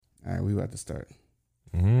All right, we about to start.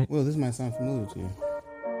 Mm-hmm. Well, this might sound familiar to you.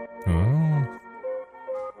 Oh.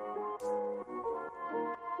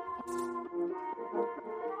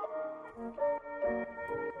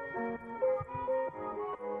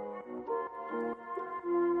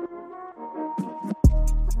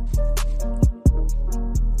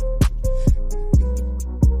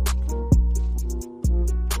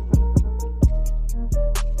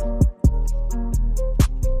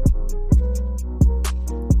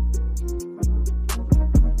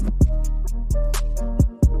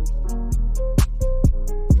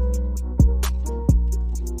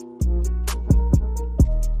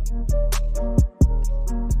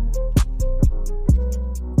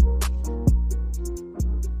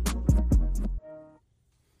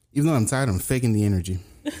 Even though I'm tired, I'm faking the energy.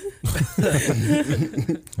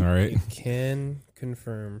 All right. Can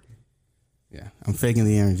confirm. Yeah, I'm faking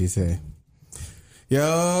the energy. Say,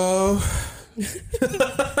 yo.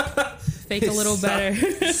 Fake a little better.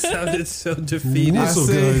 Sounded so defeated.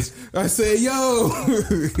 I say, yo.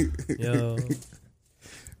 Yo.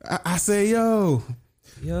 I say, yo.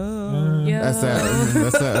 Yo. Yeah. That's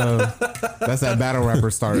that battle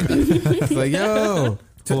rapper start. It's like, yo.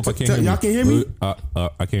 Pull up, I can't hear Y'all me. can hear me? I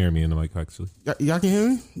can't hear me in the mic, actually. Y'all can hear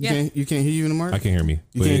me? Yeah. You can't hear you in the mark? I can hear me.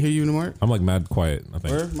 You Wait, can't hear you in the mark? I'm like mad quiet, I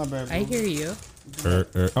think. Where? My bad. Bro. I hear you.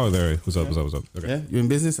 Oh, there. What's up? Okay. Yeah, you in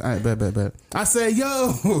business? All right, bet. I say,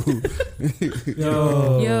 yo.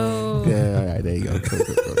 Yo. Yo. Yeah, all right, there you go. Cool.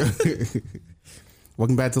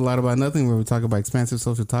 Welcome back to A Lot About Nothing, where we talk about expansive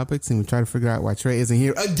social topics and we try to figure out why Trey isn't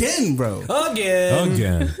here again, bro.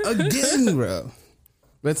 Again. Again, bro.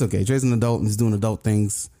 But it's okay. Trey's an adult and he's doing adult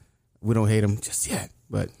things. We don't hate him just yet,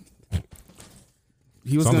 but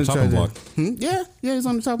he was going to try to. Yeah, he's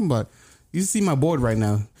on the chopping block. You see my board right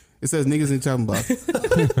now. It says niggas in the chopping block.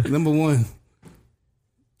 Number 1,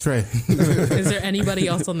 Trey. Is there anybody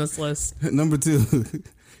else on this list? Number 2,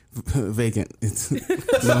 vacant. It's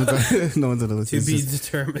no one's on the list. To be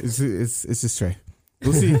determined. It's just Trey.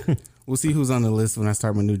 We'll see. We'll see who's on the list when I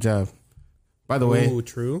start my new job. By the way,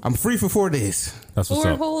 True. I'm free for 4 days. That's what's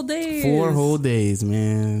 4 up. whole days. 4 whole days,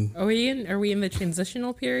 man. Are we in the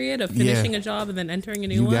transitional period of finishing a job and then entering a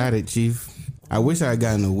new You one? got it, Chief. I wish I had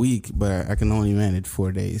gotten a week, but I can only manage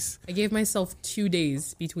 4 days. I gave myself 2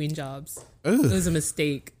 days between jobs. Ugh, It was a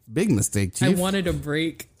mistake. big mistake, Chief. I wanted a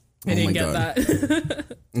break. I Oh didn't my get God. that.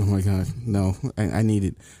 Oh my God, no! I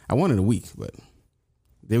needed. I wanted a week, but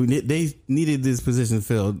they needed this position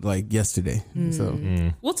filled like yesterday. So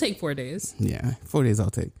We'll take 4 days. yeah, 4 days I'll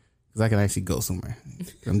take because I can actually go somewhere.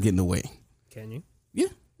 I'm getting away. Can you? Yeah,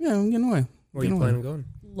 I'm getting away. Where are you planning on going?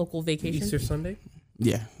 Local vacation. Easter Sunday?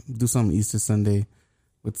 Yeah, do something Easter Sunday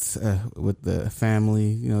with the family.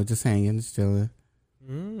 You know, just hanging, just chilling.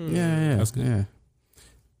 Yeah, That's good. yeah.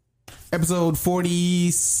 Episode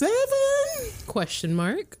 47. Question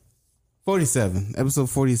mark. 47. Episode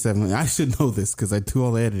 47. I should know this because I do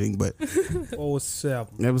all the editing, but Oh,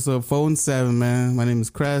 7. episode 4 and 7, man. My name is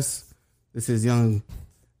Cress. This is Young.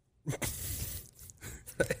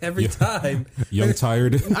 Every time. Young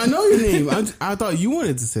tired. I know your name. I thought you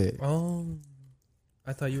wanted to say it. Oh.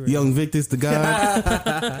 I thought you were. Young Victus the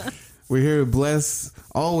God. We're here blessed,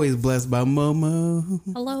 always blessed by Momo.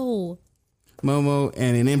 Hello. Momo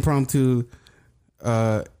and an impromptu,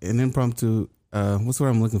 what's what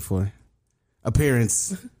I'm looking for?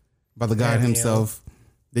 Appearance by the God himself,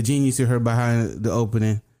 the genius you heard behind the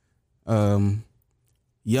opening, young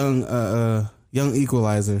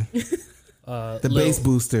equalizer, the bass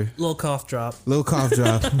booster, Little cough drop. little cough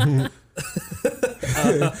drop,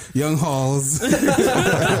 young Halls,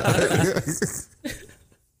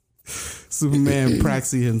 Superman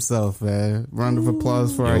Praxi himself, man. Round of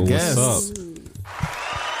applause for our Yo, guest. what's up?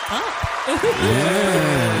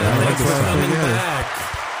 Yeah, Thanks for coming together. back.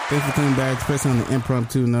 Thanks for coming back, especially on the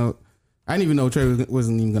impromptu note. I didn't even know Trey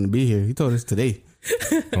wasn't even going to be here. He told us today.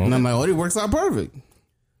 And I'm like, oh, it works out perfect.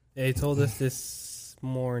 Yeah, he told us this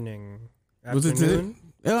morning. Was it today? Afternoon?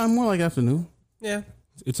 Yeah, I'm more like afternoon. Yeah.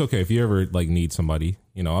 It's okay if you ever like need somebody.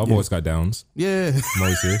 You know, I've always got downs. Yeah. I'm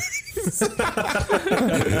always here.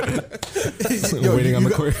 Yo, Waiting on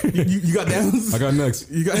the court. You got downs? I got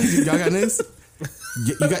next. Y'all got next?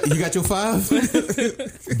 You got your 5?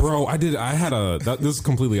 Bro, this is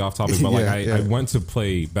completely off topic, but like Yeah. I went to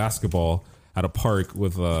play basketball at a park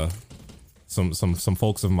with some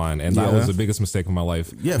folks of mine, and that Yeah. was the biggest mistake of my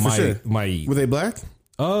life. Yeah, for sure. My Were they black?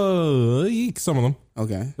 Some of them.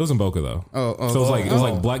 Okay. It was in Boca though. Oh, So it was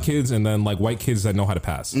like black kids and then like white kids that know how to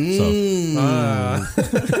pass. So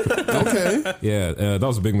okay. yeah, that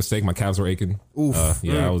was a big mistake. My calves were aching. Oof.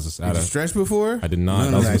 I was just Did out you of. stretch before? I did not.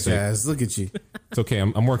 None That of was a that mistake. jazz. Look at you. It's okay.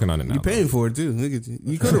 I'm working on it now. You paying for it too. Look at you.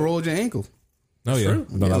 You could have rolled your ankle. Oh yeah, I've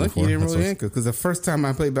done that Lucky before. you didn't That's roll your ankle because the first time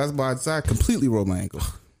I played basketball outside, I completely rolled my ankle.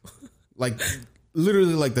 Like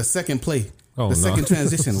literally, like the second play, second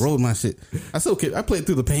transition, rolled my shit. I still I played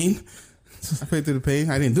through the pain. I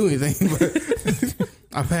didn't do anything, but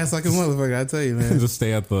I passed like a motherfucker. I tell you, man. just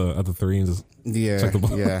stay at the three and just check the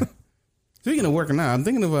ball. Yeah. Speaking of working out, I'm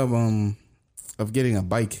thinking of getting a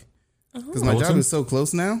bike because my job is so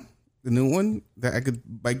close now. The new one that I could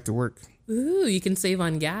bike to work. Ooh, you can save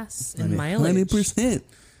on gas and mileage. 100%.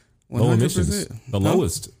 Low emissions. The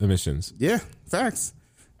lowest emissions. Yeah, facts.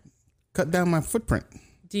 Cut down my footprint.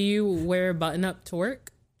 Do you wear a button up to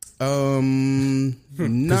work? Not You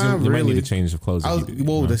really. might need to change of clothes.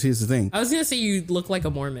 Here's the thing. I was gonna say you look like a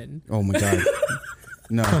Mormon. Oh my god.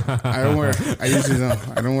 No, I don't wear. I usually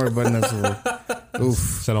don't. I don't wear button ups for work.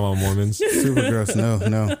 Oof, Shout out my Mormons. super gross.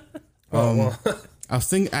 No. I was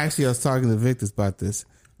thinking. Actually, I was talking to Victor about this.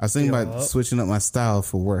 I was thinking about switching up my style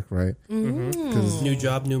for work, right? Because new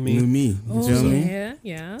job, new me. New me. You feel me?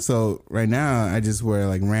 Yeah. So right now, I just wear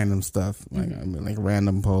like random stuff, like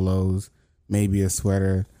random polos, maybe a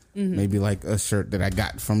sweater, maybe like a shirt that I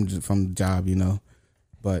got from the job, you know.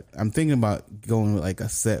 But I'm thinking about going with like a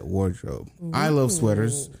set wardrobe. I love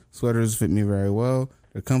sweaters. Sweaters fit me very well.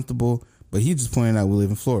 They're comfortable. But he just pointed out we live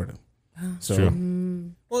in Florida. So,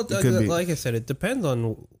 True. Well, like I said, it depends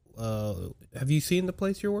on. Have you seen the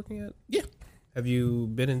place you're working at? Yeah. Have you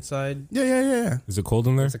been inside? Yeah. Is it cold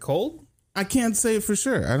in there? Is it cold? I can't say it for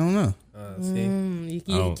sure. I don't know.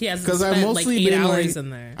 He hasn't Because I spent mostly like 8 been hours like, in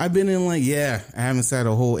there. I've been in like, I haven't sat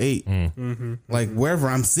a whole 8. Like wherever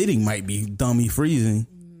I'm sitting might be dummy freezing.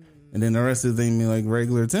 And then the rest of the thing be like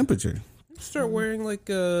regular temperature. Start wearing like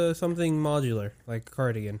something modular, like a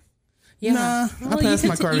cardigan. Yeah. Nah, Well, I passed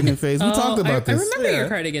my cardigan phase. We talked about I this. remember your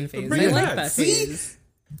cardigan phase. Bring I it like back. that See? phase.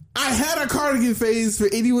 I had a cardigan phase for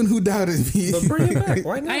anyone who doubted me. But bring it back.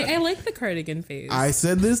 Why not? I like the cardigan phase. I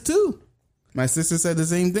said this too. My sister said the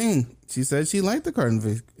same thing. She said she liked the cardigan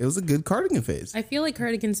phase. It was a good cardigan phase. I feel like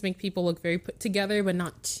cardigans make people look very put together, but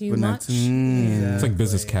not too much. It's like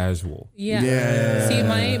business casual. Yeah. See,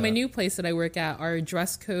 my new place that I work at, our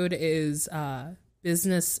dress code is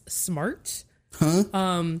business smart.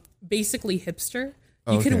 Basically hipster.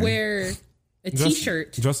 You could wear a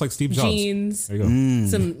t-shirt, Just like Steve Jobs. jeans, There you go.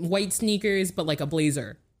 some white sneakers, but like a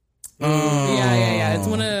blazer. Yeah. It's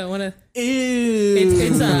one of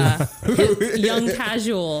it's a young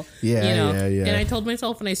casual. Yeah, you know. yeah. And I told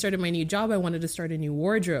myself when I started my new job, I wanted to start a new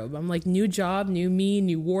wardrobe. I'm like, new job, new me,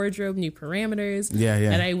 new wardrobe, new parameters. Yeah.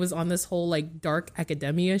 And I was on this whole like dark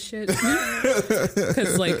academia shit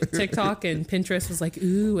because like TikTok and Pinterest was like,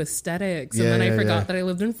 ooh, aesthetics. And then I forgot that I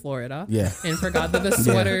lived in Florida. Yeah. And forgot that the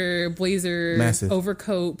sweater, blazer,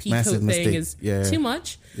 overcoat, peacoat Massive thing mistake. is too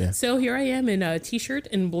much. Yeah. So here I am in a t-shirt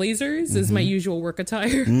and blazers is my usual work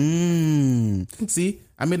attire. See,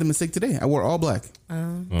 I made a mistake today. I wore all black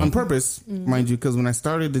on purpose, mind you, because when I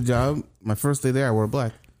started the job, my first day there, I wore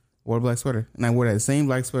black. Wore a black sweater. And I wore that same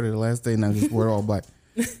black sweater the last day, and I just wore it all black.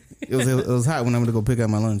 It was hot when I went to go pick up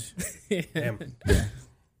my lunch. Damn.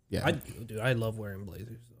 Yeah. I love wearing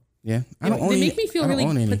blazers. Though. Yeah. They make me feel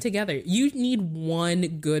really put together. You need one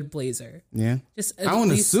good blazer. Yeah. Just I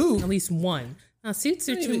want a suit. At least one. Now, suits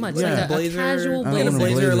are too much. Yeah. Like a Blazer, casual I Like a want blazer.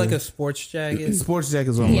 blazer, blazer. or like a sports jacket. Sports jacket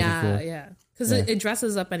is what I'm looking for. Yeah. Because it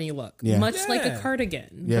dresses up any look. Yeah. Much like a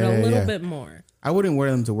cardigan, Yeah, but a little yeah. bit more. I wouldn't wear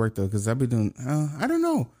them to work though, because I'd be doing. I don't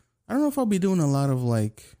know. I don't know if I'll be doing a lot of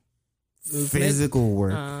like physical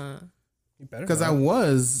work. You better. Because I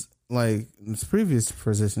was like in this previous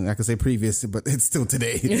position. I could say previous, but it's still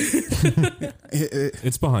today.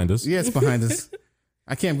 It's behind us. Yeah, it's behind us.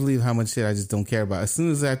 I can't believe how much shit I just don't care about. As soon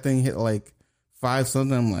as that thing hit like 5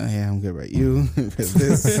 something, I'm like, hey, I'm good, right? You,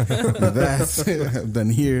 this, that, I'm done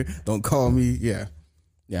here. Don't call me. Yeah,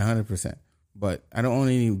 100%. But I don't own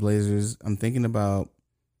any blazers. I'm thinking about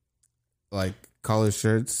like collar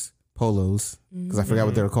shirts, polos, because I forgot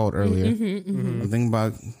what they were called earlier. I'm thinking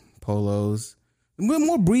about polos,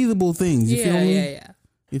 more breathable things. You feel me? Yeah.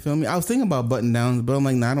 You feel me? I was thinking about button downs, but I'm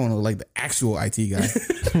like, nah, I don't want to look like the actual IT guy.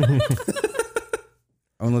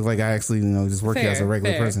 I want to look like I actually, just work here as a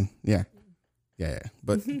regular person. Yeah.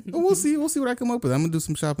 But we'll see. We'll see what I come up with. I'm gonna do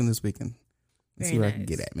some shopping this weekend. Let's see what I can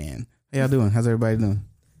get at, man. How y'all doing? How's everybody doing?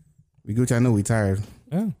 We Gucci. I know we tired.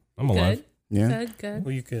 Yeah, I'm alive. Yeah, Good.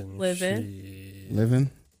 Well, you can Living. living.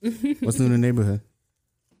 What's new in the neighborhood?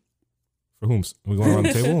 For whom? We going around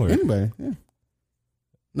the table? Or? Anybody? Yeah.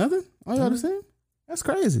 Nothing. All y'all the same. That's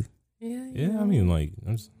crazy. Yeah. I mean, like,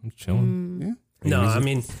 I'm chilling. Yeah. No, I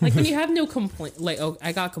mean, like when you have no complaint, like, oh,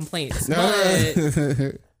 I got complaints,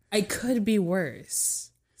 but I could be worse.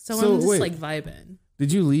 So I'm just like vibing.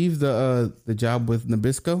 Did you leave the job with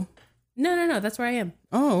Nabisco? No, that's where I am.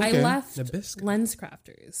 Oh, okay. I left Nabisco. Lens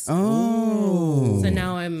Crafters. Oh. So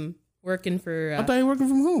now I'm working for... I thought you were working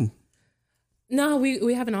from home. No,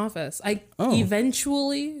 we have an office. I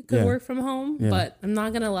eventually could work from home, but I'm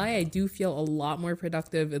not going to lie, I do feel a lot more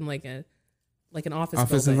productive in like an office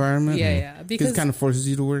building. Environment? Yeah. Because it kind of forces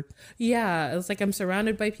you to work? Yeah. It's like I'm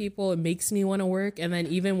surrounded by people. It makes me want to work. And then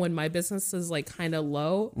even when my business is like kind of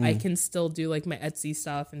low, I can still do like my Etsy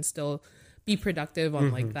stuff and still be productive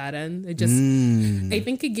on like that end. It just, I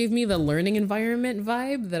think it gave me the learning environment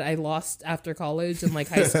vibe that I lost after college and like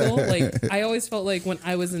high school. Like I always felt like when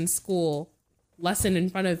I was in school, lesson in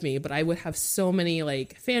front of me, but I would have so many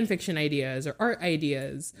like fan fiction ideas or art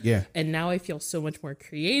ideas. Yeah. And now I feel so much more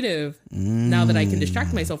creative now that I can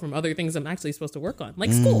distract myself from other things I'm actually supposed to work on,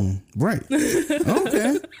 like school. Right.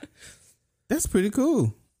 Okay. That's pretty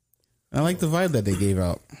cool. I like the vibe that they gave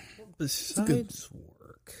out. Besides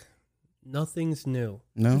work, nothing's new.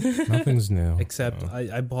 No? Nothing's new. Except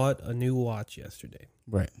I bought a new watch yesterday.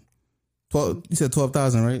 Right. 12, you said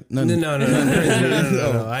 12,000, right? No.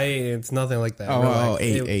 It's nothing like that. Oh,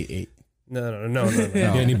 eight. No.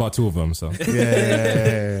 Yeah, and he bought 2 of them, so.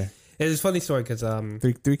 Yeah. It's a funny story because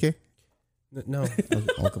 3K? No.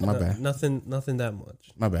 Okay, my bad. Nothing that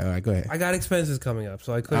much. My bad. All right, go ahead. I got expenses coming up,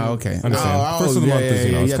 so I couldn't. Oh, okay. Understand. First of the month is,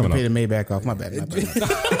 you it's have to coming pay up. the Maybach off. My bad.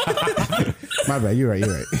 My bad. You're right.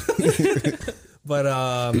 But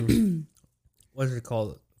what is it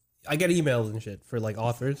called? I get emails and shit for like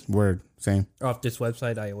offers Word. Same. off this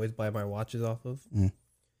website I always buy my watches off of. And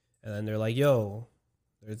then they're like, yo,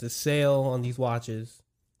 there's a sale on these watches.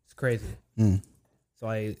 It's crazy. So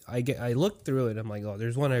I looked through it. I'm like, oh,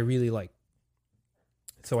 there's one I really like.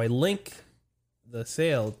 So I link the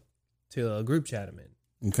sale to a group chat I'm in.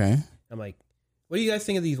 Okay. I'm like, what do you guys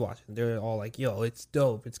think of these watches? They're all like, yo, it's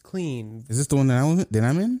dope. It's clean. Is this the one that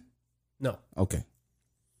I'm in? No. Okay.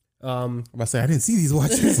 I'm about to say, I didn't see these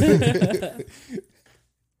watches.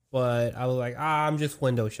 But I was like, I'm just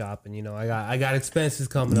window shopping. You know, I got expenses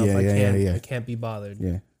coming up. I can't be bothered.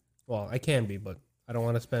 Yeah. Well, I can be, but I don't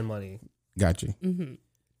want to spend money. Got you. Mm-hmm.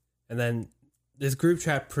 And then this group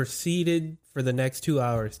chat proceeded for the next 2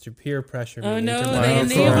 hours to peer pressure me. Oh no, into they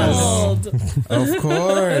buying enabled. Of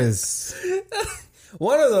course.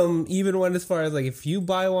 One of them even went as far as like, if you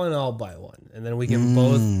buy one, I'll buy one, and then we can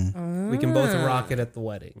both rock it at the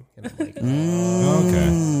wedding. And I'm like, oh.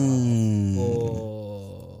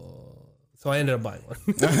 So I ended up buying one.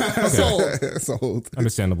 Sold.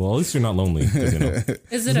 Understandable. At least you're not lonely. You know.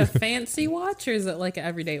 Is it a fancy watch or is it like an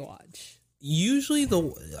everyday watch? Usually for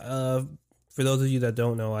those of you that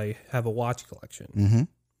don't know, I have a watch collection. Mm-hmm.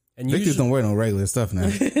 And They just don't wear no regular stuff now.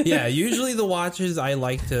 yeah, usually the watches I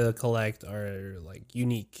like to collect are like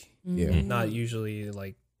unique. Yeah. Not usually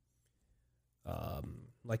like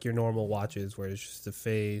your normal watches where it's just the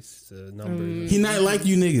face, the numbers. He not like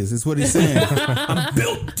you niggas, is what he's saying. I'm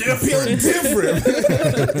built different.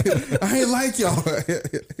 I ain't like y'all.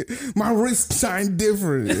 My wrist shine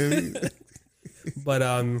different. But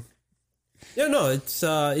it's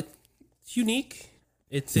unique.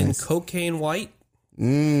 It's in cocaine white.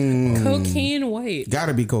 Cocaine white.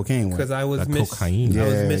 Gotta be cocaine white. Because I was cocaine. I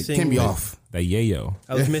was missing. Can't be off. That yayo.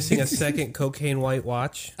 I was missing a second cocaine white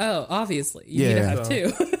watch. Oh, obviously. You need to have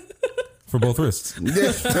two. For both wrists.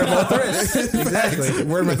 Yeah, for both wrists. Exactly.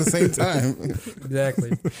 Wear them at the same time.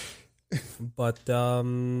 Exactly. But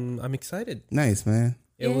I'm excited. Nice, man.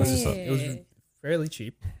 It was fairly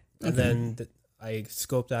cheap. And then I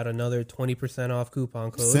scoped out another 20% off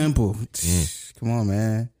coupon code. Simple. Come on,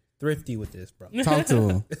 man. Thrifty with this, bro. Talk to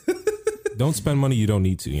him. Don't spend money you don't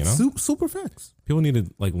need to, you know? Super facts. People need to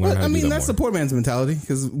like learn how to do that that's more. the poor man's mentality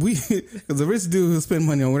because the rich dude will spend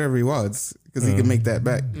money on whatever he wants because he can make that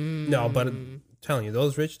back. No, but I'm telling you,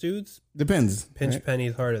 those rich dudes Depends. pinch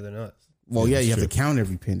pennies harder than us. Well, yeah, you have to count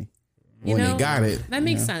every penny. When they got it. That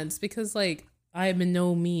makes sense because like I am in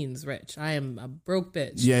no means rich. I am a broke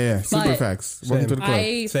bitch. Yeah. Super But facts. Welcome to the club.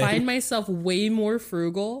 I find myself way more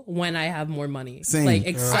frugal when I have more money. Same. Like I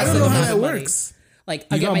excessive don't know how amount that of money. works. Like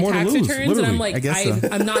I You get got my more to tax lose, returns and I'm literally. I like, guess so.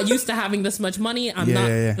 I'm not used to having this much money. I'm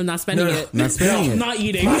not spending it. Not spending I'm it. not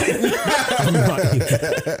eating.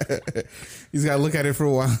 He's got to look at it for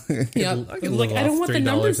a while. Yep. I can Like live I don't off want the $3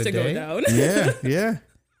 numbers a to go day. down. Yeah.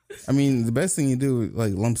 I mean, the best thing you do,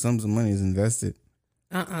 like lump sums of money, is invest it.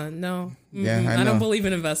 No. Yeah, Mm-mm. I I don't know. believe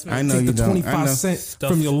in investment. I know Take you the don't. 25 cents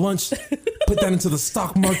from your lunch Put that into the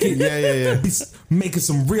stock market. Yeah. Be making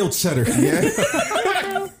some real cheddar. Yeah.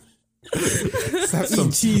 Stop eating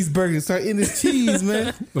cheeseburgers. Start eating this cheese,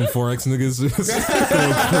 man. Them Forex niggas just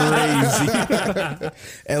going crazy.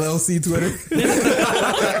 LLC Twitter.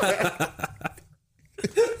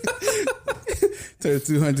 Turn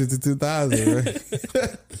 200 to 2,000, right?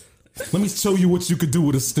 Let me show you what you could do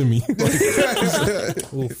with a stimmy.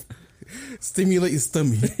 Stimulate your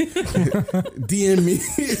stomach. DM me.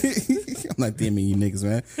 I'm not DMing you niggas,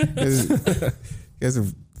 man. You guys are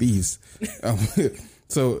thieves.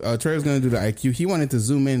 So Trey's going to do the IQ. He wanted to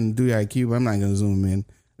zoom in and do the IQ, but I'm not going to zoom in.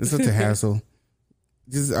 It's such a hassle.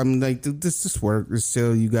 I'm like, this just work. It's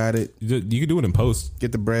chill. You got it. You can do it in post.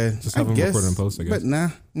 Get the bread. Just have them record in post, I guess. But nah,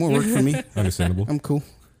 more work for me. Understandable. I'm cool.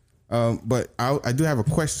 But I do have a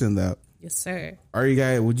question though. Yes, sir.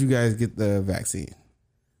 Would you guys get the vaccine?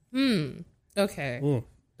 Okay.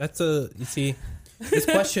 That's you see, this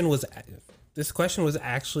question was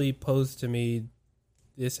actually posed to me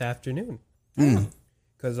this afternoon.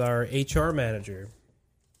 Because our HR manager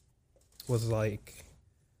was like,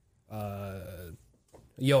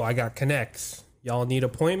 yo, I got connects. Y'all need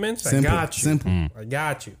appointments? Simple, I got you. Simple. I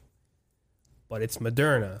got you. But it's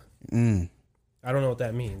Moderna. I don't know what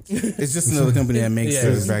that means. It's just another company that makes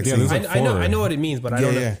this vaccine. Yeah, I know what it means, but I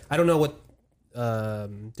don't know what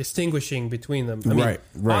distinguishing between them. I mean,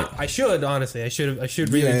 right. I should honestly. I should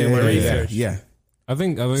really do my research. Yeah. I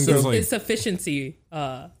think So there's like it's efficiency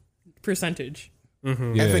percentage.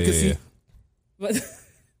 Efficacy. But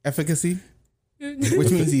Efficacy,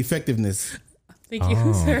 which means effectiveness. thank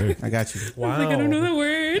you, sir. I got you. Wow. Like, I don't know that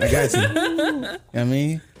word. I got you. You know what I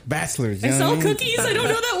mean, bachelor's. I sell cookies. I don't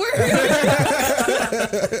know that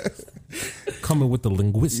word. coming with the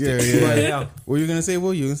linguistics. Yeah. What were you gonna say?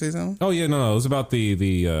 Will you gonna say something? Oh yeah, no. It was about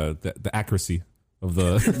the accuracy of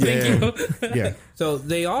the. Thank you. Yeah. So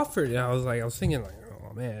they offered, and I was thinking like,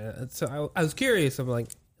 oh man. So I was curious. I'm like,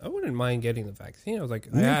 I wouldn't mind getting the vaccine. I was like,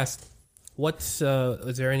 I asked, is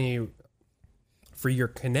there any for your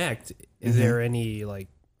Connect? Is there any like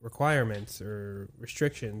requirements or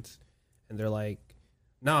restrictions? And they're like,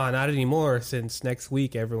 nah, not anymore. Since next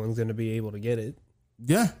week, everyone's going to be able to get it.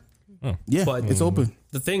 Yeah. Yeah. But it's open.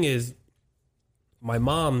 The thing is, my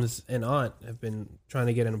mom's and aunt have been trying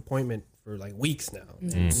to get an appointment for like weeks now.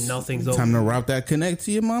 And nothing's open. Time to route that Connect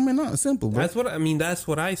to your mom and aunt. Simple, bro. That's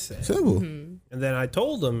what I said. Simple. And then I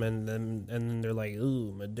told them, and then they're like,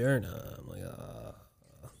 "Ooh, Moderna." I'm like,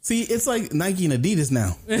 See, it's like Nike and Adidas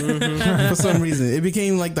now. For some reason, it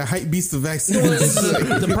became like the hype beast of vaccines.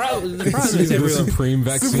 the problem is The everyone. Supreme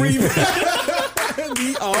vaccine.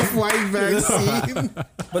 The off-white vaccine.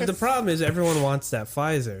 But the problem is everyone wants that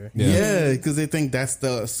Pfizer. Yeah, because they think that's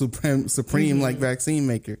the supreme like vaccine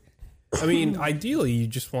maker. I mean, ideally, you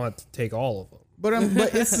just want to take all of them.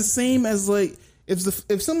 But it's the same as like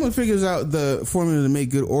if someone figures out the formula to make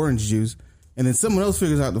good orange juice, and then someone else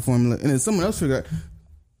figures out the formula, and then someone else figures out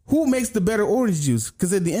who makes the better orange juice.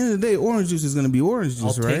 Because at the end of the day, orange juice is going to be orange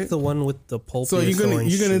juice, I'll right? take the one with the pulpiest. So you're gonna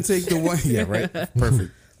juice. take the one, yeah, right?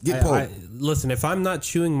 Perfect. Get pulp. Listen, if I'm not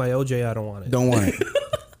chewing my OJ, I don't want it. Don't want it.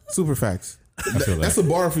 Super facts. feel That's a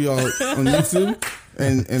bar for y'all on YouTube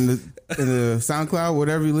and the SoundCloud,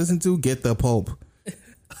 whatever you listen to. Get the pulp.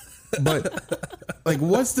 But like,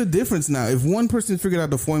 what's the difference now? If one person figured out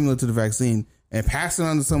the formula to the vaccine and passed it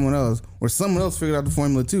on to someone else, or someone else figured out the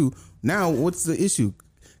formula too, now what's the issue?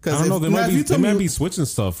 I don't know. They might be switching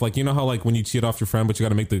stuff. Like, you know how like when you cheat off your friend, but you got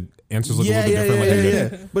to make the answers look a little bit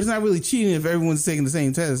different. Yeah. But it's not really cheating if everyone's taking the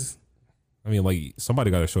same test. I mean, like somebody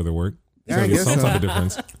got to show their work. Yeah, I guess some so. type of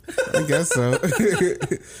difference. I guess so.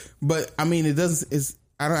 But I mean, it doesn't.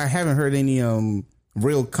 I haven't heard any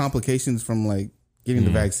real complications from like getting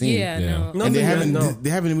the vaccine. Yeah. No. And they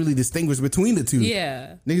haven't really distinguished between the two.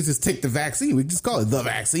 Yeah. Niggas just take the vaccine. We just call it the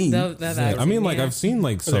vaccine. The vaccine, I mean, like I've seen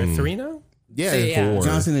like Are there some 3 now? Yeah, So, yeah.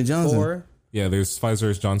 Johnson and Johnson. 4? Yeah, there's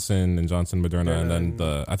Pfizer's, Johnson & Johnson, Moderna, and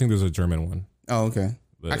then I think there's a German one. Oh, okay.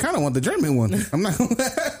 But- I kind of want the German one. I'm not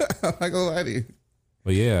gonna lie to you.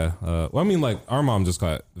 But yeah, well, I mean, like our mom just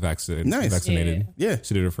got vaccinated. Yeah.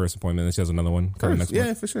 She did her first appointment, and she has another one coming next month.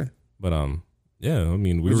 Yeah, for sure. But yeah, I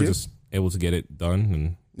mean, we were just able to get it done,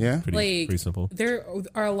 and Yeah. pretty simple. There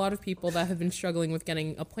are a lot of people that have been struggling with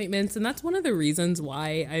getting appointments, and that's one of the reasons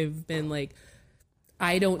why I've been like,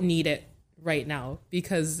 I don't need it right now,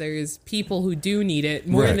 because there's people who do need it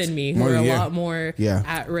more than me, who are a lot more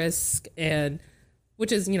at risk, and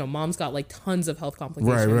which is, mom's got like tons of health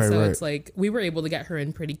complications. So it's like we were able to get her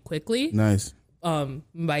in pretty quickly. Nice.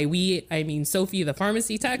 By we, I mean Sophie, the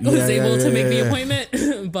pharmacy tech, was able to make the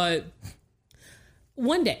appointment. But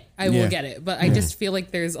One day I will get it, but I just feel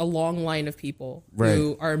like there's a long line of people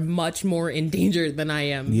who are much more endangered than I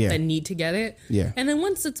am that need to get it. Yeah. And then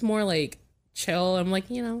once it's more like chill, I'm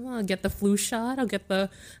like, I'll get the flu shot, I'll get the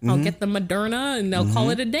Moderna, and they'll call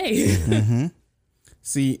it a day.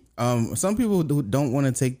 See, some people don't want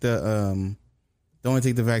to take the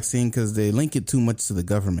vaccine because they link it too much to the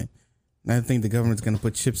government. And I think the government's going to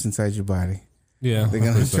put chips inside your body. Yeah, they're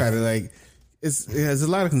going to try to like. There's a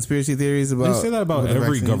lot of conspiracy theories about. They say that about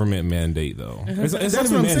every government mandate, though. It's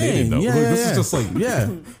That's what I'm saying. Though. Yeah, this is just like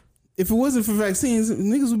If it wasn't for vaccines,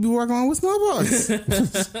 niggas would be walking around with smallpox.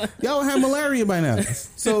 Y'all would have malaria by now.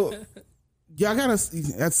 So y'all gotta,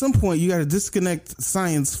 at some point, you gotta disconnect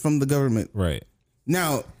science from the government. Right.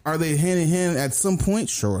 Now, are they hand in hand at some point?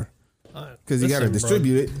 Sure. Because you gotta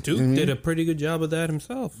distribute it. Duke did a pretty good job of that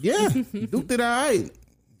himself. Yeah, Duke did all right.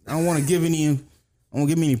 I don't want to give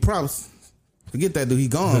any props. Forget that dude, he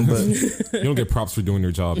gone. But you don't get props for doing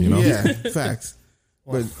your job, you know? Yeah, facts.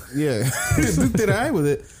 But yeah, Duke did all right with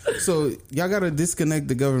it. So y'all got to disconnect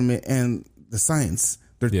the government and the science.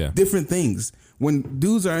 They're different things. When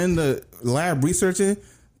dudes are in the lab researching,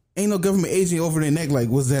 ain't no government agent over their neck like,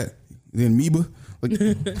 what's that? The amoeba? Like,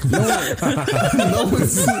 no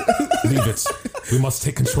one's... Leave it. We must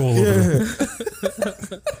take control over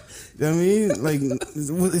it. I mean, like,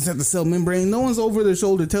 is that the cell membrane? No one's over their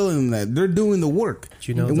shoulder telling them that. They're doing the work.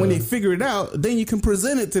 And when they figure it out, then you can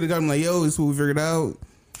present it to the government like, yo, this is what we figured out.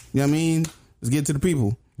 You know what I mean? Let's get to the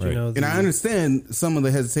people. Right. And I understand some of the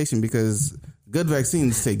hesitation because good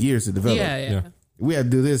vaccines take years to develop. Yeah. We had to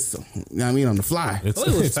do this, you know what I mean, on the fly.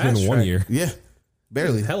 It's been 1 year. Yeah.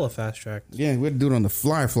 Barely. Hella fast tracked. Yeah, we had to do it on the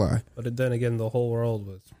fly. But then again, the whole world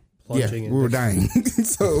was plunging. Yeah, we were dying.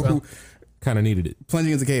 So kind of needed it.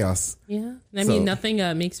 Plunging into chaos. Yeah. I mean, nothing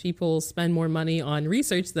makes people spend more money on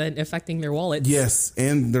research than affecting their wallets. Yes,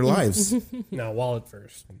 and their lives. No, wallet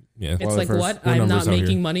first. Yeah. It's like, what? I'm not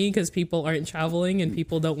making money because people aren't traveling and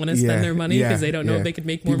people don't want to spend their money because they don't know if they could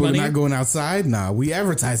make more money. People are not going outside? Nah, we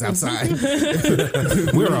advertise outside.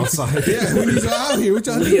 We're outside. Yeah, we out here. What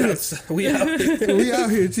y'all doing? We out here. We out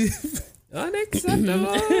here, Chief. Unacceptable.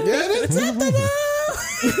 Unacceptable.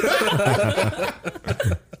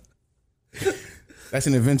 That's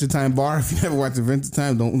an Adventure Time bar. If you never watched Adventure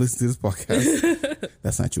Time, don't listen to this podcast.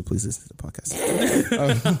 That's not true. Please listen to the podcast.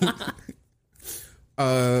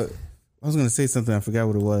 I was going to say something. I forgot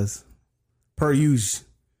what it was. Per usual.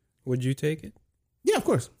 Would you take it? Yeah, of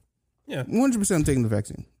course. Yeah. 100% I'm taking the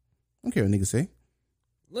vaccine. I don't care what niggas say.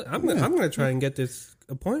 Look, I'm gonna try and get this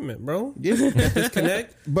appointment, bro. Yeah. Get this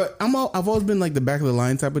connect. But I've always been like the back of the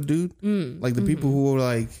line type of dude. Like the people who are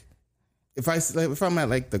like, if I'm at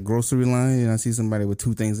like the grocery line and I see somebody with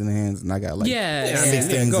two things in their hands and I got like six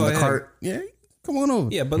things in the cart, come on over.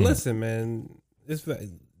 Yeah, but listen, man,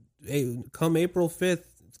 come April 5th,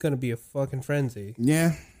 it's gonna be a fucking frenzy.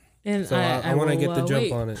 Yeah. And so I want to get the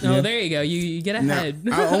jump on it. No, there you go. You get ahead.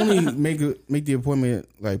 Now, I only make the appointment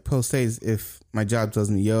like post haste if my job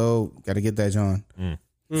tells me, yo, got to get that John.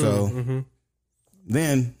 So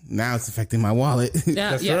then now it's affecting my wallet.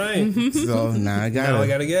 That's right. Mm-hmm. So now I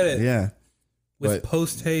got to get it. Yeah. With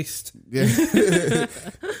post haste. Yeah.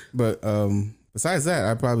 But besides that,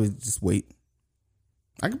 I'd probably just wait.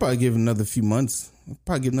 I could probably give another few months. I'll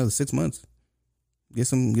probably give another 6 months. Get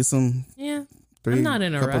some. Yeah. I'm not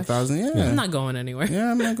in a rush. I'm not going anywhere. Yeah,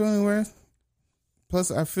 I'm not going anywhere. Plus,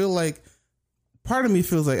 I feel like part of me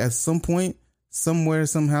feels like at some point, somewhere,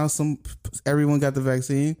 somehow, everyone got the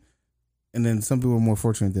vaccine, and then some people are more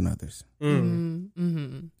fortunate than others.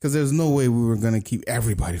 Because there's no way we were going to keep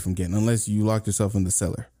everybody from getting, unless you locked yourself in the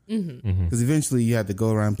cellar. Because eventually you had to go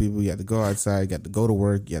around people, you had to go outside, you had to go to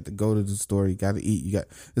work, you had to go to the store, you got to eat,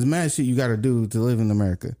 there's mad shit you got to do to live in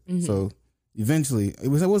America. So eventually, it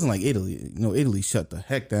wasn't like Italy. Italy shut the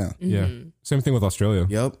heck down. Yeah. Same thing with Australia.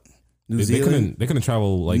 Yep. New Zealand. They couldn't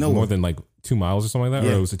travel like more than like 2 miles or something like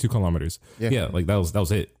that, or it was 2 kilometers. Yeah, like that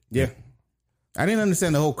was it. Yeah. I didn't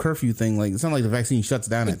understand the whole curfew thing. Like, it's not like the vaccine shuts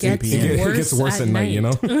down at 10 p.m. It gets worse at night, you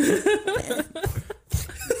know?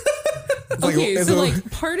 Okay, so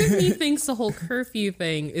part of me thinks the whole curfew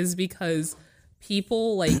thing is because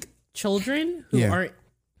people like children who aren't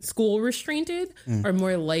school restrained are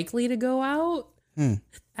more likely to go out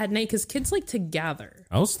at night because kids like to gather.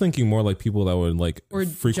 I was thinking more like people that would like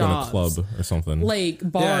frequent jobs. a club or something, like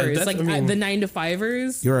bars, like the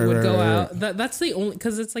 9-to-5ers would go out. That's the only,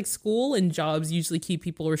 because it's like school and jobs usually keep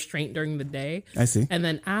people restrained during the day. I see. And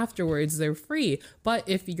then afterwards they're free. But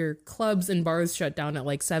if your clubs and bars shut down at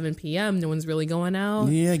like 7 p.m., no one's really going out.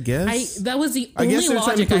 Yeah, I guess. That was the only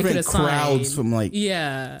logic I could assign. Crowds from like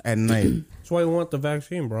at night. That's why I want the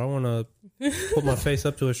vaccine, bro. I want to Put my face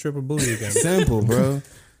up to a stripper booty again. Simple, bro.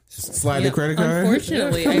 Slide the credit card.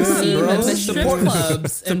 Unfortunately, I've seen the strip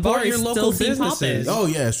clubs and bars your local still seem businesses. popping. Oh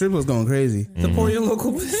yeah, strip clubs going crazy. Support your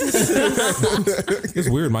local business. It's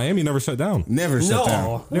weird. Miami never shut down. Never shut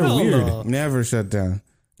down. They're weird. No. Never shut down.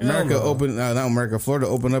 America opened, not America, Florida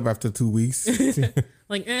opened up after 2 weeks.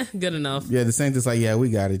 Like, good enough. Yeah, the Saints is like, yeah, we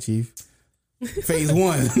got it, Chief. Phase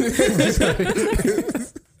 1.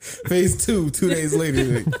 Phase 2, 2 days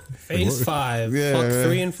later. Phase 5. Yeah, Fuck man.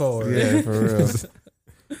 3 and 4. Yeah, for real.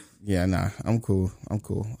 Yeah, nah, I'm cool. I'll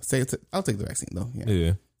take the vaccine though.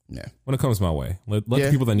 Yeah. When it comes my way, let the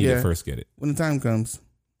people that need it first get it. When the time comes,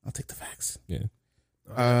 I'll take the vax. Yeah.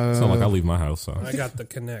 It's not like I'll leave my house. So I got the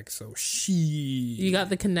Connect, so You got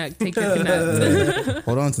the Connect. Take your Connect.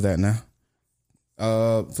 Hold on to that now.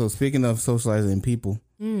 So speaking of socializing people,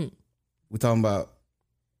 we're talking about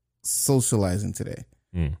socializing today.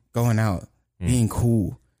 Going out, being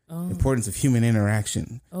cool. Importance of human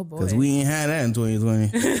interaction. Oh boy. Because we ain't had that in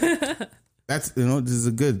 2020. That's, this is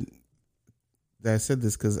a good that I said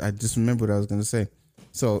this because I just remembered what I was going to say.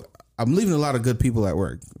 So I'm leaving a lot of good people at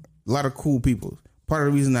work. A lot of cool people. Part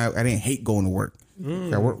of the reason I didn't hate going to work.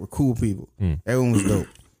 I worked with cool people. Everyone was dope.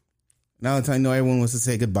 Now I know everyone wants to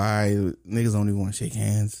say goodbye. Niggas don't even want to shake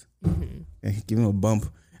hands. And give them a bump.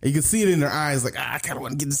 And you can see it in their eyes like, I kind of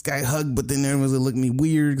want to give this guy a hug, but then everyone's going to look at me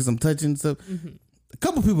weird because I'm touching stuff. A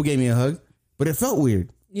couple people gave me a hug, but it felt weird.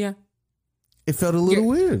 Yeah. It felt a little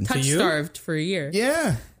weird. Touch starved for a year.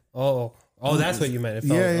 Yeah. Oh, that's what you meant. It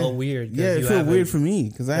felt a little weird. Yeah, it felt weird for me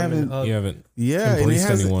because I haven't. You haven't. Yeah, embraced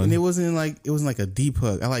anyone. And it wasn't like a deep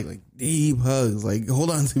hug. I like deep hugs. Like, hold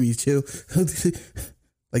on to me, chill,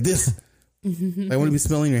 like this. I want to be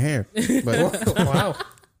smelling your hair. But Wow.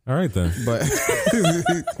 All right then. But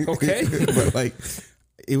Okay. but like,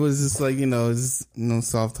 it was just like,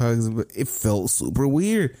 soft hugs, but it felt super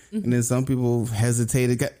weird. And then some people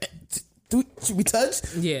hesitated. Should we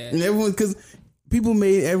touch? Yeah. And everyone, because people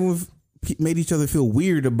made each other feel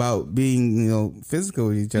weird about being, physical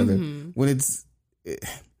with each other. When it's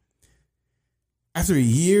after a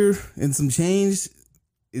year and some change,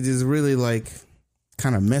 it just really like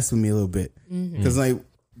kind of messed with me a little bit. Because like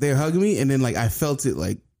they're hugging me, and then like I felt it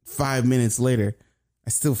like 5 minutes later. I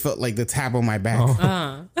still felt like the tap on my back.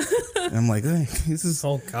 And I'm like, hey, this is.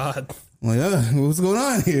 Oh God. I'm like, what's going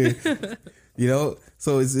on here?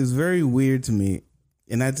 So it's very weird to me,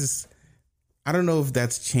 and I don't know if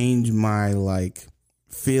that's changed my like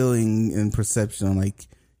feeling and perception on like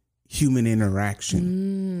human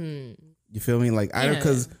interaction. You feel me? Like I don't,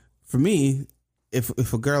 because for me, if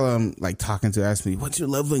a girl I'm like talking to asks me, "What's your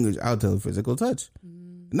love language?" I'll tell her physical touch.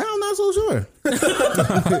 Now I'm not so sure.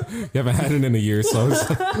 You haven't had it in a year, so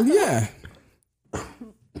Yeah.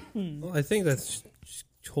 Well, I think that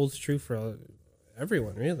holds true for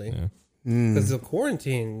everyone, really. Because the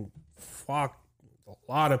quarantine fucked a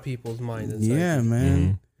lot of people's minds. Yeah,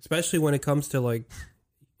 man. Especially when it comes to like,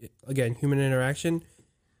 again, human interaction.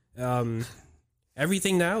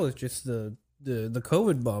 Everything now is just the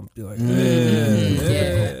COVID bump. You're like,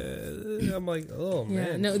 I'm like, oh man.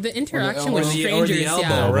 Yeah. No, the interaction with strangers. Or the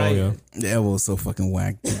elbow, right? The elbow was so fucking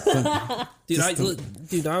whack. Dude,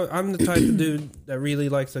 I'm the type of dude that really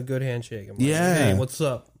likes a good handshake. I'm like, hey, what's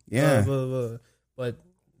up? Yeah. Blah, blah, blah. But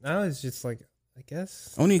now it's just like, I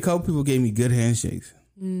guess. Only a couple people gave me good handshakes.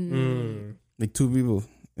 Like 2 people.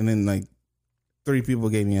 And then like 3 people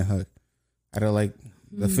gave me a hug. Out of like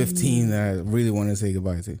the 15 that I really wanted to say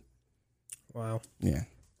goodbye to. Wow. Yeah.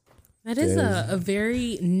 That is a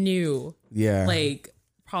very new like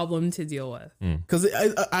problem to deal with. Because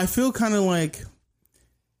I feel kind of like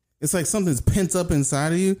it's like something's pent up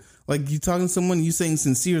inside of you. Like you talking to someone, you saying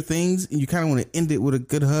sincere things, and you kind of want to end it with a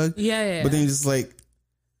good hug. Yeah. But then you're just like,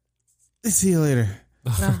 see you later.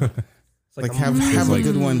 Like have a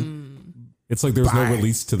good one. It's like there's no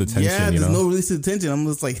release to the tension. Yeah, there's no release to the tension. I'm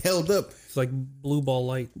just like held up. It's like blue ball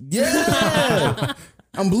light. Yeah.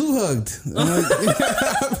 I'm blue hugged.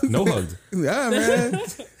 No hugged. Yeah, man.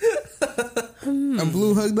 I'm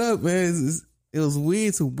blue hugged up, man. It was weird.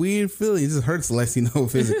 It's a weird feeling. It just hurts less,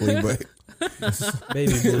 physically, but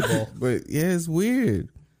Maybe blue ball. But yeah, it's weird.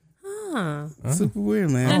 Super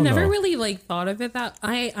weird, man. I never really like thought of it that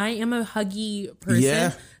I am a huggy person.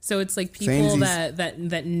 Yeah. So it's like people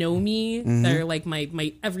that know me, that are like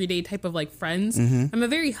my everyday type of like friends. I'm a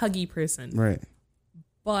very huggy person. Right.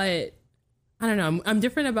 But I don't know. I'm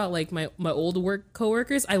different about like my old work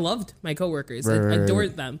coworkers. I loved my coworkers. I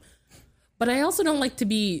adored them. But I also don't like to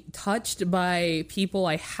be touched by people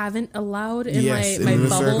I haven't allowed in my bubble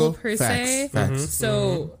circle. Per se. Facts.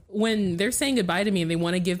 So when they're saying goodbye to me and they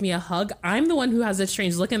want to give me a hug, I'm the one who has a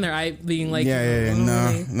strange look in their eye, being like,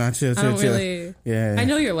 not chill. Really, I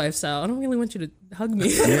know your lifestyle. I don't really want you to hug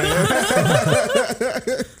me.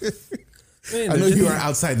 Man, I know you are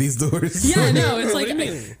outside these doors. Yeah, no, it's like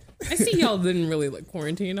I see y'all didn't really like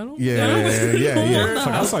quarantine. I don't. Yeah. It's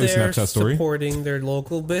like, I saw your Snapchat story supporting their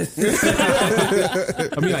local business.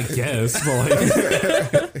 I mean, I guess, but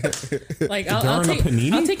I'll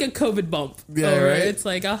take a COVID bump. Yeah, right. It's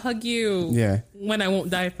like I'll hug you. Yeah. When I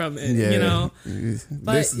won't die from it. Yeah. You know.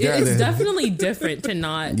 But it's definitely different to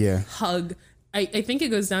not hug. I think it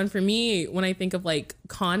goes down for me when I think of like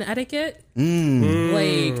con etiquette,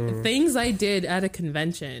 like things I did at a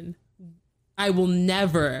convention, I will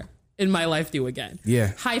never in my life do again.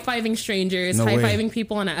 Yeah. High-fiving strangers, high-fiving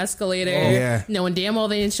people on an escalator, knowing damn well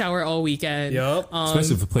they didn't shower all weekend. Yep.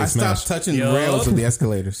 Especially if the place smashed. I stopped touching rails with the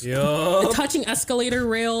escalators. Touching escalator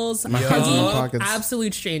rails, hugging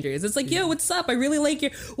absolute strangers. It's like, yo, what's up? I really like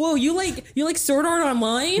your, whoa, you like Sword Art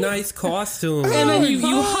Online? Nice costume. And then you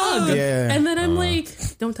hug. Yeah. And then I'm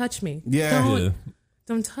like, don't touch me.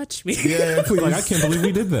 Don't touch me. Yeah, please. Like, I can't believe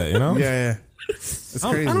we did that, you know? Yeah. It's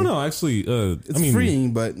crazy. I don't know, actually. It's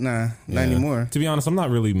freeing, but not anymore. To be honest, I'm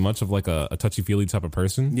not really much of like a touchy-feely type of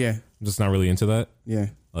person. Yeah. I'm just not really into that. Yeah.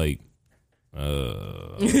 Like, what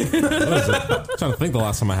is it? I'm trying to think the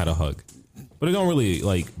last time I had a hug. But it don't really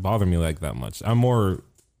like bother me like that much. I'm more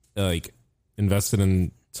like invested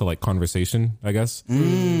into like conversation, I guess.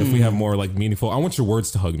 If we have more like meaningful, I want your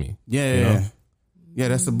words to hug me. Yeah,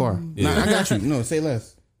 that's the bar. Yeah. Nah, I got you. No, say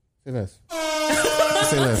less. Say less.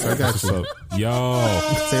 Say less. I got you. Yo.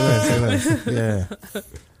 Say less. Yeah.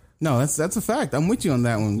 No, that's a fact. I'm with you on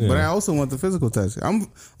that one. Yeah. But I also want the physical touch. I'm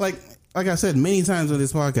like I said many times on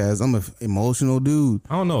this podcast, I'm an emotional dude.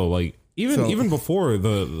 I don't know, like even before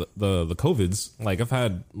the COVIDs, like I've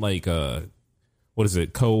had like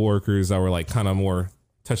co-workers that were like kind of more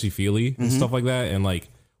touchy-feely and stuff like that, and like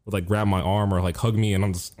would like grab my arm or like hug me, and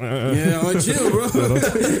I'm just chill, bro.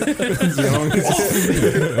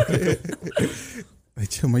 Like,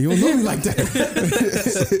 chill, man. You don't know me like that.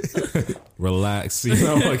 Relax, you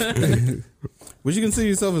know. Like, would you consider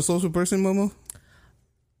yourself a social person, Momo?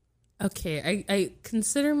 Okay, I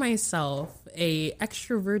consider myself a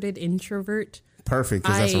extroverted introvert. Perfect,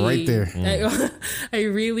 because that's right there. I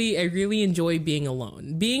really enjoy being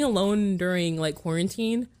alone. Being alone during like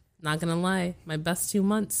quarantine. Not gonna lie, my best 2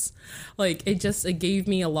 months. Like it gave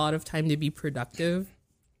me a lot of time to be productive.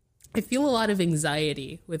 I feel a lot of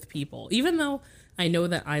anxiety with people, even though I know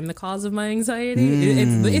that I'm the cause of my anxiety.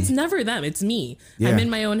 It's never them, it's me. Yeah. I'm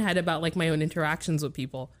in my own head about like my own interactions with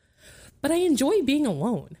people. But I enjoy being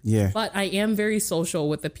alone. Yeah. But I am very social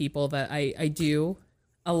with the people that I do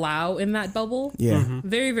allow in that bubble. Yeah.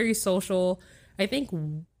 Very, very social. I think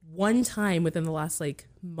one time within the last like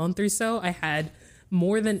month or so, I had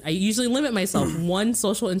I usually limit myself one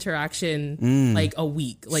social interaction like a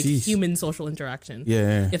week, like human social interaction.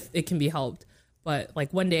 Yeah. If it can be helped. But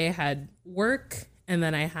like one day I had work, and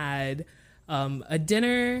then I had a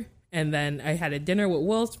dinner, and then I had a dinner with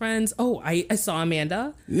Will's friends. Oh, I saw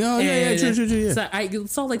Amanda. True. Yeah. So I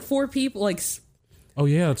saw like 4 people, like. Oh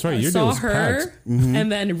yeah, that's right. Your saw her, and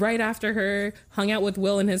then right after her, hung out with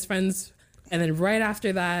Will and his friends, and then right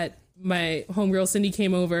after that, my homegirl Cindy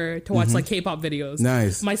came over to watch like K-pop videos.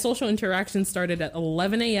 Nice. My social interaction started at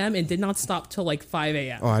 11 a.m. and did not stop till like 5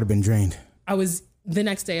 a.m. Oh, I'd have been drained. The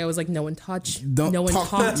next day I was like, no one touch. No one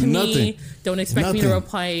talk to me. Don't expect me to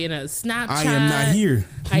reply in a Snapchat. I am not here.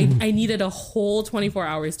 I needed a whole 24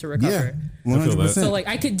 hours to recover. Yeah, 100%. So like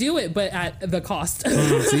I could do it, but at the cost.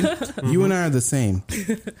 See, you and I are the same.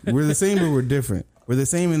 We're the same, but we're different. We're the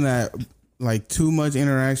same in that like too much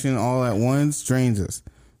interaction all at once drains us.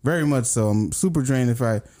 Very much so. I'm super drained if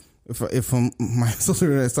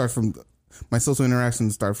my social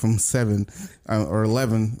interactions start from 7 or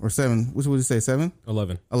 11 or 7. Which would you say? 7?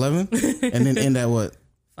 11. 11? And then end at what?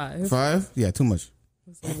 5. 5? Yeah, too much.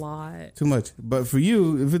 That's a lot. Too much. But for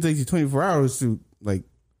you, if it takes you 24 hours to like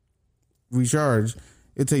recharge,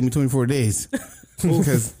 it'd take me 24 days.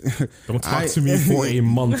 Because don't talk to me for a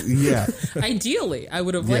month. Yeah. Ideally, I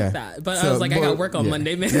would have liked that, but I was like, I got work on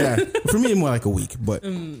Monday, man. Yeah. For me, more like a week, but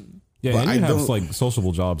yeah, but and you have like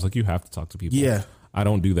sociable jobs, like you have to talk to people. Yeah, I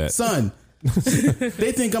don't do that, son.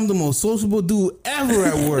 They think I'm the most sociable dude ever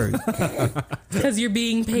at work because you're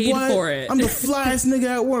being paid for it. I'm the flyest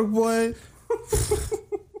nigga at work, boy.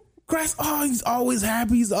 Christ, he's always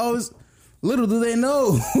happy. He's always. Little do they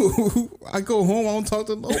know, I go home, I don't talk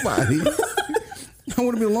to nobody. I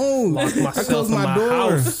want to be alone. Lock I myself close in my my door.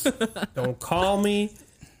 house. Don't call me.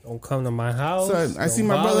 Don't come to my house. So I see Don't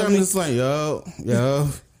my brother. bother I'm me. just like, yo,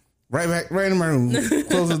 right in my room.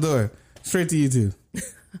 Close the door. Straight to you two.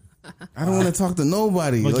 I don't want to talk to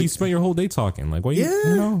nobody. Like you spent your whole day talking. Like, what? Yeah.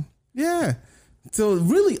 You know? Yeah. So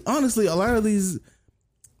really, honestly, a lot of these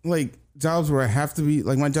like jobs where I have to be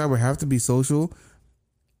like my job where I have to be social,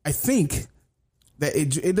 I think that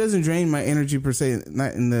it doesn't drain my energy per se.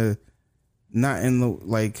 Not in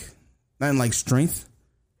like strength,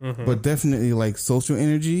 but definitely like social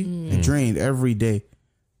energy. It drained every day.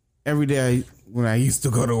 Every day when I used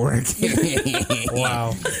to go to work.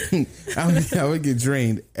 Wow. I would get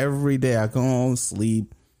drained every day. I come home,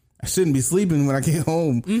 sleep. I shouldn't be sleeping when I get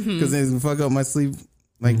home because it's fuck up my sleep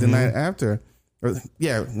like the night after. Or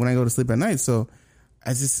when I go to sleep at night. So I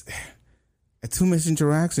just too much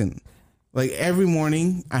interaction. Like every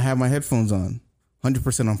morning I have my headphones on,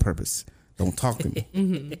 100% on purpose. Don't talk to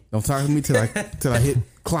me. Don't talk to me till I hit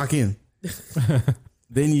clock in.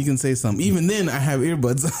 Then you can say something. Even then, I have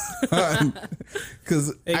earbuds on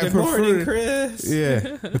because Hey, I good prefer. morning, Chris.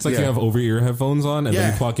 Yeah, It's like you have over-ear headphones on, and then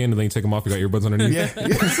Yeah. you clock in, and then you take them off. You got earbuds underneath. yeah,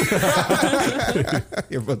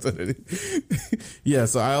 earbuds underneath. Yeah,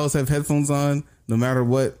 so I always have headphones on, no matter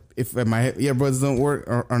what. If my earbuds don't work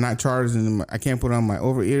or are not charged, and I can't put on my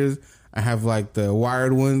over ears, I have like the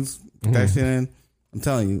wired ones. Put that shit in. I'm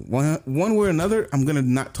telling you, one way or another, I'm gonna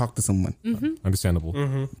not talk to someone.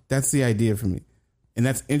 Understandable. That's the idea for me. And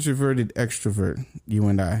that's introverted extrovert, you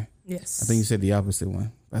and I. Yes. I think you said the opposite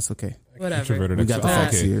one. That's okay. Whatever. Introverted We got the extrovert.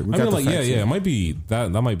 facts Okay. here. We I got mean, the like, facts here. it might be that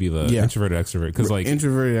might be the Yeah. introverted extrovert because like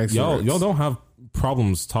Introverted extrovert. y'all don't have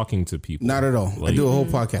problems talking to people. Not at all. I Like- do a whole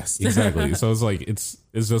podcast. Exactly. So it's like it's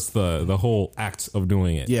just the whole act of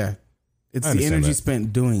doing it. Yeah. It's I the understand energy that.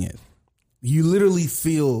 spent doing it. You literally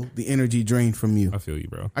feel the energy drained from you. I feel you,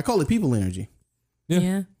 bro. I call it people energy.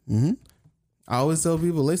 Yeah. I always tell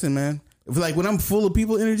people, listen, man, if like when I'm full of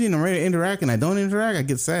people energy and I'm ready to interact and I don't interact, I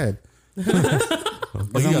get sad.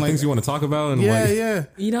 Like you I'm got like- things you want to talk about, and Yeah, like yeah.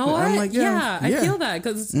 You know what? I'm like, I feel that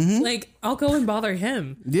because like I'll go and bother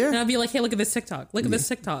him. Yeah. And I'll be like, hey, look at this TikTok. Look at this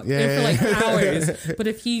TikTok. Yeah, And for yeah. like hours. But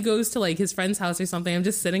if he goes to like his friend's house or something, I'm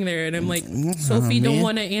just sitting there and I'm like, Sophie don't man.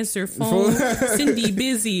 want to answer phone. Cindy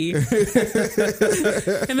busy. And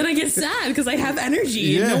then I get sad because I have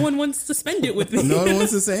energy and Yeah. no one wants to spend it with me. No one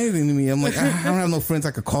wants to say anything to me. I'm like, I don't have no friends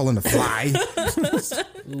I could call on the fly.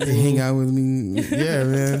 They hang out with me. Yeah,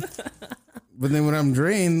 man. But then when I'm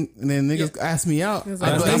drained and then niggas ask me out, It's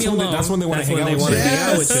like, I'd be leave like, me alone. that's when they want That's to hang when out they with want you. to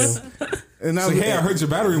hang out with Yes. you. and I It's was like, hey, I heard your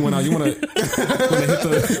battery went out. You want to hit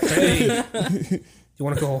the? Hey, you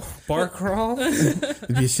want to go bar crawl?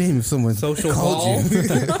 it'd be a shame if someone Social called ball? you.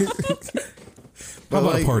 How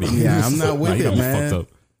about like, a party? yeah, I'm not Nah, with you it, got me man. fucked up.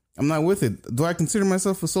 I'm not with it. Do I consider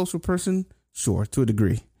myself a social person? Sure, to a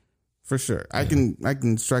degree, for sure. I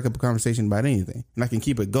can strike up a conversation about anything, and I can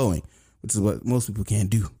keep it going, which is what most people can't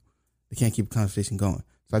do. They can't keep a conversation going.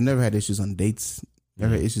 So I've never had issues on dates.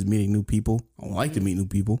 Never had issues meeting new people. I don't like to meet new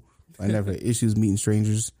people. I never had issues meeting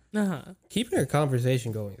strangers. Uh-huh. Keeping a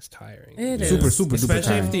conversation going is tiring. It is. Super duper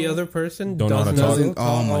Especially if tiring. the other person Don't know how to doesn't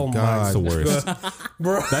talk. know. Oh my God. It's the worst.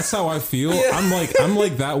 Bro. That's how I feel. I'm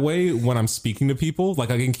like that way when I'm speaking to people.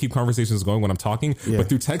 Like I can keep conversations going when I'm talking, Yeah. but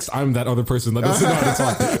through text, I'm that other person that doesn't know how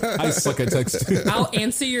to talk. I suck at text. I'll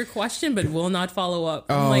answer your question, but will not follow up.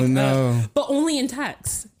 I'm Oh, like, no. but only in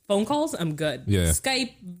text. Phone calls, I'm good. Yeah.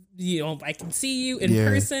 Skype, I can see you in Yeah.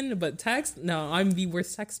 person, but text, no, I'm the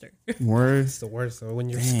worst texter. Words. It's the worst though when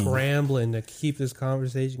you're Dang. scrambling to keep this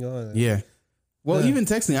conversation going. Yeah. Well, even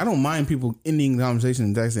texting, I don't mind people ending the conversation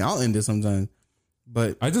and texting. I'll end it sometimes.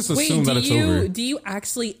 But I just Wait, assume that it's over. do you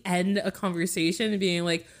actually end a conversation being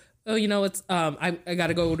like, oh, you know, it's I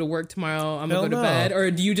gotta go to work tomorrow. I'm gonna Hell go to no. bed,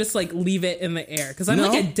 or do you just like leave it in the air? Because I'm No.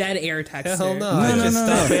 like a dead air texter. Hell no. I just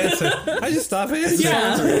stop answering. I just stop answering.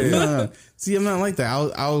 Yeah. no. See, I'm not like that.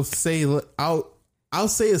 I'll say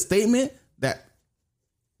a statement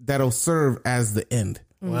that'll serve as the end.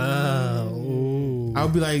 Wow. Ooh. I'll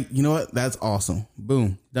be like, you know what? That's awesome.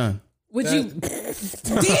 Boom, done. Would you?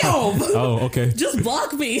 Damn! Oh, okay. Just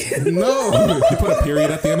block me. No, You put a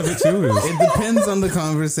period at the end of it too. it depends on the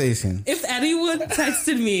conversation. If anyone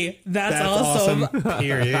texted me, that's awesome.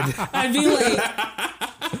 Period. I'd be like,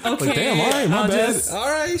 okay, Like, damn, all right, my I'll bad. just- All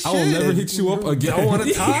right. Shit. I will never hit you up again. Don't want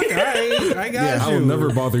to talk. All right. I got Yeah, you. I will never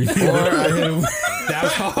bother you. Or I hit him.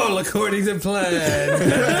 That's all according to plan.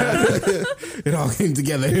 It all came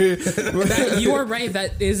together. you are right.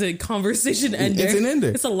 That is a conversation ender. It's an ender.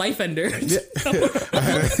 It's a life ender.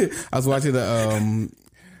 I was watching the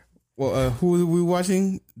who were we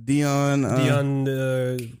watching? Dion. Dion.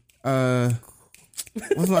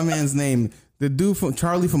 What's my man's name? The dude from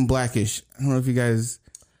Charlie from Blackish. I don't know if you guys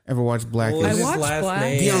ever watched Blackish. I watched Black.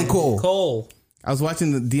 Deion Cole. Cole. I was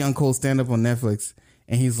watching the Deion Cole stand up on Netflix,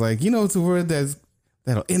 and he's like, you know, it's a word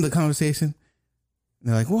that'll end the conversation. And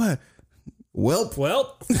they're like, what? Welp.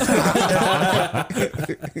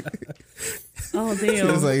 Oh damn!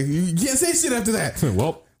 It's like you can't say shit after that.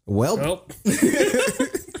 Welp.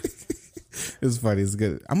 It's funny. It's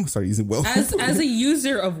good. I'm gonna start using Welp as a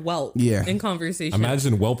user of Welp. Yeah. In conversation.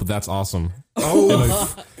 Imagine Welp. That's awesome.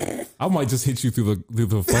 Oh, I might just hit you through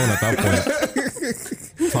the phone at that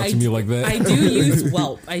point. Talk to me like that. I do use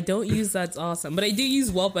Welp. I don't use that's awesome, but I do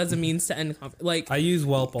use Welp as a means to end like I use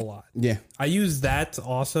Welp a lot. yeah. I use that's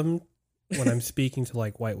awesome when I'm speaking to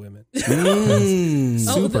like white women.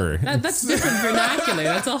 Super. That's different vernacular.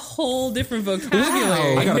 That's a whole different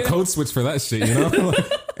vocabulary. I got a code switch for that shit, you know?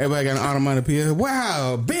 Everybody got an onomatopoeia.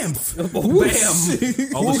 Wow, bamf. Bam.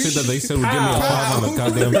 All the shit that they said would give me a 5 on the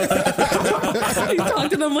goddamn. You talk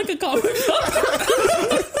to them like a comic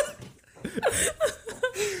book.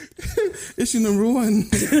 Issue number 1.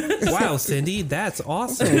 Wow, Cindy, that's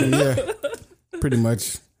awesome. Yeah, pretty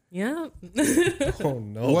much. Yeah. Oh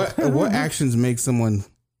no. What actions make someone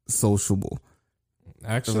sociable?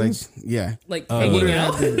 Actions? Like, yeah. Like hanging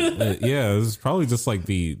out. Yeah, it's probably just like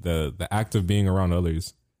the act of being around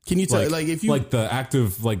others. Can you tell, like if you like the act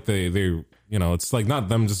of like they you know, it's like not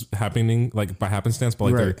them just happening like by happenstance, but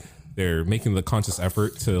like Right. they're making the conscious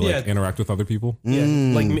effort to like interact with other people. Yeah,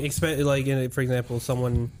 like for example,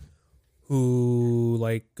 someone who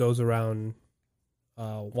like goes around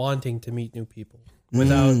wanting to meet new people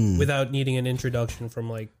without needing an introduction from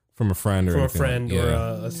like From a friend or anything.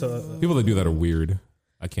 People that do that are weird.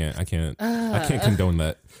 I can't condone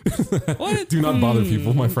that. What? Do not bother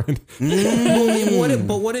people, my friend.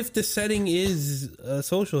 What if the setting is a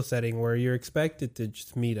social setting where you're expected to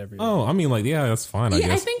just meet everyone? Oh, I mean, like, yeah, that's fine. I Yeah, I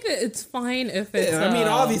guess. think that it's fine if it's. I mean,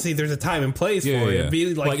 obviously there's a time and place Yeah, for yeah. it. It'd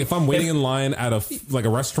be like if I'm waiting in line at a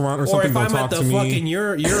restaurant or or something, if don't I'm talk at the to me. fucking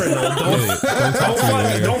urinal, don't talk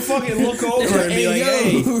to me. don't fucking look over and be like,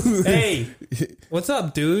 hey, what's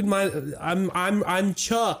up, dude? I'm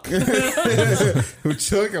Chuck.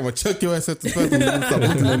 Chuck, I'm gonna chuck your ass at the fucking. Stop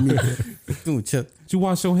looking at me. Doing Chuck. Did you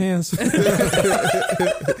wash your hands?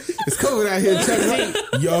 It's cold out here, Chuck.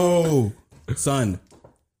 Yo, son.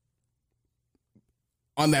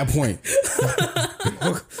 On that point.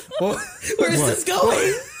 Where's this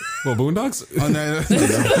going? Well, Boondocks? On that,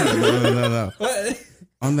 no.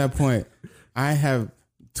 On that point, I have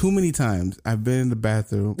too many times I've been in the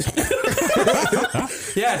bathroom.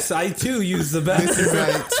 Yes, I too use the This is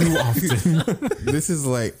bathroom. like too often. This is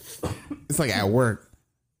like, it's like at work.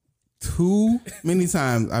 Too many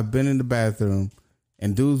times I've been in the bathroom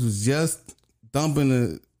and dudes was just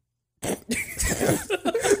dumping a.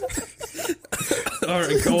 All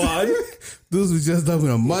right, go on. Dudes was just dumping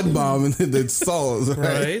a mud bomb into the stalls, right?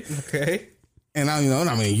 Right. Okay. And I'm in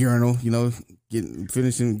a urinal,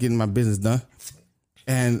 getting my business done.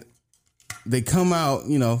 And they come out,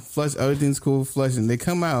 flush, everything's cool, flushing. They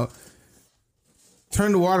come out,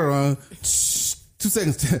 turn the water on, 2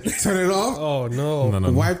 seconds, turn it off, Oh no.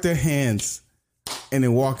 wipe their hands, and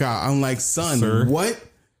then walk out. I'm like, son, Sir? what?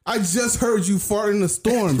 I just heard you fart in a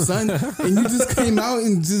storm, son. And you just came out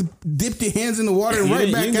and just dipped your hands in the water and You right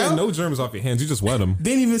didn't back get out. no germs off your hands. You just wet them.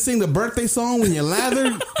 Didn't even sing the birthday song when you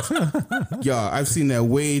lathered. Y'all, I've seen that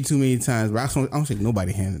way too many times. But I don't shake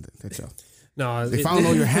nobody handed that, y'all. No. If I don't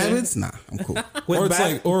know your habits, nah, I'm cool. Or it's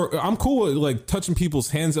like, or I'm cool with like touching people's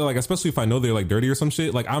hands, like especially if I know they're like dirty or some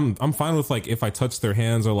shit. Like I'm fine with like if I touch their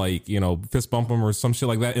hands or like fist bump them or some shit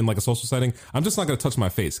like that in like a social setting. I'm just not gonna touch my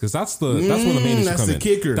face because that's where the main issue that's come the in.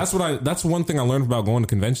 kicker. That's one thing I learned about going to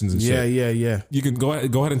conventions and shit. Yeah. You can go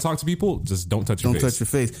ahead and talk to people. Just don't touch your Don't face. touch your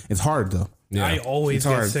face. It's hard though. Yeah. I always It's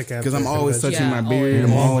get hard sick because I'm always touching Yeah, my beard.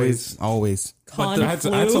 always. I'm always. I had to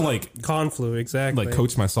like Conflu, exactly.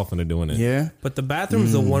 coach myself into doing it. Yeah. But the bathroom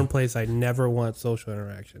is the one place I never want social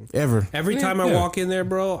interaction. Ever. Every time I Yeah. walk in there,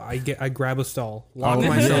 bro, I grab a stall, lock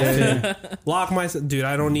myself in, lock myself. Dude,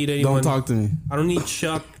 I don't need anyone. Don't talk to me. I don't need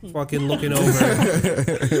Chuck fucking looking over,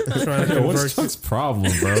 trying to What's converse. Chuck's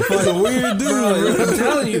problem, bro? What a weird dude. Bro, I'm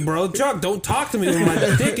telling you, bro, Chuck, don't talk to me when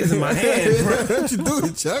my dick is in my hand, bro. What you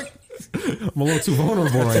doing, Chuck? I'm a little too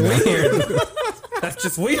vulnerable right now. Weird. That's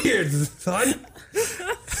just weird, son.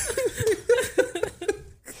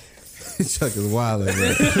 Chuck is wild,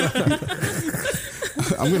 bro.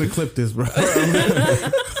 I'm gonna clip this, bro.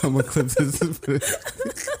 I'm gonna clip this.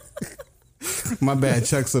 My bad,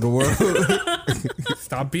 Chucks of the world.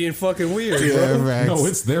 Stop being fucking weird, bro. Yeah, facts. No,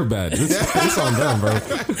 it's their bad. It's on them, bro.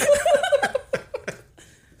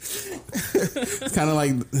 It's kind of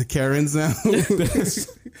like the Karens now.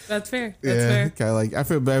 That's fair. That's fair. Kind of like I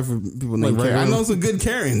feel bad for people named Karen. I know some good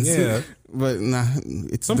Karens. Yeah. But nah,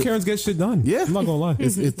 some Karens get shit done. Yeah. I'm not gonna lie.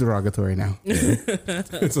 It's derogatory now.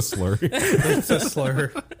 It's a slur. It's a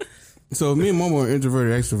slur. So me and Momo are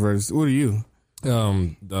introverted extroverts. What are you?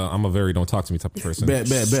 I'm a very don't talk to me type of person. Bet.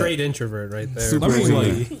 Straight introvert right there. Super I mean,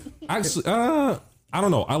 introvert. like, actually, I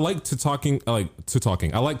don't know. I like talking. I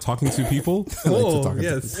like talking to people. Oh,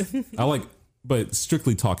 yes. I like, but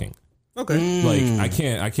strictly talking. Okay. Like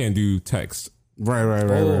I can't do text. Right.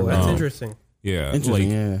 Oh, that's interesting. Yeah. Interesting,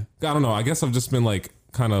 like, yeah. I don't know. I guess I've just been like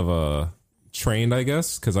kind of trained, I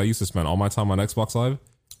guess, because I used to spend all my time on Xbox Live.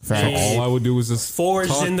 So all I would do was just Forged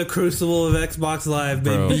talk. in the crucible of Xbox Live,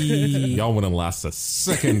 Bro, baby. y'all wouldn't last a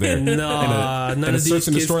second there. Nah, none of these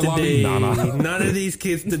kids today. None of these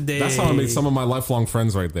kids today. That's how I made some of my lifelong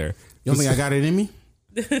friends right there. You don't think I got it in me?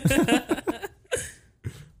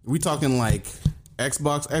 We talking like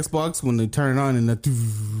Xbox when they turn it on and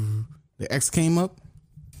the X came up?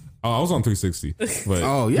 Oh, I was on 360. But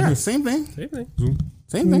Oh yeah, same thing.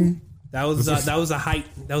 Same thing. That was a height.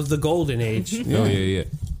 That was the golden age oh yeah.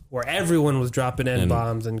 where everyone was dropping N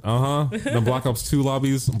bombs and The Black Ops 2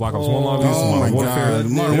 lobbies, Black Ops 1 lobbies, Oh my Modern Warfare.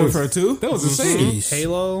 god, Modern Warfare 2. That was insane.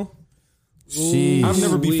 Halo. Sheesh. I've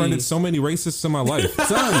never Ooh-wee. befriended so many racists in my life.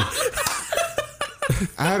 Son,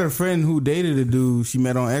 I had a friend who dated a dude she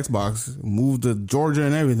met on Xbox, moved to Georgia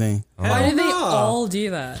and everything. Why did they no. all do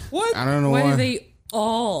that? What? I don't know Why why. did they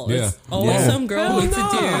all? Yeah. It's always Yeah. some girl meets a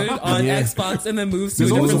dude on Yeah. Xbox and then moves to a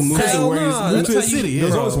There's always different a moved site. to where no, he's moved to a that's how you- city.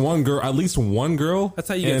 There's Yeah. always one girl, at least one girl. That's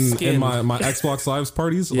how you get in skinned. my Xbox Lives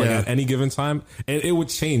parties, like Yeah. at any given time, and it would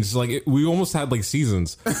change. Like we almost had like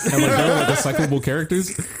seasons, and like there were like recyclable characters.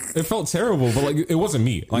 It felt terrible, but like it wasn't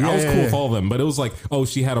me. Like I was cool with all of them, but it was like, oh,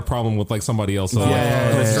 she had a problem with like somebody else, so like, she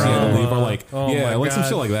had to leave, or like Oh yeah, my like some God.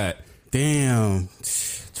 shit like that. Damn.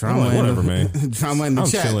 Trauma. I'm like, whatever, man. Drama in the I'm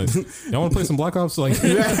chat. chilling. Y'all want to play some Black Ops? Like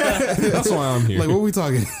that's why I'm here. Like, what we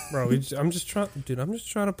talking? Bro, I'm just trying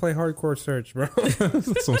to play hardcore search, bro. That's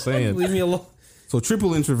what I'm saying. Leave me alone. So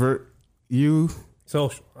triple introvert. You,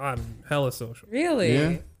 Social. I'm hella social. Really?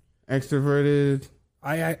 yeah, extroverted,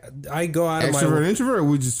 I go out of my. extrovert, introvert. Or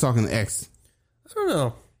we just talking X? I don't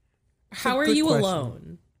know. How are good you question.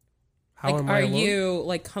 alone? How Like, am I are alone? you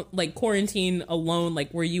like quarantine alone?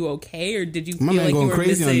 Like, were you okay, or did you My feel man like you going were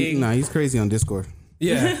crazy missing? on. Nah, he's crazy on Discord.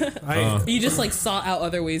 Yeah. You just like sought out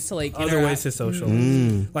other ways to like Other interact. ways to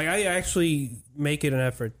socialize. Like I actually make it an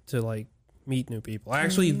effort to like meet new people. I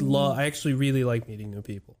actually I actually really like meeting new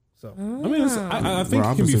people. So I mean, I think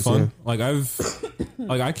We're it can be opposites, fun. Like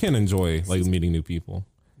I can enjoy like meeting new people.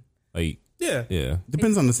 Like yeah.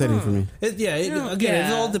 Depends on the setting for me. Again,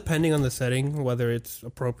 it's all depending on the setting, whether it's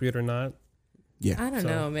appropriate or not. Yeah. I don't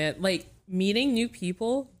know, man. Like meeting new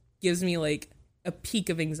people gives me like a peak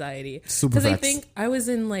of anxiety Super because I facts. think I was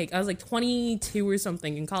 22 or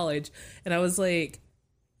something in college, and I was like,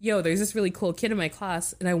 yo, there's this really cool kid in my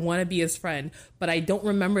class and I want to be his friend, but I don't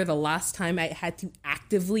remember the last time I had to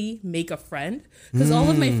actively make a friend, because all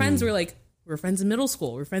of my friends were like, we're friends in middle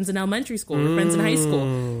school, we're friends in elementary school, we're friends in high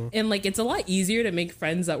school, and like it's a lot easier to make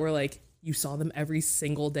friends that were like you saw them every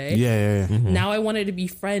single day. Yeah. Now I wanted to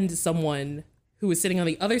befriend someone who was sitting on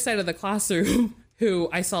the other side of the classroom who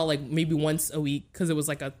I saw like maybe once a week because it was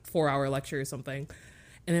like a 4-hour lecture or something.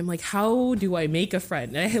 And I'm like, how do I make a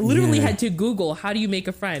friend? And I literally had to Google, how do you make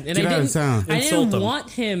a friend? And Get out of town. I Insult didn't him. want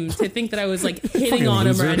him to think that I was like hitting on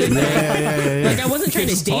him or anything. Like I wasn't trying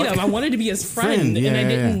to date him. I wanted to be his friend. Yeah, and I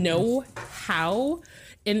didn't yeah. know how.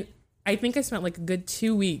 And I think I spent like a good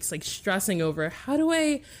 2 weeks like stressing over how do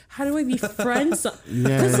I befriend someone?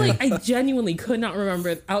 Because like I genuinely could not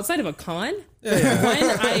remember outside of a con when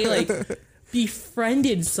I like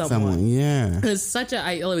befriended someone. Yeah. It was such a.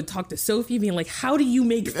 I would talk to Sophie, being like, "How do you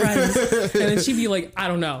make friends?" And then she'd be like, "I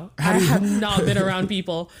don't know. I have not been around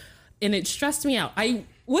people," and it stressed me out. I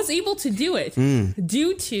was able to do it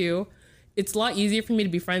due to it's a lot easier for me to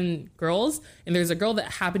befriend girls. And there's a girl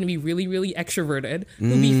that happened to be really, really extroverted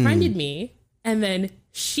who befriended me, and then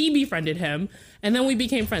she befriended him, and then we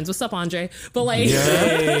became friends. What's up, Andre? But like,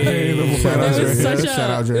 it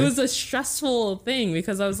was a stressful thing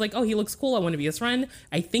because I was like, oh, he looks cool. I want to be his friend.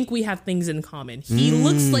 I think we have things in common. He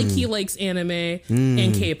looks like he likes anime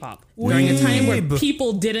and K-pop during a time where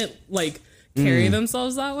people didn't like carry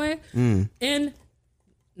themselves that way. And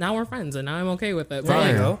now we're friends, and now I'm okay with it. But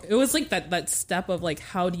like, it was like that step of like,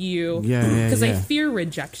 how do you? Because I fear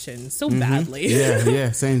rejection so badly.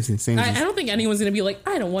 Same. I don't think anyone's gonna be like,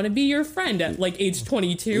 I don't want to be your friend at like age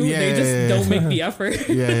 22. They just don't make the effort.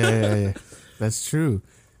 Yeah. That's true.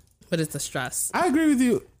 But it's a stress. I agree with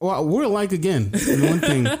you. Well, we're alike again in one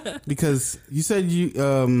thing because you said you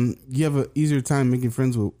have an easier time making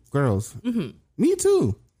friends with girls. Mm-hmm. Me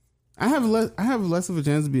too. I have less of a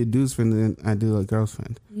chance to be a dude's friend than I do a girl's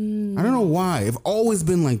friend. I don't know why. I've always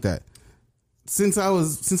been like that. Since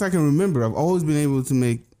I can remember, I've always been able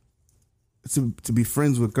to be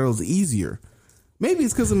friends with girls easier. Maybe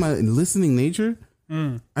it's because of my listening nature.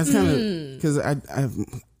 I kind of because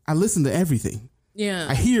I listen to everything. Yeah,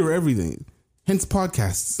 I hear everything. Hence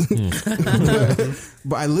podcasts.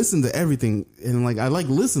 but I listen to everything, and like I like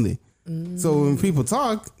listening. So when people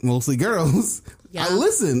talk, mostly girls, I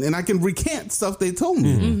listen and I can recant stuff they told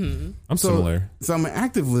me. I'm similar. So I'm an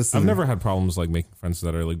active listener. I've never had problems like making friends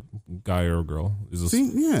that are like guy or girl.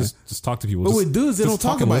 Just talk to people. But with dudes, they don't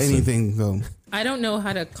talk about anything though. I don't know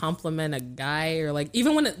how to compliment a guy or like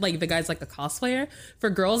even when like the guy's like a cosplayer. For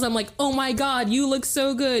girls, I'm like, oh my god, you look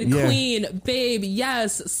so good, queen, babe,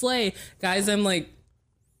 yes, slay. Guys, I'm like,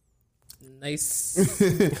 nice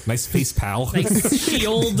face, pal. Nice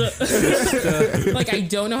shield. Like I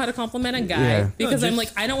don't know how to compliment a guy because I'm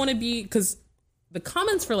like I don't want to be because the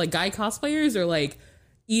comments for like guy cosplayers are like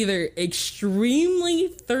either extremely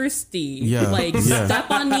thirsty, like step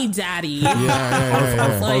on me, daddy,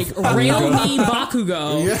 like rail me,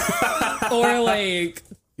 Bakugo, or like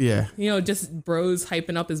just bros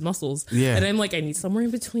hyping up his muscles. And I'm like I need somewhere in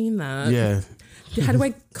between that. How do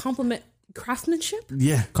I compliment? Craftsmanship?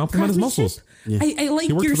 Compliment his muscles. I like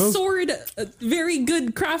your sword. Very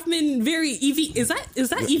good craftsman. Very EV. Is that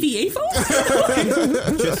EVA phone?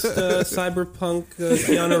 Just cyberpunk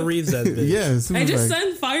Keanu Reeves. Yes. I just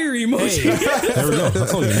sent fire emoji. There we go.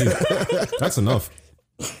 That's all you need. That's enough.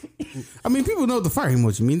 I mean, people know what the fire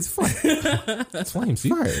emoji means. Fire. That's flame. See?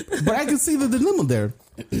 Fire. But I can see the dilemma there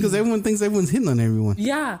because everyone thinks everyone's hitting on everyone.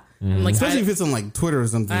 Yeah. Like, especially if it's on like Twitter or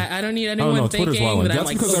something. I don't need anyone thinking that I'm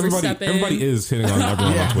like because overstepping. everybody is hitting on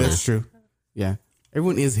everyone on Twitter. That's true. Yeah.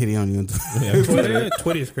 Everyone is hitting on you on Twitter.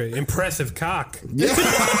 Twitter is great. Impressive cock. Yeah.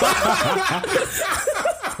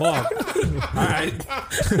 Well, all right.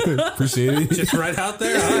 Appreciate it. Just right out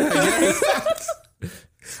there.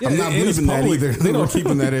 Right, I'm not believing that either. They don't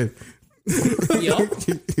keeping that in. They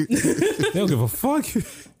don't give a fuck.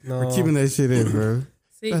 No. We're keeping that shit in, bro.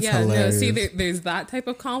 See, That's see, there's that type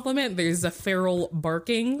of compliment. There's the feral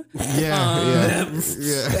barking.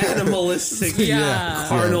 Animalistic.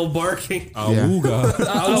 Carnal barking. Awooga.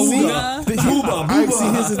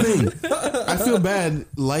 See, here's the thing. I feel bad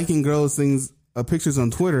liking girls' things, pictures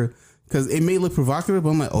on Twitter, because it may look provocative,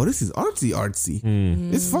 but I'm like, oh, this is artsy.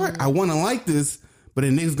 It's fine. I want to like this, but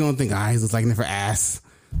then niggas gonna think, he's just liking it for ass.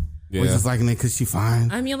 Or just liking it because she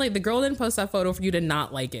fine. I mean, like, the girl didn't post that photo for you to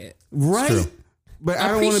not like it. Right? But I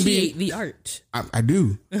don't want to be the art. I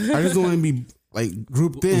do. I just don't want to be like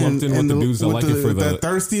grouped in, lumped in with the dudes that like it for the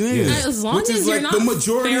thirsty niggas. As long as you're not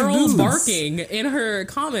feral barking in her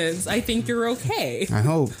comments, I think you're okay. I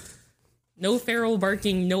hope. No feral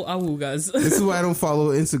barking, no awoogas. This is why I don't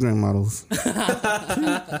follow Instagram models.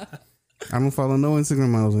 I don't follow no Instagram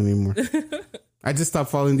models anymore. I just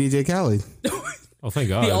stopped following DJ Khaled. Oh, thank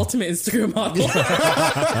God. The ultimate Instagram model.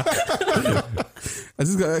 I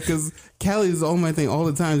just got, because Callie is on my thing all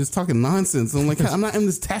the time, just talking nonsense. I'm like, I'm not in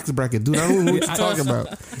this tax bracket, dude. I don't know what you're talking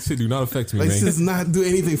about. This shit do not affect me, like, man. This does not do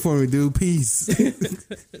anything for me, dude. Peace.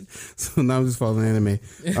 So now I'm just following anime.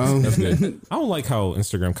 That's good. I don't like how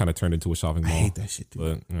Instagram kind of turned into a shopping mall. I hate that shit, dude.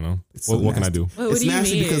 But, you know, what can I do? What it's do you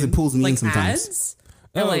nasty mean? because it pulls me like in sometimes. Ads?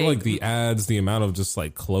 Like the ads, the amount of just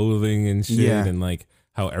like clothing and shit, and like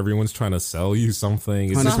how everyone's trying to sell you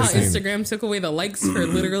something. It's not how Instagram took away the likes for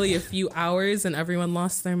literally a few hours and everyone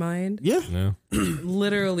lost their mind. Yeah.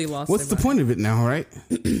 Literally lost What's their the point of it now, right?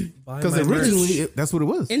 Because originally that's what it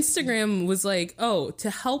was. Instagram was like, oh, to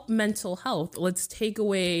help mental health, let's take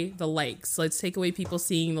away the likes. Let's take away people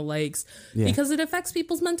seeing the likes because it affects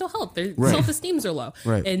people's mental health. Their self-esteems are low.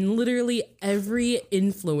 Right. And literally every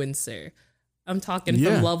influencer, I'm talking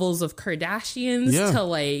from levels of Kardashians to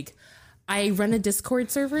like, I run a Discord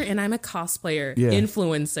server and I'm a cosplayer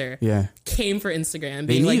influencer. Came for Instagram,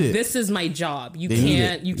 being like, "This is my job. You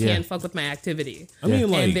can't fuck with my activity." I mean,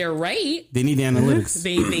 like, and they're right. They need analytics.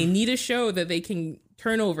 They need a show that they can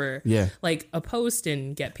turn over, like a post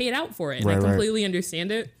and get paid out for it. And I completely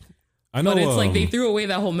understand it. I know, but it's like they threw away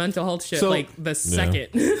that whole mental health shit like the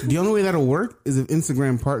second. The only way that'll work is if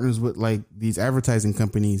Instagram partners with like these advertising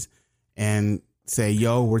companies and say,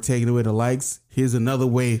 yo, we're taking away the likes. Here's another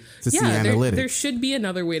way to see analytics. There should be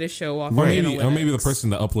another way to show off analytics. Or maybe the person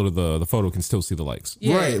that uploaded the photo can still see the likes.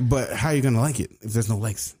 Right, but how are you going to like it if there's no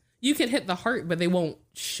likes? You can hit the heart, but they won't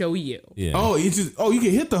show you. Yeah. Oh, you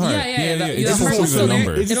can hit the heart. The heart will show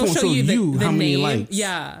there. It'll show you the how many name. likes.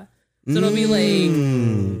 Yeah. So it'll be like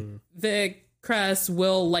the Cress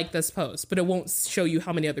will like this post, but it won't show you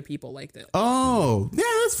how many other people liked it. Oh, yeah,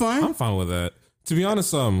 that's fine. I'm fine with that. To be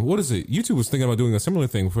honest, what is it? YouTube was thinking about doing a similar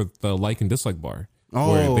thing for the like and dislike bar.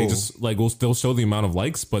 Oh. Where they just like they'll show the amount of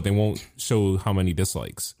likes, but they won't show how many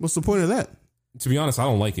dislikes. What's the point of that? To be honest, I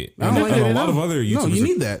don't like it. I don't like it a at lot of all. other YouTubers. No, you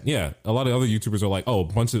need that. Yeah, a lot of other YouTubers are like, oh, a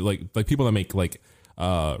bunch of like people that make like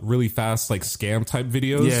really fast like scam type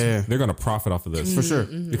videos. Yeah. They're gonna profit off of this For sure.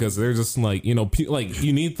 because they're just like like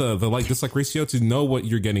you need the like dislike ratio to know what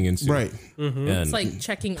you're getting into. Right. And It's like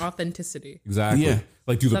checking authenticity. exactly. Yeah.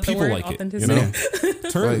 Like, do the that the people word? like it? You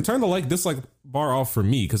Authenticity? know, turn the like dislike bar off for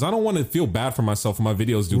me because I don't want to feel bad for myself when my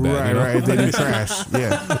videos do bad. Right, you know? right. They do trash.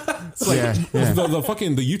 Yeah. It's like Yeah. the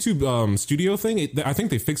fucking the YouTube studio thing. I think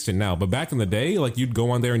they fixed it now, but back in the day, like you'd go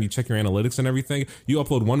on there and you check your analytics and everything. You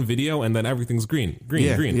upload one video and then everything's green,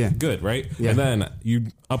 Yeah, yeah. good, right? Yeah. And then you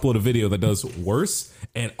upload a video that does worse,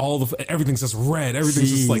 and everything's just red. Everything's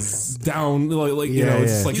just like down, like you know,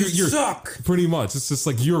 it's just like you're suck. Pretty much, it's just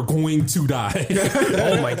like you're going to die.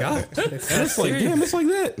 Oh my god. It's like damn, it's like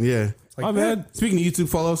that. Yeah. My bad. Speaking of YouTube,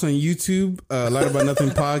 follow us on YouTube, A Lot About Nothing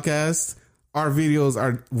podcast. Our videos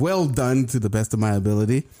are well done to the best of my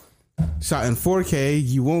ability. Shot in 4K.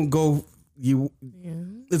 You won't go.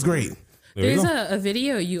 It's great. There's a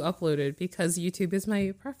video you uploaded because YouTube is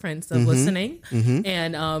my preference of listening.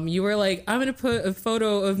 And you were like, I'm going to put a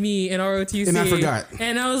photo of me in ROTC. And I forgot.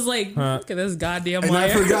 And I was like, look at this goddamn And liar.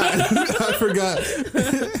 I forgot. I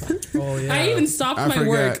forgot. Oh yeah. I even stopped I my forgot.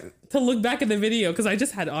 work to look back at the video because I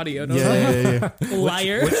just had audio. And I was Yeah.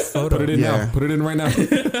 liar. Which photo? Put it in Yeah. now. Put it in right now.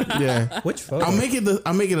 Yeah. Which photo? I'll make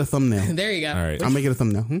it a thumbnail. There you go. All right. I'll make it a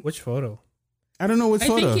thumbnail. Which photo? I don't know which I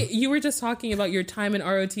photo. think you were just talking about your time in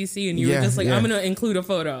ROTC and you Yeah, were just like, yeah. I'm going to include a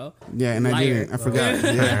photo. Yeah, and I Liar. didn't. I forgot.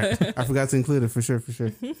 Yeah, I forgot to include it for sure.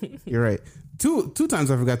 You're right. Two times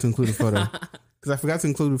I forgot to include a photo because I forgot to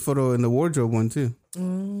include a photo in the wardrobe one too.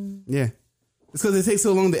 Yeah, it's because it takes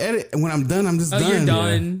so long to edit, and when I'm done, I'm just done. You're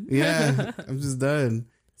done. Yeah, I'm just done.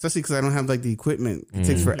 Especially because I don't have like the equipment. It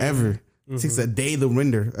takes forever. It takes a day to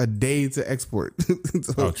render, a day to export.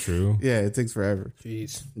 So, Oh, true. yeah, it takes forever.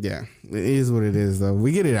 Jeez. Yeah, it is what it is, though.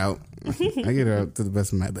 We get it out. I get it out to the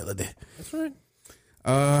best of my ability. That's right.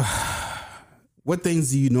 What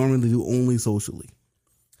things do you normally do only socially?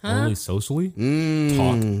 Only socially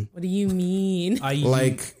talk. What do you mean? I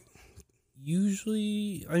Like,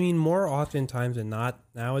 usually, I mean, more oftentimes than not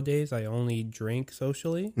nowadays, I only drink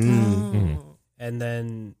socially, Oh. and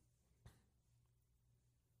then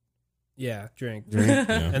drink. drink?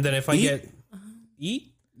 And then if I Eat?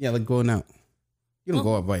 eat, Yeah, like going out. You don't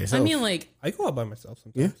go out by I yourself. mean, like, I go out by myself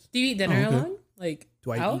sometimes. Yeah. do you eat dinner Oh, okay. alone? Like,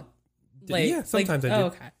 Do I out? eat? Yeah, sometimes I do. Oh,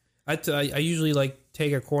 okay. I usually like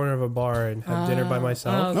take a corner of a bar and have dinner by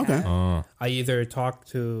myself. okay. I either talk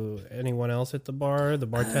to anyone else at the bar, the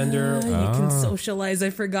bartender. You can socialize.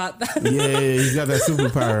 I forgot that. Yeah, you got that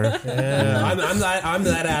superpower. I'm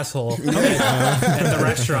that asshole at the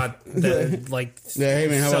restaurant that like. Yeah, hey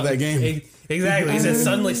man, how about that game? Exactly. He says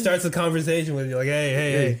suddenly starts the conversation with you like,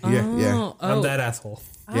 hey. Yeah. I'm that asshole.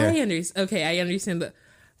 Yeah. I understand. Okay, I understand that.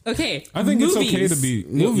 Okay, I think movies. it's okay to be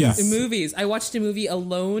Movies. Yes. Movies. I watched a movie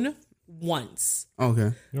alone once.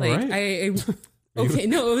 Okay. Like right. I okay,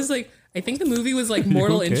 no, it was like I think the movie was like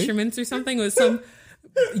Mortal okay? Instruments or something. It was some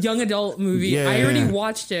young adult movie. Yeah, I already yeah.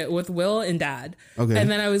 watched it with Will and Dad. Okay.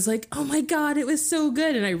 And then I was like, oh my God, it was so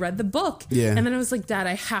good. And I read the book. Yeah. And then I was like, Dad,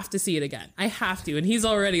 I have to see it again. I have to. And he's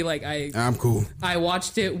already like, I'm cool. I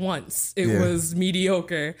watched it once. It Yeah. was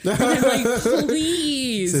mediocre. And I'm like,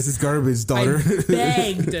 please. This is garbage, daughter. I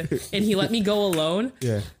begged. And he let me go alone.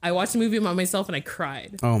 Yeah. I watched the movie by myself and I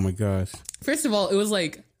cried. Oh my gosh. First of all, it was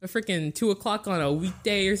like a freaking 2:00 on a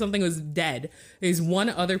weekday or something. It was dead. There's one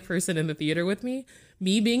other person in the theater with me.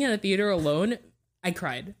 Me being in a theater alone, I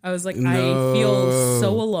cried. I was like, I feel so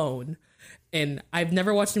alone. And I've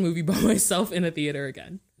never watched a movie by myself in a theater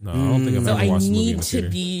again. No, I don't think I've So ever I watched a movie in need the to theater.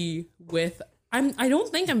 be with. I don't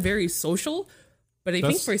think I'm very social, but I think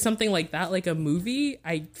That's- for something like that, like a movie,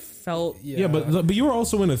 I felt. Yeah, but you were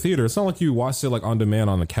also in a theater. It's not like you watched it like on demand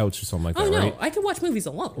on the couch or something like Oh that, no, right? I could watch movies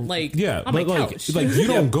alone, like Yeah, on my but couch. like you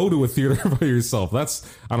don't go to a theater by yourself. That's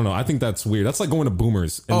I don't know. I think that's weird. That's like going to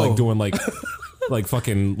Boomers and like doing like like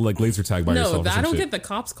fucking like laser tag by no, yourself. or I some don't shit. get the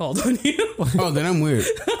cops called on you. Oh, then I'm weird.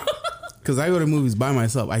 Because I go to movies by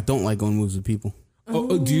myself. I don't like going to movies with people.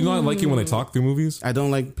 Do you not like it when they talk through movies? I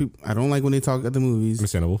don't like people. I don't like when they talk at the movies.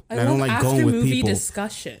 Understandable. I don't like after going with movie people.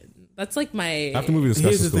 discussion. That's like my After movie discussion,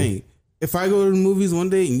 Here's the thing: if I go to the movies one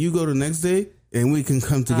day and you go the next day, and we can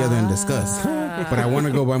come together and discuss. But I want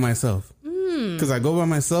to go by myself because I go by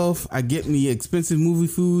myself. I get me expensive movie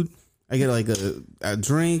food. I get like a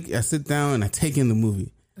drink. I sit down and I take in the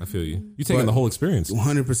movie. I feel you. You taking the whole experience.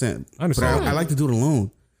 100%. I understand. But I like to do it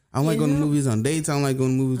alone. I don't like going to movies on dates. I don't like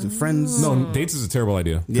going to movies with friends. No, dates is a terrible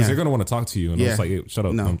idea because they're going to want to talk to you, and it's like, hey, shut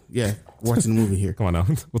up. No, watching the movie here. Come on now,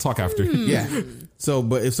 we'll talk after. Yeah. So,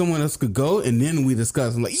 but if someone else could go and then we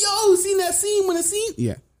discuss, I'm like, yo, seen that scene when the scene?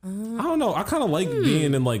 Yeah. I don't know. I kind of like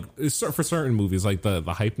being in like for certain movies, like the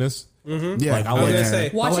hypeness. Mm-hmm. Yeah, like, I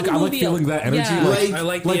like feeling that energy. Yeah. I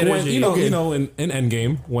like the like energy. when you know in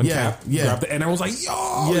Endgame when Cap grabbed it, and I was like,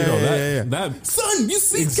 yo, that son, you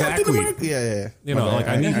see exactly. Captain America? Yeah. You know, like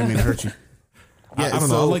I mean, it hurt you. Yeah, I don't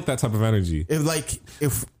know. I like that type of energy.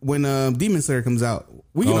 If when Demon Slayer comes out,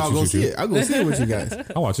 we can all go see it. I'll go see it with you guys.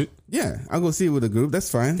 I'll watch it. Yeah, I'll go see it with a group. That's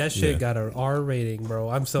fine. That shit got an R rating, bro.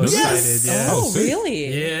 I'm so excited. Yeah. Oh, really?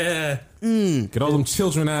 Yeah. Get all them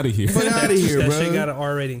children out of here. Get out of here, That bro. shit got an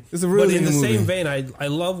R rating. It's a really but in the movie. same vein, I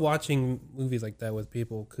love watching movies like that with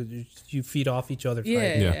people because you feed off each other.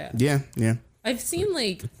 Yeah. I've seen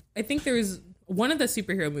I think there was one of the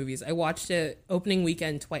superhero movies. I watched it opening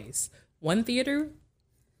weekend twice. One theater,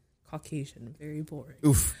 Caucasian, very boring.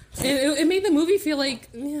 Oof. And it made the movie feel like,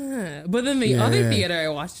 But then the other theater I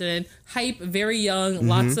watched it in, hype, very young,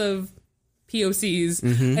 lots of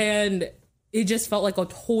POCs, and it just felt like a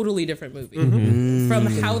totally different movie. From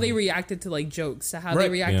how they reacted to like jokes to how they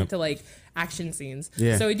reacted to like action scenes.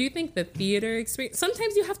 Yeah. So I do think the theater experience,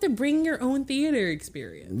 sometimes you have to bring your own theater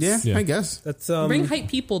experience. Yeah, I guess. That's Bring hype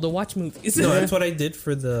people to watch movies. No, that's what I did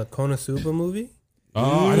for the Konosuba movie.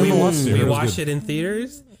 Oh, I never watched it. We watched it in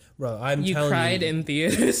theaters. Bro, You cried in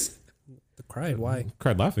theaters. Cried? Why?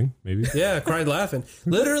 Cried laughing, maybe. Yeah, cried laughing.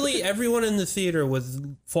 Literally, everyone in the theater was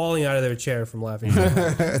falling out of their chair from laughing.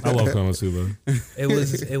 I love Konosuba.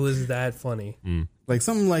 It was that funny. Like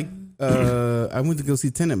something like I went to go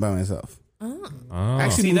see Tenet by myself.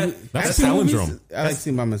 Actually, See, that's action palindrome. movies, I like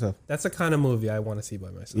seeing by myself. That's the kind of movie I want to see by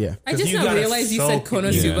myself. Yeah. I just you now gotta realized you soak said it.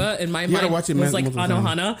 Konosuba, and my mind watch it was like multiple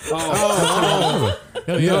times. Anohana.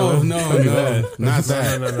 No, not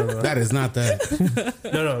that. No. That is not that.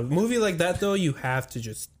 No. Movie like that though, you have to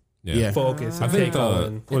just Yeah. focus. I And think take all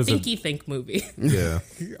in. what is it? Thinky think movie. Yeah.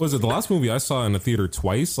 Was it the last movie I saw in the theater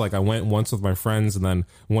twice? Like I went once with my friends and then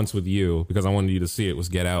once with you because I wanted you to see it. Was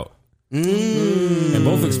Get Out. And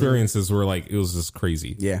both experiences were like it was just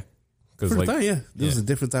crazy. Yeah. Because like This was a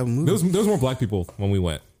different type of movie. there was more black people when we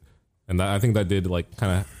went, and I think that did like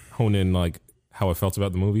kind of hone in like how I felt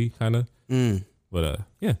about the movie, kind of. But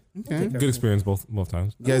yeah, good experience both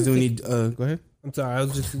times. You guys do need? Go ahead. I'm sorry, I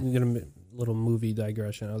was just gonna little movie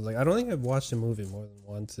digression. I was like, I don't think I've watched a movie more than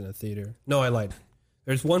once in a theater. No, I lied.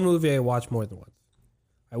 There's one movie I watched more than once.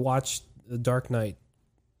 I watched The Dark Knight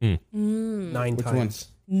 9 Which times.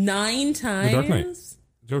 one? 9 times? The Dark Knight.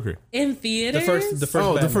 Joker. In theaters? The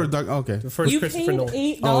first Batman. Okay. The first You Christopher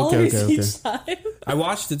paid Nolan. $8 okay. each time? I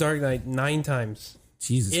watched The Dark Knight 9 times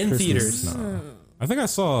Jesus. in Christmas. theaters. I think I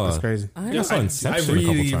saw. That's crazy. I saw Inception I a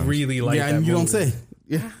couple times. really like Yeah, that and you don't movie. say.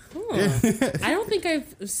 Yeah. I don't think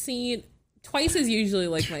I've seen... Twice is usually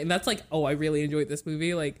like my... That's like, oh, I really enjoyed this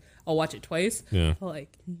movie. Like, I'll watch it twice. Yeah. But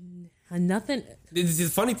like, nothing... The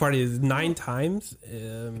funny part is 9 times,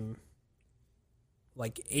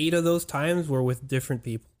 like 8 of those times were with different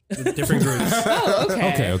people, with different groups. Oh,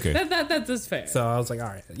 okay. Okay. That is fair. So I was like, all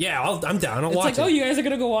right, yeah, I'm down. I'll it's watch like, it. oh, you guys are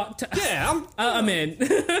going to go watch... Yeah, I'm in.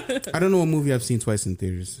 I don't know what movie I've seen twice in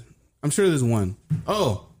theaters. I'm sure there's one.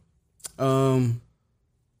 Oh,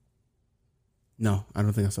 no, I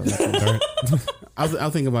don't think I saw that. I'll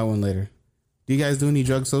think about one later. Do you guys do any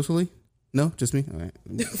drugs socially? No, just me. All right.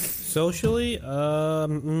 Socially, I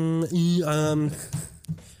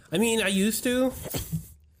mean, I used to,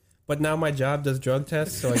 but now my job does drug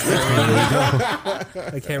tests, so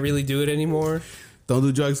I can't really do it anymore. Don't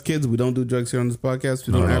do drugs, kids. We don't do drugs here on this podcast.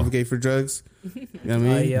 We don't No. advocate for drugs. You know what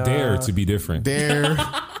I mean? Dare to be different. Dare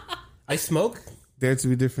I smoke. to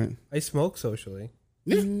be different. I smoke socially,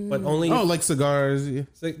 Yeah. but only. Oh, like cigars. Yeah.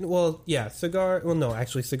 Well, yeah, cigar. Well, no,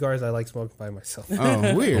 actually, cigars I like smoking by myself.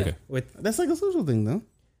 Oh, weird. Okay. With That's like a social thing, though.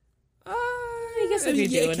 I guess if I mean,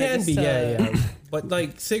 you're doing it can just, be, yeah. But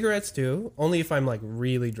like cigarettes too, only if I'm like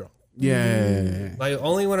really drunk. Yeah. Like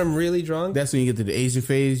only when I'm really drunk. That's when you get to the Asian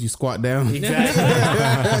phase. You squat down.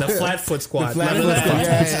 Exactly. The flat foot squat. Flat None of foot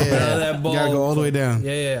that. squat. Yeah. None of that You gotta go all the way down.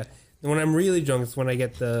 Yeah. And when I'm really drunk, it's when I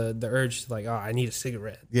get the urge to like, oh, I need a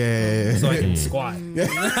cigarette, Yeah. so I can squat.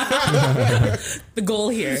 the goal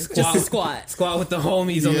here, just to squat. Squat with the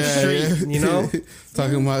homies on the street, you know.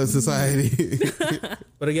 Talking about society.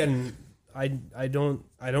 But again, I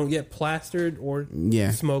don't get plastered or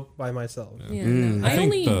smoke by myself. Yeah, no. I think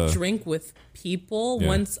only the- drink with people Yeah.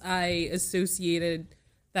 once I associated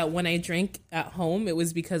that when I drank at home, it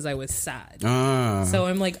was because I was sad. Ah. So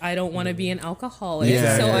I'm like, I don't want to be an alcoholic.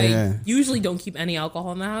 Yeah, so yeah. I usually don't keep any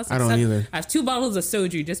alcohol in the house. I don't either. I have 2 bottles of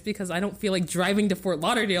soju just because I don't feel like driving to Fort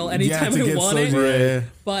Lauderdale anytime to I get want soju, it. yeah.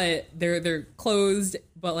 But they're closed.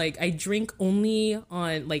 But like I drink only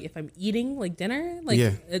on like if I'm eating like dinner,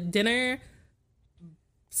 like dinner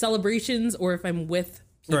celebrations, or if I'm with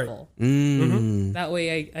people. That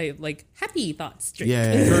way I like happy thoughts drink.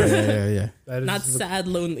 Yeah. That is Not sad,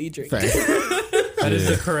 lonely drink. Facts. That is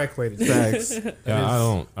the correct way to do it. Facts.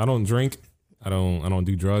 Yeah, I don't drink. I don't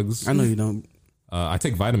do drugs. I know you don't. I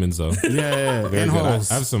take vitamins though. Yeah. Very And good.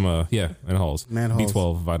 Halls. I have some and Halls. Mad Halls.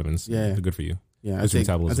 B12 vitamins. Yeah. They're good for you. Yeah, I Good for take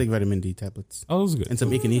metabolism. vitamin D tablets. Oh, those are good. And some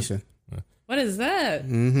echinacea. What is that?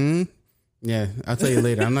 Yeah, I'll tell you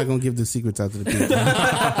later. I'm not going to give the secrets out to the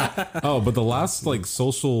people. Oh, but the last like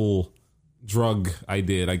social drug I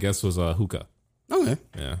did, I guess, was hookah. Okay.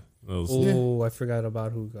 Yeah. That was, Oh, I forgot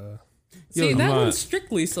about hookah. See, Yo, that I'm one's not-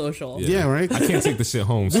 strictly social. Yeah, right? I can't take the shit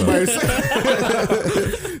home. So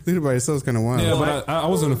Think about it, so it's kind of wild. yeah, but I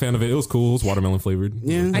wasn't a fan of it. It was cool. It was watermelon flavored.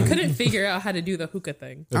 Yeah. I couldn't figure out how to do the hookah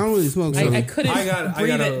thing. I don't really smoke. So. I couldn't I breathe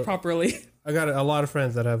got it properly. I got a lot of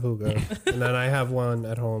friends that have hookah, and then I have one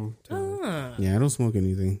at home too. Yeah, I don't smoke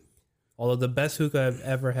anything. Although the best hookah I've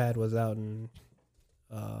ever had was out in,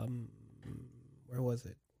 where was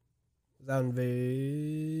it? It was out in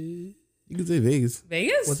Vegas. You can say Vegas.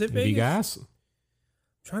 Vegas? Was it Big Vegas? ass. I'm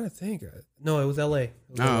trying to think. No, it was L.A. It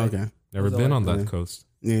was Oh, LA. okay. Never Was been that on like- that coast.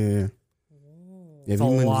 Yeah. It's a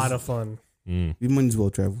lot of fun. money's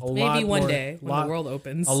well traveled. Maybe one day when the world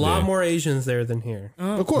opens. A lot more Asians there than here.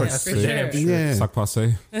 Of course. for sure. Yeah. Sac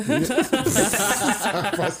passe.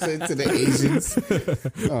 I said to the Asians.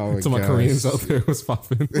 Oh, To my gosh. Koreans out there was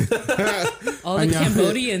popping. All the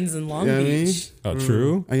Cambodians in Long You know what I mean? Beach. Oh,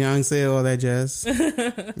 true. And y'all say all that jazz.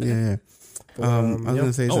 Yeah. I was going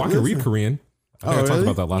to say Oh, I can read Korean. I think I talked really?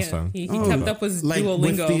 about that last Yeah, time. he kept up with like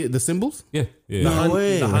Duolingo. with the symbols. Yeah. Yeah. No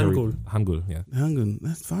way. The I can read Hangul. Hangul, yeah. Hangul.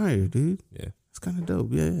 That's fire, dude. Yeah. That's kind of dope.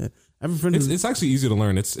 Yeah. I have a friend It's who's... it's actually easy to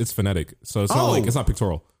learn. It's phonetic. So it's not Oh. like it's not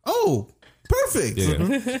pictorial. Oh, perfect. Yeah.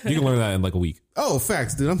 You can learn that in like a week. Oh,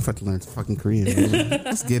 facts, dude. I'm about to learn fucking Korean. Man.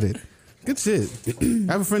 Let's get it. Good shit.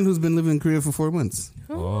 I have a friend who's been living in Korea for 4 months.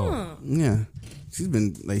 Oh. Yeah. She's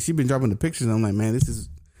been dropping the pictures. And I'm like, man, this is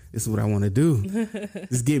what I want to do.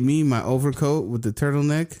 Just get me my overcoat with the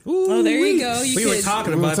turtleneck. Oh, there you go. You We were could-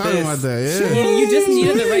 talking We were about talking this. about that. Yeah. You just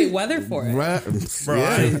needed the right weather for it. Right. Bro,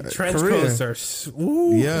 Yeah. trench Korea. coats are...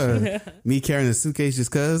 Ooh. Yeah. Me carrying a suitcase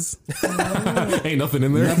just cuz. Ain't nothing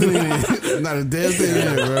in there. Not a damn thing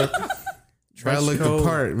in it, bro. Try to look the coat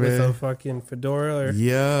part, with a man. fucking fedora, or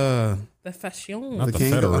Yeah. The fashion. Not The the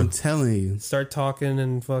king, federal. I'm telling you. start talking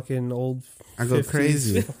in fucking old. I go 50s.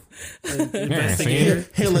 crazy. Investigator.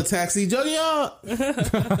 Hail a taxi, Johnny up.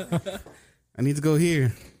 I need to go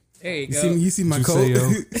here. There you You go. see, you see my What'd coat? you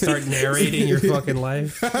say, Start narrating your fucking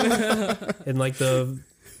life in like the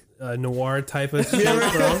noir type of shit,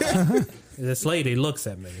 bro. This lady looks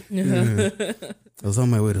at me. I was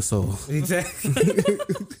on my way to Seoul. Exactly.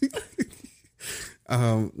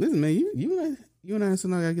 Listen, man, you and I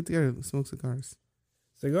still gotta get together and smoke cigars.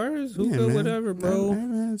 Cigars, Yeah, hookah, man. whatever, I bro.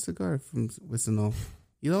 haven't had a cigar from Winston.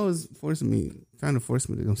 He's always trying to force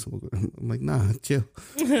me to go smoke with him. I'm like, nah, chill.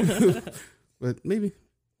 But maybe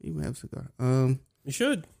we have a cigar. You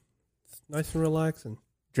should. It's nice and relaxing.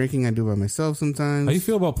 Drinking I do by myself sometimes. How do you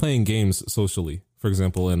feel about playing games socially? For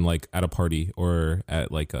example, in like at a party or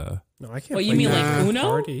at like a. No, I can't. What, you play mean that like at a Uno?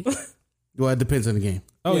 Party. Well, it depends on the game.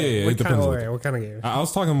 Oh yeah, What it kind depends. of, what kind of game? I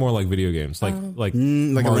was talking more like video games, like Like a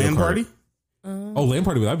Mario LAN Kart. party? Oh, LAN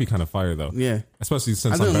party, that'd be kind of fire though. Yeah. Especially I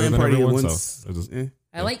since done I'm a better LAN than party everyone. once. So it was- Yeah.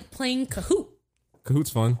 I like playing Kahoot. Kahoot's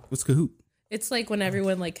fun. What's Kahoot? It's like when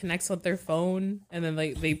everyone like connects with their phone and then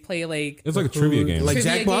like they play like It's like a trivia game. Like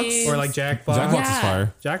trivia Jackbox? games. Or like Jackbox. Jackbox is Yeah.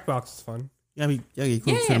 fire. Jackbox is fun. Yeah, get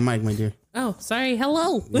close to Yeah. the mic, my dear. Oh, sorry.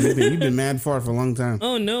 Hello. You've been mad far for a long time.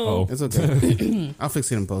 Oh no. Oh, It's okay. I'll fix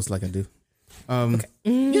it in post like I do. Yeah,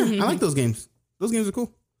 I like those games. Those games are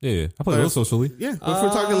cool. yeah. I play those socially. Yeah, but if we're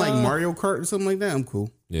talking like Mario Kart or something like that, I'm cool.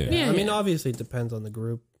 Yeah. Yeah. I mean, obviously it depends on the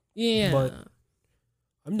group. Yeah. But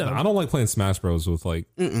I'm No, not. I don't like playing Smash Bros with like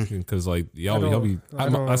because like y'all be I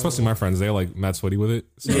don't- especially my friends, they're like mad sweaty with it.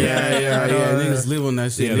 So, Yeah. Niggas live on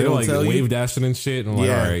that shit. yeah, They they're don't like tell wave you. dashing and shit. And I'm like,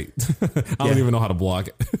 Yeah. all right, I don't even know how to block.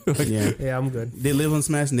 Like, Yeah, Yeah, I'm good. they live on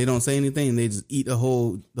Smash and they don't say anything. And they just eat the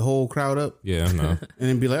whole crowd up yeah, no. and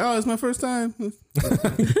then be like, "Oh, it's my first time."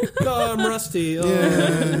 Oh, I'm rusty.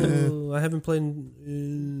 Oh, I haven't played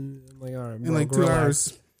in like, all right, In bro, like 2 relax.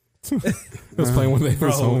 hours. I was playing when they was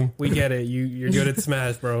Bro, home. we get it. You're good at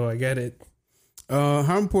Smash, bro. I get it.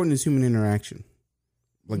 How important is human interaction?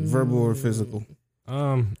 like verbal or physical?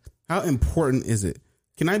 How important is it?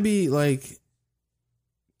 Can I be like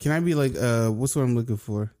what's what I'm looking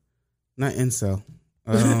for? Not incel.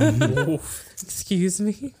 Excuse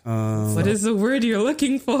me. What is the word you're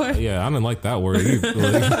looking for? Yeah, I didn't like that word.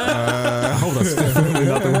 I hope that's definitely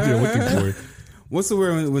not the word you're looking for. What's the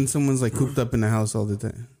word when someone's like cooped up in the house all the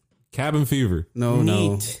time? Cabin fever. No.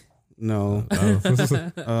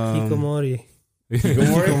 Hikomori.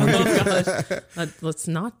 Oh gosh. Let's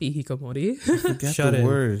not be hikomori. Shut in.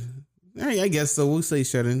 Word. I guess so. We'll say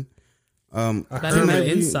shut in. Better than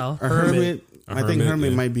incel. A hermit. I think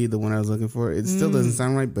hermit yeah. might be the one I was looking for. It still doesn't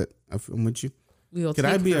sound right, but I'm with you. Could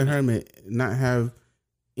I be a hermit, not have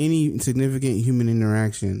any significant human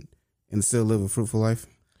interaction, and still live a fruitful life?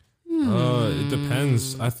 It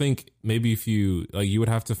depends. I think maybe if you you would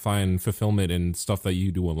have to find fulfillment in stuff that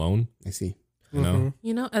you do alone. I see. You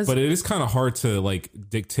know, but it is kind of hard to like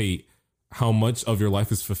dictate how much of your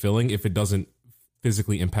life is fulfilling if it doesn't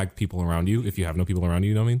physically impact people around you. If you have no people around you,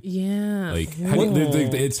 you know what I mean? Yeah. Like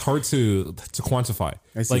it's hard to quantify.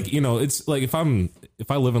 Like, you know, it's like if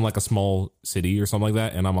I live in like a small city or something like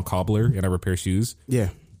that, and I'm a cobbler and I repair shoes. Yeah.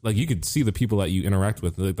 Like you could see the people that you interact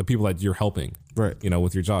with, like the people that you're helping, right? You know,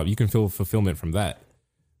 with your job, you can feel fulfillment from that.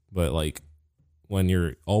 But like when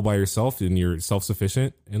you're all by yourself and you're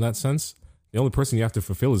self-sufficient in that sense, the only person you have to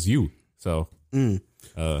fulfill is you. So,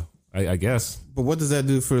 I guess. But what does that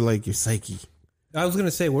do for like your psyche? I was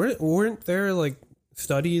gonna say, weren't there like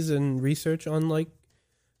studies and research on like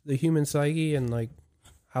the human psyche and like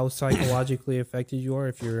how psychologically affected you are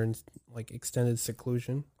if you're in like extended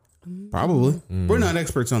seclusion? Probably. We're not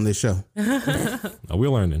experts on this show. We're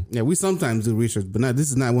learning. Yeah, we sometimes do research, but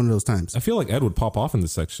this is not one of those times. I feel like Ed would pop off in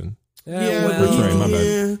this section. Yeah, that's right. My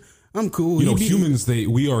bad. I'm cool. You know, humans,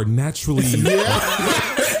 we are naturally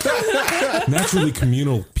naturally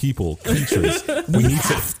communal creatures. We need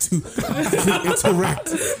to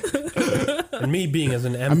interact. And me being as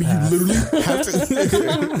an empath, I mean, you literally have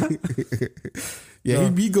to. Yeah,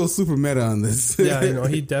 he goes super meta on this. Yeah, you know,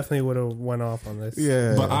 he definitely would have went off on this.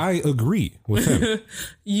 Yeah, but I agree with him.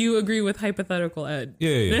 You agree with hypothetical Ed?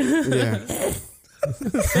 Yeah.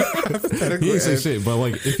 He ain't say shit, but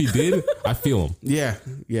like if he did, I feel him. Yeah.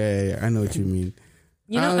 I know what you mean.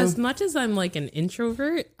 You know, as much as I'm like an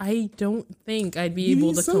introvert, I don't think I'd be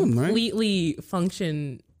able to completely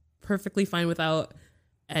function perfectly fine without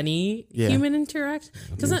any human interaction.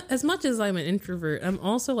 Because as much as I'm an introvert, I'm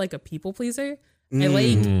also like a people pleaser. I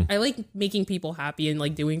like making people happy and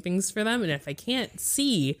like doing things for them. And if I can't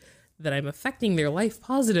see that I'm affecting their life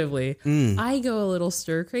positively, I go a little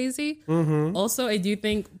stir crazy. Also, I do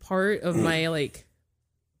think part of my like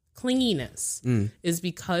clinginess is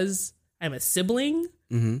because I'm a sibling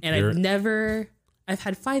and I've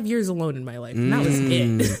had 5 years alone in my life, and that was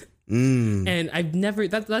it. And I've never,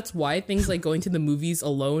 that's why things like going to the movies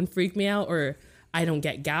alone freak me out, or I don't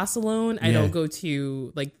get gas alone. I don't go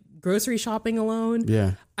to like grocery shopping alone.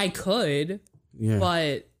 Yeah. I could,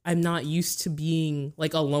 but I'm not used to being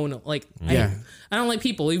like alone. Like I don't like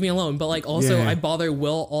people, leave me alone. But like also I bother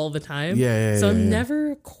Will all the time. So I'm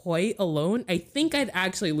never quite alone. I think I'd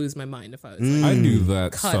actually lose my mind if I was like, I do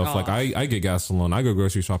that stuff. off. Like I get gas alone. I go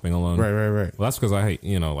grocery shopping alone. Right. Well, that's because I hate,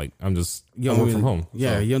 you know, like I'm just I work from home.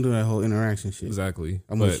 Yeah, so. you don't do that whole interaction shit. Exactly.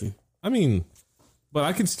 I'm with you. I mean, but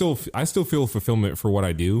I still feel fulfillment for what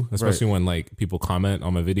I do, especially when like people comment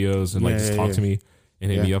on my videos and like just talk to me and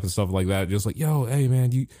hit me up and stuff like that. Just like, yo, hey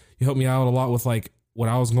man, you helped me out a lot with like what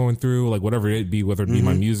I was going through, like whatever it be, whether it be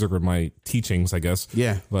my music or my teachings, I guess.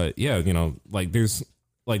 Yeah. But yeah, you know, like there's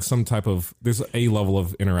like there's a level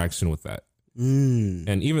of interaction with that. And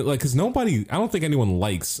even like, cause I don't think anyone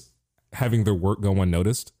likes having their work go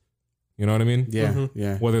unnoticed. You know what I mean?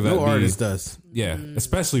 Yeah. Whether that no artist does. Yeah.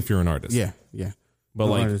 Especially if you're an artist. Yeah. But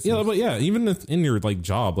no like, even if in your like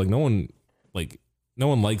job, like no one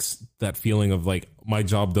likes that feeling of like my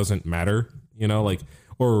job doesn't matter, you know, like,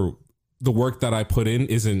 or the work that I put in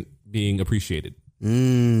isn't being appreciated.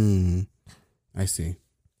 I see.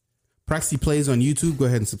 Praxi plays on YouTube. Go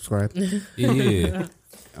ahead and subscribe. Yeah.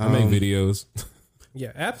 I make videos.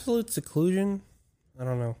 Yeah. Absolute seclusion. I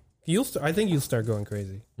don't know. I think you'll start going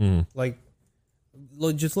crazy. Like,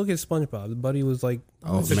 just look at SpongeBob. The buddy was like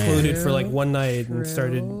secluded for like one night and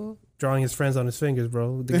started drawing his friends on his fingers,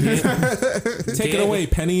 bro. Take it away,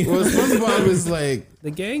 Penny. Well, SpongeBob is like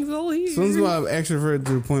the gang's all here. SpongeBob extroverted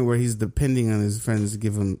to the point where he's depending on his friends to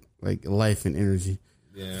give him like life and energy.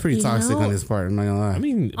 Yeah, it's pretty toxic on his part. I'm not gonna lie. I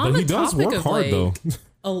mean, but he does work hard though.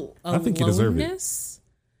 I think he deserves it.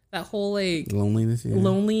 That whole like loneliness,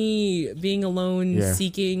 lonely, being alone,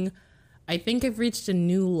 seeking. I think I've reached a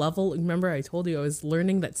new level. Remember, I told you I was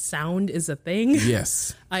learning that sound is a thing.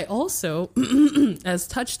 Yes. I also, as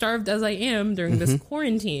touch starved as I am during this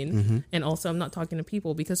quarantine, and also I'm not talking to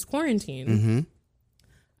people because quarantine,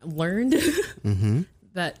 learned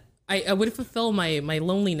that I would fulfill my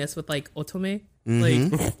loneliness with like otome,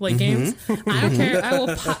 like games. I don't care.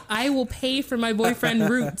 I will pay for my boyfriend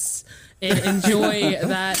Roots and enjoy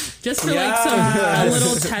that just for like a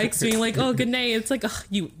little text being like, oh, good night. It's like, oh,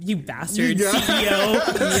 you bastard CEO.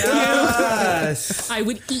 Yes. I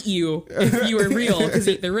would eat you if you were real because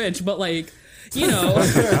eat the rich, but like, you know.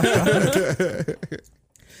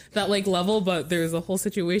 That like level, but there's a whole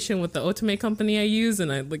situation with the Otome company I use,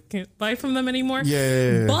 and I like can't buy from them anymore.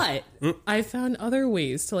 Yeah. But I found other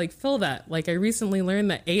ways to like fill that. Like I recently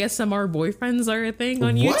learned that ASMR boyfriends are a thing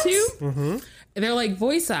on YouTube. They're like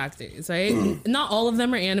voice actors, right? Not all of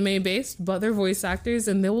them are anime based, but they're voice actors,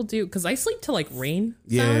 and they will do because I sleep to like rain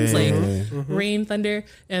sounds, rain, thunder,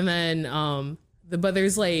 and then but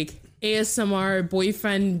there's like ASMR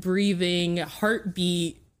boyfriend breathing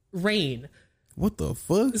heartbeat rain. What the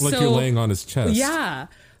fuck? Like you're laying on his chest. Yeah.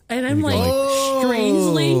 And I'm like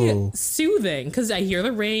strangely soothing because I hear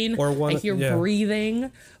the rain, I hear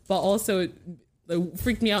breathing, but also it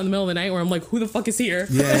freaked me out in the middle of the night where I'm like, who the fuck is here?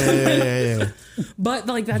 Yeah. But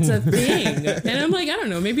like, that's a thing. And I'm like, I don't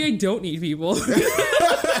know, maybe I don't need people.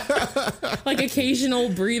 Like occasional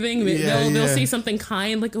breathing. They'll say something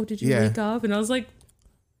kind like, oh, did you wake up? And I was like,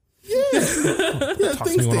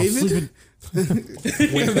 thanks, David.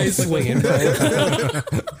 Swinging.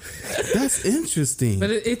 That's interesting. But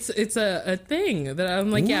it's a thing that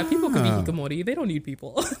I'm like, yeah, people can be hikikomori. They don't need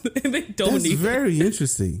people. They don't That's need very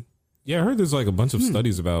interesting. Yeah, I heard there's like a bunch of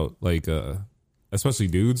studies about like especially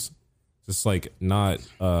dudes just like not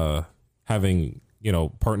having, you know,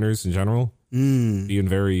 partners in general, being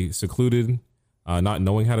very secluded, not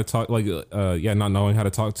knowing how to talk not knowing how to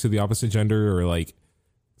talk to the opposite gender or like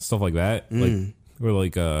stuff like that. Like we're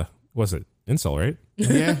like what's it? Incel, right?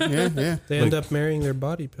 Yeah. They end up marrying their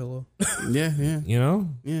body pillow. Yeah. You know?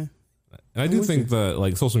 Yeah. And I do think that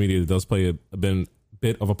like social media does play a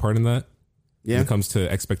bit of a part in that. Yeah. When it comes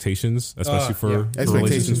to expectations, especially for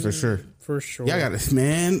expectations for sure. For sure. Yeah, I got it,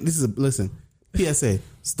 man. Listen. PSA: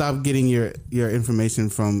 stop getting your information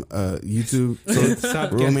from YouTube.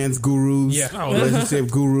 Romance gurus, relationship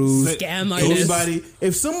gurus, scam artists. Anybody.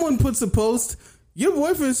 If someone puts a post, your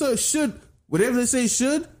boyfriend should whatever they say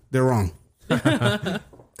should, they're wrong.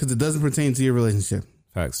 Because it doesn't pertain to your relationship.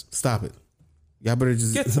 Facts. Stop it. Y'all better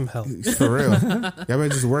just get some help. For real. Y'all better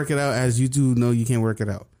just work it out as you two know you can't work it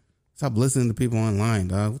out. Stop listening to people online,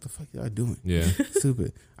 dog. What the fuck y'all doing? Yeah.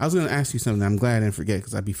 Stupid. I was going to ask you something. I'm glad I didn't forget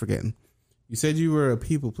because I'd be forgetting. You said you were a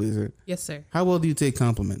people pleaser. Yes, sir. How well do you take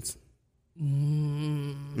compliments?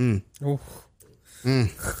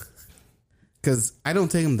 Because I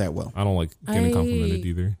don't take them that well. I don't like getting complimented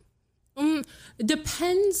either. It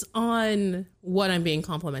depends on what I'm being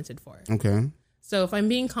complimented for. Okay. So if I'm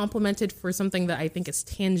being complimented for something that I think is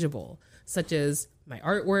tangible, such as my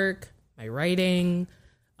artwork, my writing,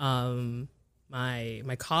 my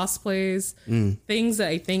cosplays, things that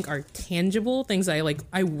I think are tangible, things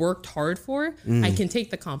I worked hard for, I can take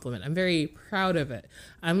the compliment. I'm very proud of it.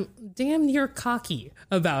 I'm damn near cocky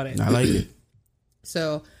about it. I like it.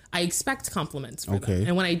 So I expect compliments for them.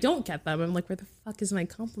 And when I don't get them, I'm like, where the fuck is my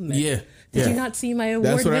compliment? Yeah. Did you not see my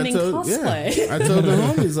award-winning cosplay? Yeah. I told the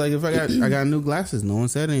homies, like, if I got new glasses, no one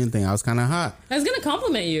said anything. I was kind of hot. I was going to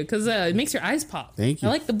compliment you because it makes your eyes pop. Thank you.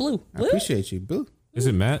 I like the blue. I appreciate you. Blue. Is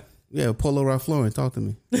it Matt? Yeah, Polo Ralph Lauren. Talk to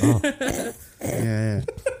me. Oh. yeah.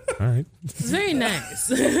 All right. It's very nice.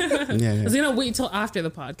 Yeah. I was going to wait till after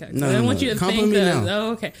the podcast. No, I don't want you to think that.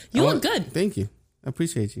 Oh, okay. You look good. Thank you. I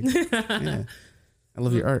appreciate you. Yeah. I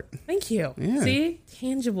love your art. Thank you. Yeah. See?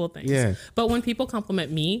 Tangible things. Yeah. But when people compliment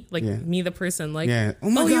me, like me, the person, like, oh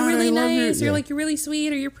my God, you're really I love nice. You're like, you're really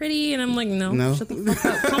sweet or you're pretty. And I'm like, no. Shut the fuck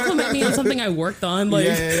up. Compliment me on something I worked on. Like,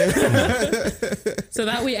 so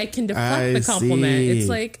that way I can deflect the compliment. See. It's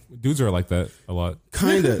like. Dudes are like that a lot.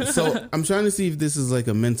 Kind of. So I'm trying to see if this is like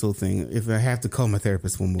a mental thing. If I have to call my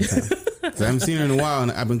therapist one more time. I haven't seen her in a while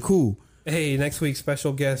and I've been cool. Hey, next week's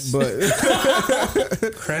special guest. But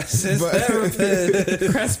Cress's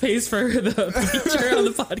therapist. Cress pays for the feature on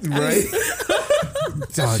the podcast.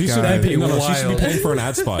 Right? She should be paying for an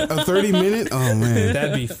ad spot. A 30-minute? Oh, man.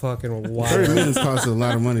 That'd be fucking wild. 30 minutes costs a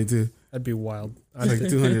lot of money, too. That'd be wild. It's like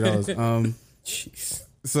 $200. Jeez.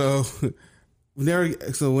 So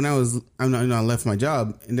when I left my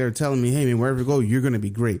job and they were telling me, hey, man, wherever you go, you're going to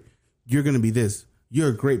be great. You're going to be this. You're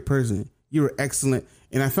a great person. You're excellent.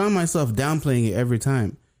 And I found myself downplaying it every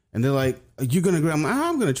time. And they're like, you're going to go. I'm like,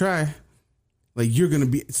 I'm going to try. like you're gonna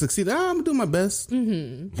be succeed. I'm gonna do my best,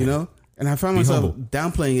 you know. And I found myself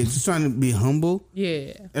downplaying it, just trying to be humble,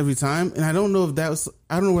 every time. And I don't know if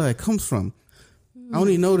I don't know where that comes from. I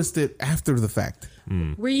only noticed it after the fact.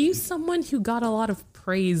 Were you someone who got a lot of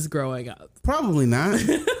praise growing up? Probably not.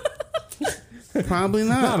 Probably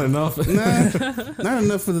not. Not enough. Not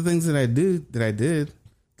enough for the things that I did.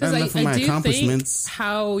 Not enough for my accomplishments. Think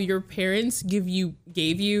how your parents gave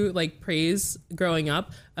you like praise growing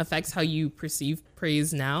up affects how you perceive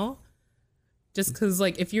praise now. Just because,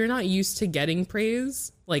 like, if you're not used to getting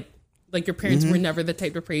praise, like your parents were never the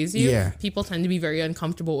type to praise you, people tend to be very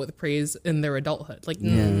uncomfortable with praise in their adulthood. Like,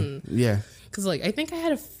 because, like, I think I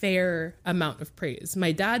had a fair amount of praise.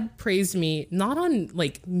 My dad praised me not on,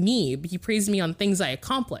 like, me, but he praised me on things I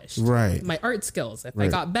accomplished. Right. My art skills. If I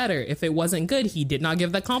got better. If it wasn't good, he did not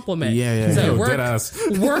give that compliment. So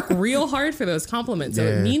work real hard for those compliments. So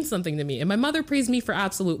it means something to me. And my mother praised me for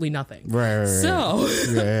absolutely nothing. Right. So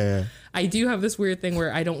I do have this weird thing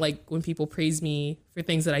where I don't like when people praise me for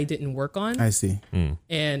things that I didn't work on. I see.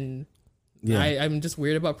 And I'm just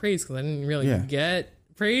weird about praise because I didn't really get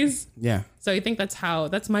praise. Yeah. So I think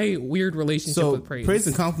that's my weird relationship with praise. Praise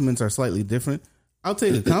and compliments are slightly different. I'll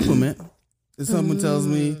take a compliment. If someone tells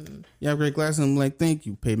me you have great glasses, I'm like, thank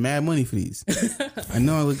you. Paid mad money for these. I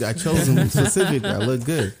know I chose them specifically. I look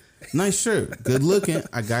good. Nice shirt. Good looking.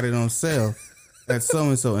 I got it on sale at so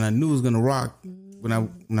and so, and I knew it was gonna rock when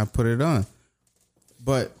I put it on.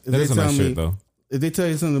 But if they tell me, if they tell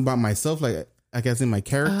you something about myself, like I guess in my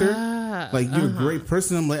character, like you're a great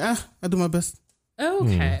person, I'm like, I do my best.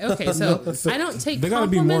 Okay. So I don't take. They gotta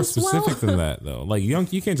be more specific than that, though. Like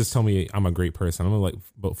you can't just tell me I'm a great person. I'm like,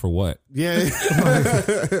 but for what? Yeah.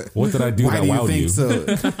 What did I do that wowed you? So?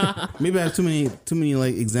 Maybe I have too many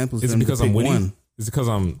like examples. Is it because I'm witty? Is it because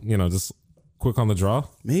I'm just quick on the draw?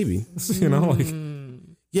 Maybe.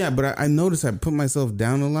 Yeah, but I noticed I put myself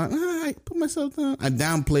down a lot. I put myself down. I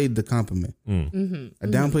downplayed the compliment. I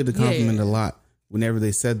downplayed the compliment a lot whenever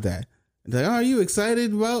they said that. They're like, oh, are you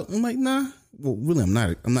excited about? I'm like, nah. Well, really, I'm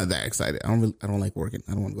not. I'm not that excited. I don't like working.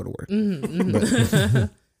 I don't want to go to work.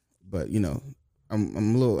 But I'm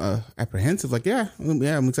a little apprehensive. Like,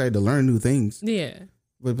 I'm excited to learn new things. Yeah.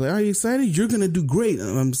 But like, are you excited? You're gonna do great.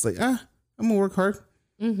 And I'm just like, I'm gonna work hard.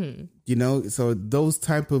 So those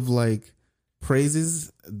type of like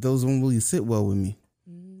praises, those don't really sit well with me.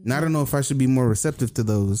 And I don't know if I should be more receptive to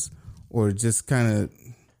those or just kind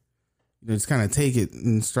of take it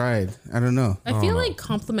in stride. I don't know. I feel like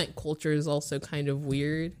compliment culture is also kind of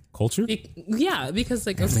weird. Culture? Because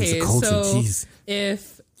like, Culture, so geez.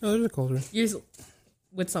 if there's a culture. You're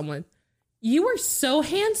with someone, you are so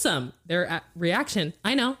handsome. Their reaction,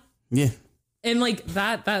 I know. Yeah. And like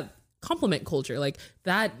that compliment culture, like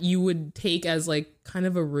that you would take as like kind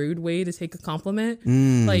of a rude way to take a compliment.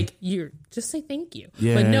 Like you're just say thank you.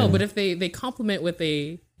 Yeah. But if they compliment with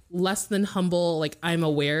a less than humble, like I'm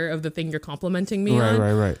aware of the thing you're complimenting me on.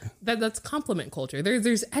 Right. That's compliment culture.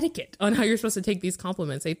 There's etiquette on how you're supposed to take these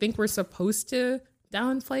compliments. I think we're supposed to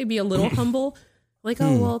downplay, be a little humble. Like,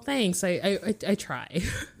 oh, well, thanks. I try.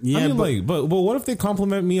 Yeah, I mean, but what if they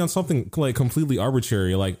compliment me on something like completely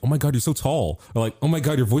arbitrary? Like, oh my God, you're so tall. Or like, oh my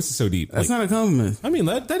God, your voice is so deep. That's not a compliment. I mean,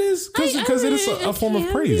 that is because it is a form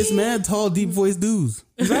of praise. It's mad tall, deep voiced dudes.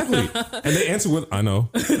 Exactly. And they answer with, I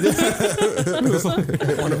know.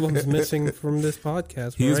 One of them's missing from this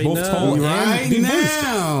podcast. He is both tall and deep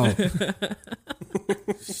now.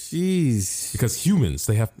 Jeez. Because humans,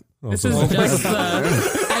 they have... This is just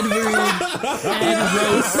Edward and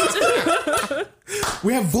roast.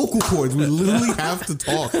 We have vocal cords. We literally have to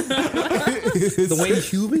talk. The way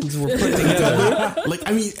humans were put together. Like,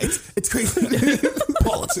 I mean, it's crazy.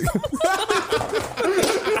 Politics.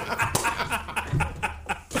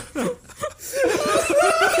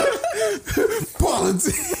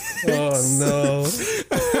 Politics. Oh no!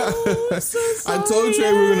 I told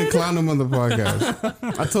Trey we were gonna clown him on the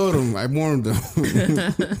podcast. I told him. I warned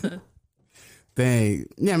him. Dang.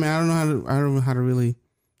 Yeah, man. I don't know how to really.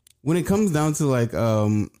 When it comes down to like,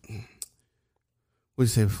 what did you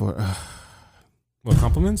say before? What,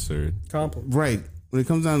 compliments or right? When it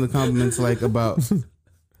comes down to compliments, like about,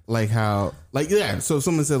 like how, like yeah. So if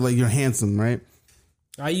someone said like you're handsome, right?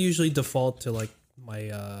 I usually default to like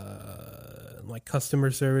my like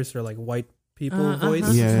customer service or like white people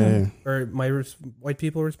voice. Yeah. Or my white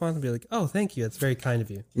people response and be like, "Oh, thank you. That's very kind of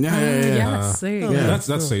you." Yes, there you go.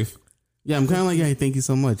 That's safe. Yeah, I'm kind of like, hey, thank you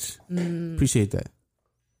so much. Appreciate that.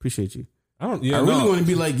 Appreciate you. I really want to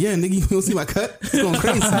be like, yeah, nigga, you don't see my cut? It's going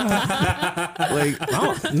crazy. Like,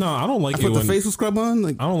 I don't like I put the facial scrub on.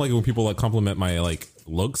 Like, I don't like it when people like compliment my like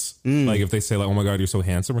looks. Like if they say like, oh my God, you're so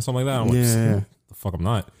handsome or something like that. I'm like, the fuck, I'm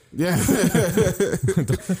not. Yeah.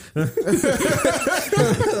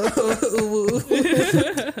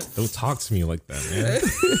 Don't talk to me like that, man.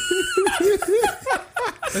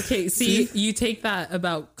 Okay, see, you take that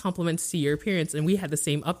about compliments to your parents, and we had the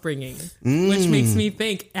same upbringing, which makes me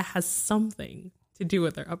think it has something to do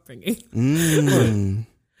with our upbringing.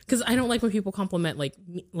 Because I don't like when people compliment like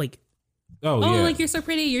like you're so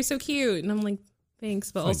pretty, you're so cute, and I'm like,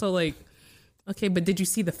 thanks, but also like, okay, but did you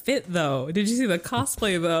see the fit though? Did you see the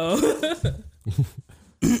cosplay though?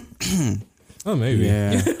 Oh, maybe.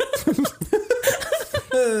 Yeah.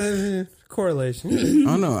 Correlation.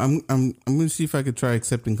 I don't know. I'm gonna see if I could try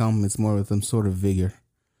accepting compliments more with some sort of vigor.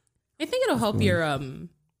 I think it'll help your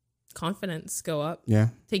confidence go up. Yeah.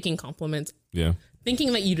 Taking compliments. Yeah.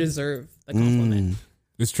 Thinking that you deserve the compliment.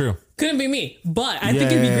 It's true. Couldn't be me, but I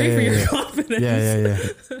think it'd be great for your confidence. Yeah.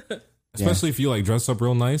 Especially if you like dress up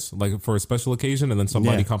real nice, like for a special occasion, and then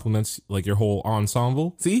somebody compliments like your whole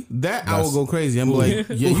ensemble. See that I will go crazy. I'm like,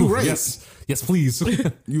 yeah, you right. Yes, please.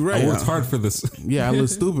 You right. I worked hard for this. Yeah, I look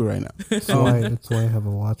stupid right now. That's why I have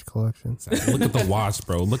a watch collection. Look at the watch,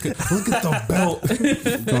 bro. Look at the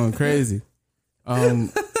belt. Going crazy.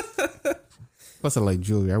 Plus, I like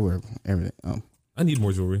jewelry. I wear everything. I need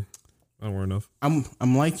more jewelry. I don't wear enough. I'm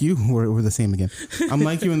like you. We're the same again. I'm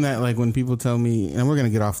like you in that, like, when people tell me, and we're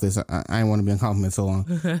gonna get off this. I don't want to be on compliment so long,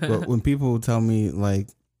 but when people tell me like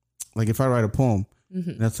if I write a poem,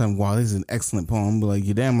 that's time. Wow, this is an excellent poem. I'm like,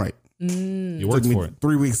 you're damn right. You worked for it.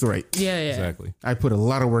 3 weeks to write. Yeah, Exactly. I put a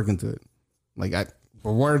lot of work into it. Like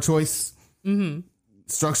for word choice,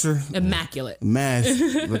 structure, immaculate, mash,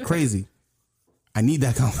 like crazy. I need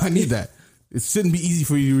that. I need that. It shouldn't be easy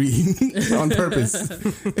for you to read on purpose,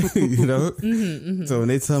 you know? So when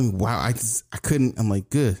they tell me, wow, I couldn't, I'm like,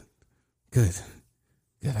 good.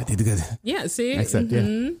 I did good. Yeah, see? Except,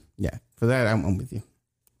 yeah. For that, I'm with you.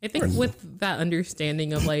 I think with that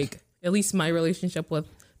understanding of like, at least my relationship with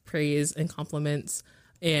praise and compliments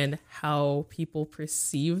and how people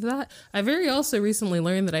perceive that, I very also recently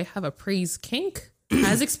learned that I have a praise kink,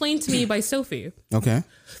 as explained to me by Sophie. Okay.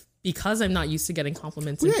 Because I'm not used to getting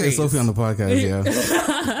compliments and Yeah, praise. Sophie on the podcast, yeah.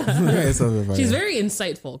 She's very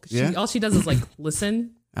insightful. All she does is like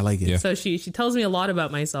listen. I like it. Yeah. So she tells me a lot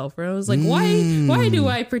about myself. Where I was like, why do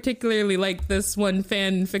I particularly like this one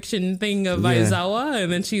fan fiction thing of Aizawa?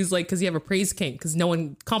 And then she's like, because you have a praise kink, because no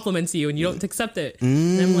one compliments you and you don't accept it.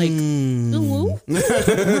 And I'm like, ooh.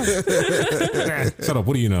 Shut up.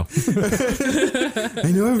 What do you know?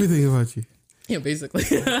 I know everything about you. Yeah, basically.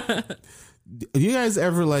 Do you guys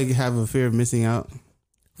ever like have a fear of missing out?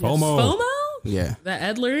 FOMO. Yeah. That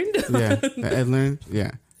Ed learned? Yeah. That Ed learned?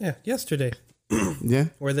 Yeah. Yeah, yesterday. Yeah.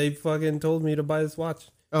 Where they fucking told me to buy this watch.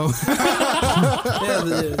 Oh. Yeah,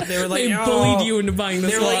 they were like, They bullied you into buying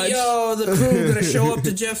this They're watch. like, yo, the crew gonna show up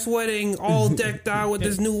to Jeff's wedding all decked out with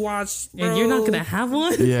this new watch, bro. And you're not gonna have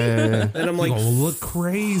one? Yeah. And I'm You're like, gonna look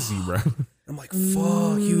crazy, bro. I'm like,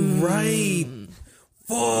 fuck, you right.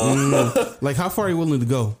 Fuck. Like, how far are you willing to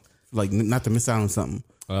go? Like, not to miss out on something.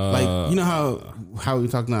 Like, you know how we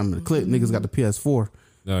talking about the clip, niggas got the PS4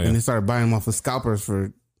 and they started buying them off of scalpers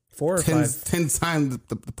for 4 or 10 5. times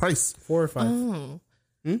the price. 4 or 5.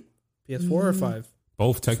 PS4 or 5.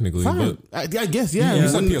 Both technically, Fine. but I guess, yeah. you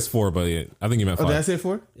said PS4, but yeah, I think you meant 5. Oh, did I say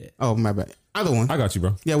 4? Yeah. Oh, my bad. Either one. I got you,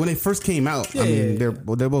 bro. Yeah, when they first came out, I mean, they're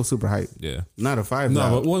both super hype. Yeah. Not a 5.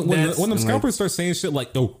 No, but when them scalpers like, start saying shit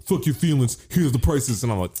like, "Oh, fuck your feelings. Here's the prices,"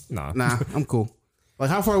 and I'm like, nah, I'm cool. Like,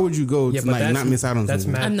 how far would you go to like not miss out on that's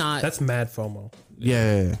something? mad. I'm not. That's mad FOMO.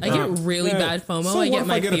 Yeah. I get really bad FOMO. So I get what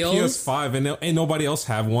my if I get feels. a PS5 and ain't nobody else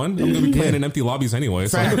have one? I'm gonna be playing in empty lobbies anyway.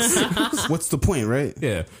 So Facts. What's the point, right?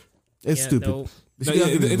 yeah. It's stupid. No. No,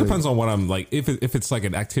 it depends on what I'm like. If it's like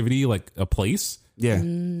an activity, like a place, Yeah.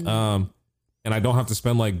 and I don't have to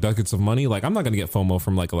spend like ducats of money, like I'm not gonna get FOMO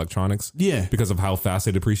from like electronics, Yeah. because of how fast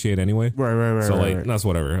they depreciate anyway. Right. So like right. that's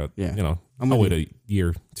whatever. Yeah. You know, I'm I'll with wait a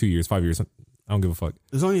year, 2 years, 5 years. I don't give a fuck.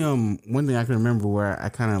 There's only one thing I can remember where I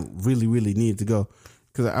kind of really needed to go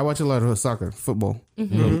because I watch a lot of soccer, football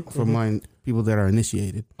from my people that are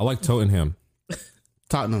initiated. I like Tottenham.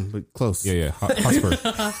 Tottenham, but close. Yeah. Hotspur.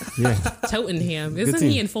 Yeah. Tottenham. Isn't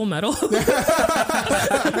team. he in Full Metal?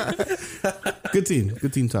 Good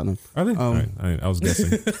team, Tottenham. Are they? All right, I was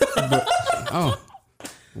guessing. Oh,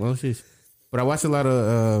 well, sheesh. But I watch a lot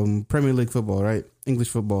of Premier League football, right? English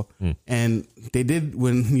football. And they did,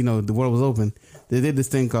 when, the world was open, they did this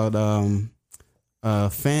thing called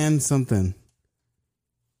fan something.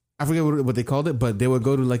 I forget what they called it, but they would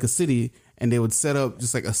go to like a city and they would set up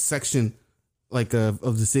just like a section like of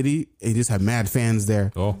the city. They just have mad fans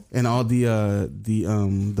there. Oh. And all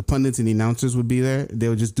the pundits and the announcers would be there. They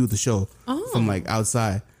would just do the show from like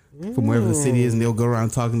outside. from wherever the city is, and they'll go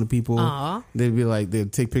around talking to people. Aww. They'd be like,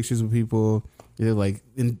 they'd take pictures with people. They're like,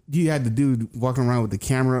 and you had the dude walking around with the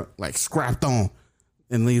camera like strapped on,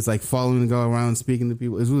 and he's like following and go around speaking to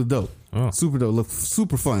people. It was really dope, super dope, look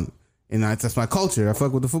super fun, and that's my culture. I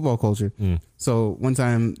fuck with the football culture. So one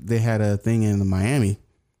time they had a thing in Miami,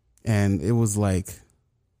 and it was like,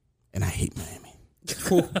 and I hate Miami.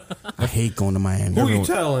 I hate going to Miami. Who are you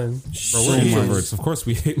telling? Bro, we're introverts. Of course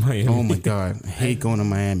we hate Miami. Oh my God. I hate going to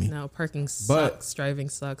Miami. No, parking sucks. Driving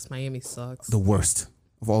sucks. Miami sucks. The worst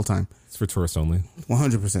of all time. It's for tourists only.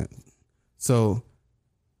 100%. So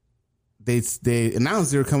they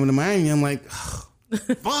announced they were coming to Miami. I'm like,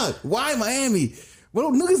 fuck, why Miami?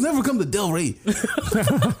 Well, niggas never come to Delray.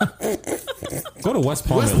 Go to West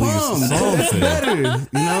Palm West at Palm. least. That's better, you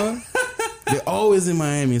know? They're always in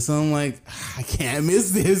Miami. So I'm like, I can't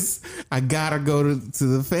miss this. I gotta go to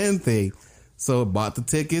the fan thing. So I bought the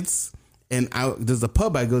tickets. And there's a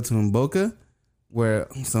pub I go to in Boca where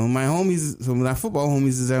some of my football homies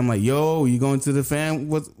is there. I'm like, yo, you going to the fan?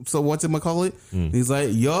 What's it call it? He's like,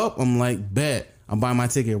 yup. I'm like, bet. I'm buying my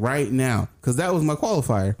ticket right now. Because that was my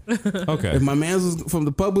qualifier. Okay. If my man from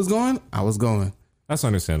the pub was going, I was going. That's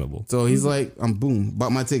understandable. So he's like, boom,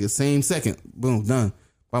 bought my ticket. Same second. Boom, done.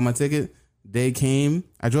 Bought my ticket. They came.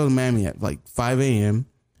 I drove to Miami at like 5 a.m.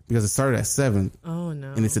 because it started at 7. Oh,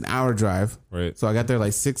 no. And it's an hour drive. Right. So I got there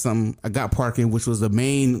like 6 something. I got parking, which was the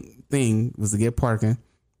main thing, was to get parking.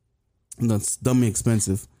 And that's dummy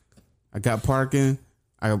expensive. I got parking.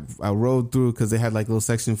 I rode through because they had like a little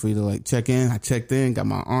section for you to like check in. I checked in, got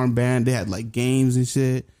my armband. They had like games and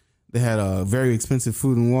shit. They had very expensive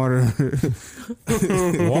food and water.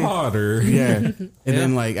 Water. Yeah. And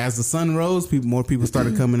then like as the sun rose, more people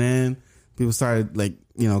started coming in. People started like,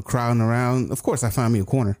 crowding around. Of course, I found me a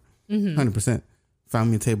corner. 100%. Found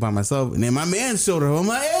me a table by myself. And then my man showed up. I'm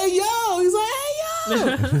like, hey, yo. He's like,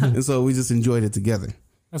 hey, yo. And so we just enjoyed it together.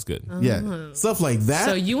 That's good. Yeah. Stuff like that.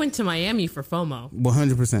 So you went to Miami for FOMO.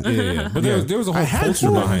 100%. Yeah. But there was a whole culture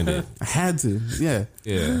behind it. I had to. Yeah.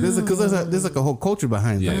 Yeah. There's like a whole culture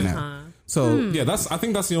behind that now. So yeah, I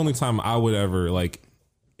think that's the only time I would ever like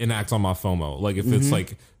enact on my FOMO. Like if it's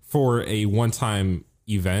like for a one-time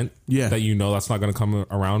event that that's not going to come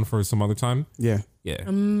around for some other time. Yeah. Yeah.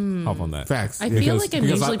 Hop on that. Facts. I feel like I'm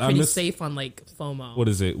usually pretty safe on like FOMO. What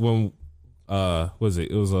is it? When what was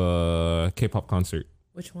it? It was a K-pop concert.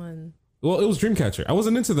 Which one? Well, it was Dreamcatcher. I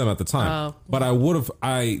wasn't into them at the time, but I would have.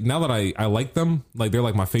 Now that I like them, like they're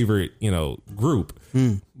like my favorite, group.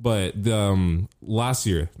 But last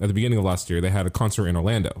year, at the beginning of last year, they had a concert in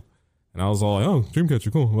Orlando, and I was all like, "Oh,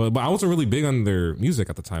 Dreamcatcher, cool." But I wasn't really big on their music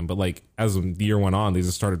at the time. But like as the year went on, they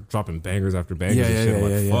just started dropping bangers after bangers and shit.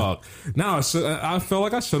 I'm like, fuck. Now I felt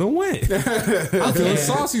like I should have went. I feel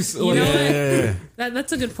saucy. You know what?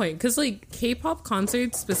 That's a good point because like K-pop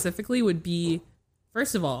concerts specifically would be.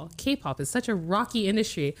 First of all, K-pop is such a rocky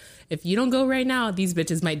industry. If you don't go right now, these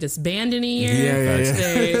bitches might disband in a year.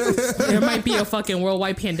 There might be a fucking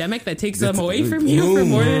worldwide pandemic that takes them away from you for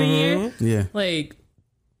more than a year. Yeah. Like,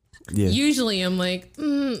 usually I'm like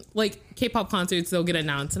K-pop concerts, they'll get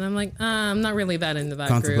announced. And I'm like, I'm not really that into that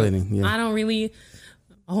Contemplating, group. yeah. I don't really...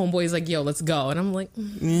 Homeboy's like, yo, let's go. And I'm like,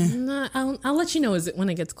 nah, I'll let you know when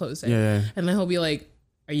it gets closer. Yeah. And then he'll be like,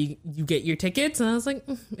 you get your tickets? And I was like,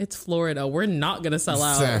 it's Florida. We're not going to sell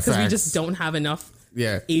out because we just don't have enough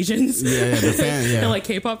Asians. The fan, and like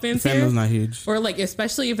K-pop fans here. Fandom's not huge. Or like,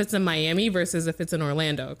 especially if it's in Miami versus if it's in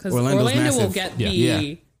Orlando. Because Orlando will get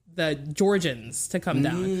the Georgians to come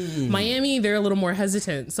down. Miami, they're a little more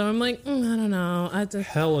hesitant. So I'm like, I don't know.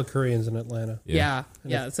 Hella Koreans in Atlanta. Yeah.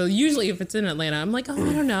 So usually if it's in Atlanta, I'm like, I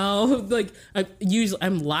don't know. Like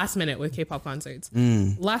I'm last minute with K-pop concerts.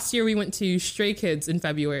 Last year we went to Stray Kids in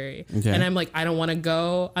February. Okay. And I'm like, I don't want to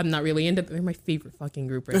go. I'm not really into them. They're my favorite fucking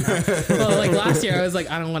group right now. But like last year I was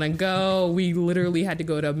like, I don't want to go. We literally had to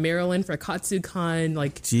go to Maryland for KatsuCon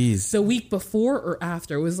like the week before or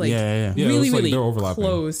after. It was like really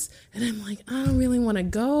close. And I'm like, I don't really want to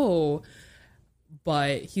go.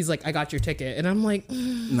 But he's like, I got your ticket. And I'm like,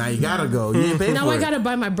 now you gotta go. You pay now I gotta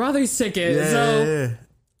buy my brother's ticket.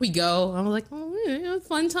 We go. I was like,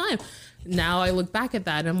 fun time. Now I look back at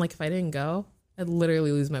that and I'm like, if I didn't go, I'd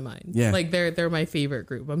literally lose my mind. Yeah. Like they're my favorite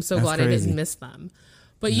group. I'm so glad crazy. I didn't miss them.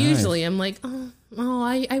 But usually I'm like,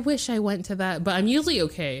 I wish I went to that. But I'm usually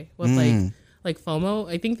okay with like FOMO.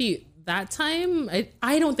 I think that time,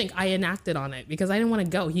 I don't think I enacted on it because I didn't want to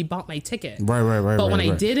go. He bought my ticket. Right. But when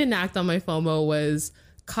I did enact on my FOMO was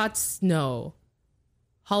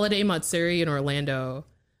Holiday Matsuri in Orlando.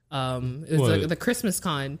 It was the Christmas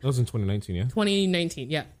con. That was in 2019, yeah? 2019,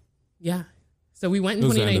 yeah. So we went in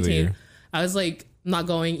 2019. I was like, I'm not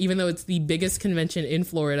going, even though it's the biggest convention in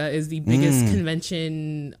Florida, is the biggest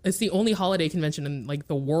convention. It's the only holiday convention in like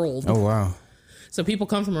the world. Oh wow. So people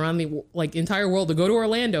come from around the like entire world to go to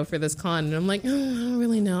Orlando for this con, and I'm like, I don't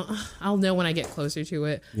really know. I'll know when I get closer to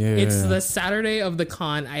it. Yeah. It's the Saturday of the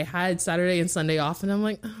con. I had Saturday and Sunday off, and I'm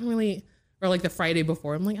like, I don't really, or like the Friday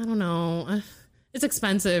before. I'm like, I don't know. It's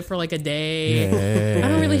expensive for like a day. Yeah. I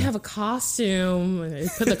don't really have a costume. I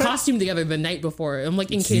put the costume together the night before. I'm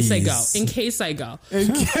like, in case I go. In case I go. In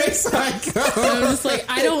case I go. And I'm just like,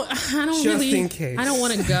 I don't Just really, in case. I don't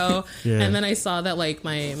want to go. Yeah. And then I saw that like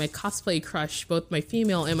my cosplay crush, both my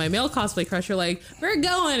female and my male cosplay crush are like, we're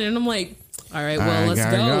going. And I'm like, all right, well, let's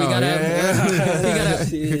go. Go. We gotta,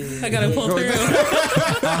 Yeah. I gotta pull through.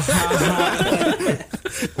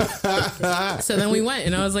 So then we went,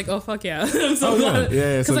 and I was like, "Oh fuck yeah!" I'm so glad.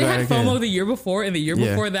 Yeah, Because so I had glad I FOMO can. the year before, and the year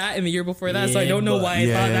before that, and the year before that. So I don't know why I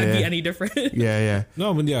thought that'd be any different. Yeah.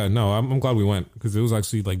 No, but I'm glad we went because it was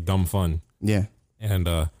actually like dumb fun. Yeah. And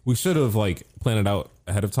we should have like planned it out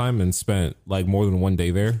ahead of time and spent like more than one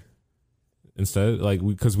day there instead. Like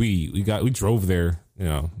because we drove there,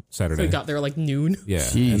 Saturday. So we got there like noon. Yeah,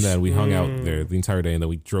 Jeez. and then we hung out there the entire day, and then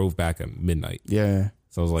we drove back at midnight. Yeah.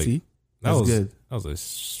 So I was like, See? that That's was good. That was a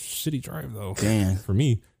shitty drive though. Damn. For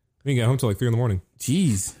me, I didn't get home till like 3 a.m.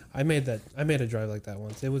 Jeez. I made a drive like that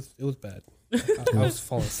once. It was bad. I was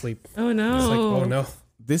falling asleep. Oh no! It's like, oh no.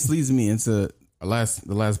 This leads me into the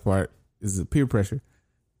last part is the peer pressure.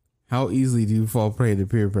 How easily do you fall prey to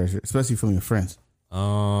peer pressure, especially from your friends?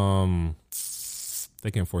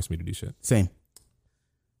 They can't force me to do shit. Same.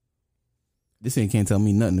 This ain't can't tell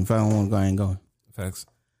me nothing. If I don't want to go, I ain't going. Facts.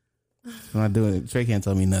 I'm not doing it. Trey can't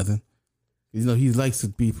tell me nothing. He likes to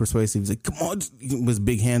be persuasive. He's like, come on, with his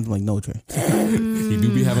big hands. I'm like, no, Trey. He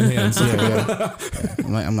do be having hands. Yeah.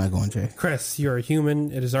 I'm not going, Trey. Chris, you're a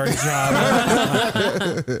human. It is our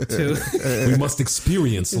job to. We must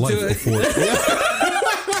experience life before.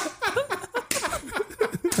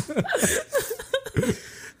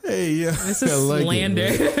 Hey, yeah. This is I like slander.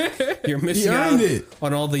 You're missing He out earned it.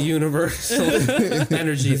 on all the universal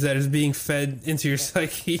energies that is being fed into your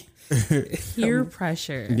psyche. Peer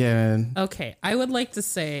pressure. Yeah, man. Okay, I would like to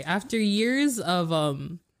say after years of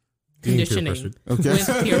Being conditioning peer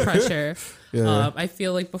with peer pressure, Yeah. I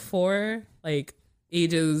feel like before like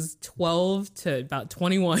ages 12 to about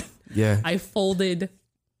 21, Yeah. I folded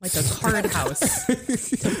like a card house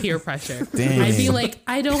to peer pressure. Dang. I'd be like,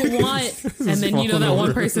 I don't want, and then that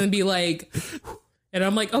one person would be like, and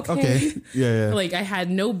I'm like, Okay. Yeah. Like I had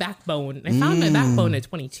no backbone. I found my backbone at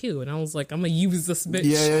 22, and I was like, I'm gonna use this bitch.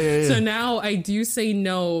 Yeah. So now I do say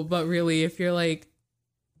no, but really, if you're like,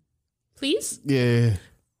 please, Yeah.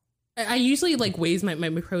 I usually like weighs my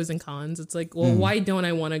pros and cons. It's like, well, why don't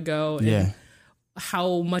I want to go? And Yeah.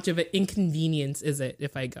 how much of an inconvenience is it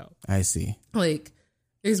if I go? I see. Like,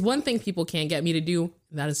 there's one thing people can't get me to do,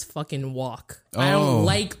 and that is fucking walk. I Oh. don't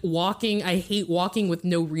like walking. I hate walking with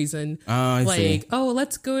no reason. I see. Like, oh,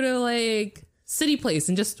 let's go to like City Place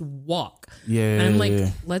and just walk. Yeah. And I'm like,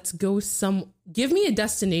 yeah. let's go give me a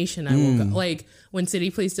destination. I will go. Like when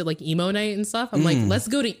City Place did like emo night and stuff, I'm like, let's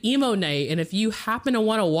go to emo night. And if you happen to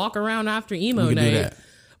want to walk around after emo We can do night, that.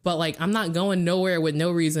 but like I'm not going nowhere with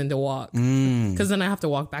no reason to walk because then I have to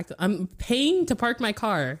walk back. I'm paying to park my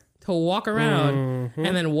car to walk around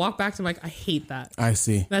and then walk back to I hate that. I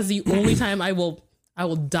see. That's the only time I will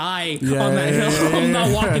die on that hill. I'm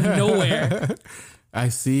not walking nowhere. I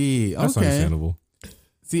see. That's Okay. understandable.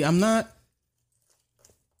 See, I'm not.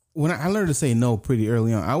 When I learned to say no pretty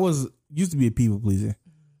early on, I used to be a people pleaser.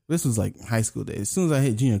 This was like high school days. As soon as I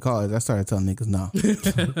hit junior college, I started telling niggas no.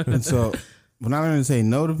 And so when I learned to say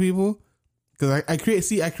no to people, because I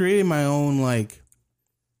created my own like,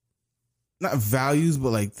 not values, but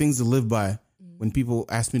like things to live by when people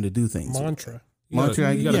ask me to do things. Mantra. You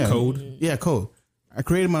got a code. Yeah, code. I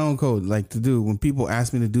created my own code, like to do when people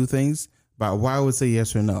ask me to do things. But why I would say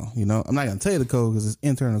yes or no? I'm not gonna tell you the code because it's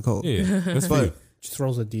internal code. Yeah, that's But Just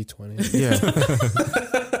rolls a d20.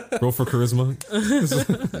 yeah, roll for charisma.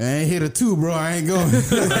 I ain't hit a 2, bro. I ain't going.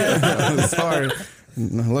 Sorry,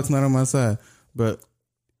 luck's not on my side. But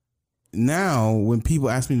now, when people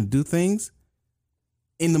ask me to do things,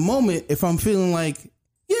 in the moment, if I'm feeling like,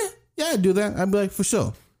 yeah, I do that, I'd be like, for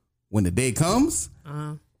sure. When the day comes,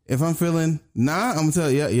 if I'm feeling, nah, I'm gonna tell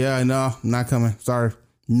you, yeah, no, I'm not coming. Sorry,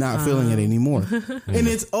 not feeling it anymore. And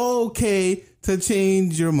it's okay to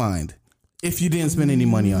change your mind if you didn't spend any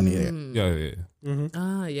money on it.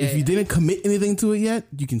 Yeah. If you didn't commit anything to it yet,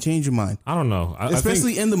 you can change your mind. I don't know.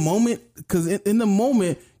 Especially in the moment, because in the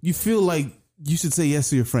moment, you feel like you should say yes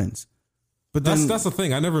to your friends. But then, that's the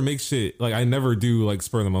thing. I never make shit like I never do like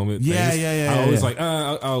spur of the moment. Yeah, things. yeah. I always like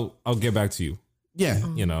I'll get back to you. Yeah.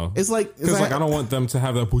 You know, It's like I don't want them to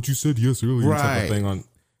have that. But you said yes earlier type of thing on,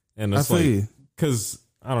 and it's like because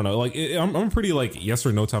I don't know. Like I'm a pretty like yes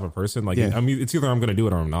or no type of person. Like I mean, it's either I'm gonna do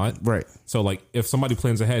it or I'm not. Right. So like if somebody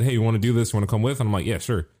plans ahead, hey, you want to do this? You want to come with? And I'm like, yeah,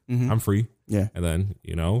 sure. I'm free. Yeah. And then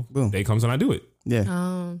boom, day comes and I do it.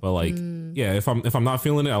 Yeah. But like if I'm not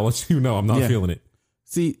feeling it, I'll let you know I'm not feeling it.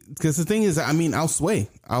 See, because the thing is, I mean, I'll sway.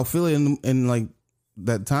 I'll feel it in like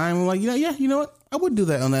that time. I'm like, you know what? I would do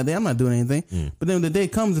that on that day. I'm not doing anything. But then when the day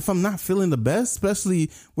comes, if I'm not feeling the best,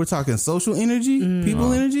 especially we're talking social energy,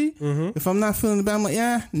 people energy. If I'm not feeling the best, I'm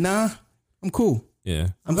like, nah, I'm cool. Yeah,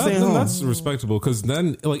 I'm staying home. That's respectable because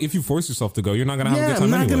then, like, if you force yourself to go, you're not gonna have a good time. I'm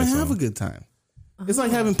not anyway, gonna have a good time. It's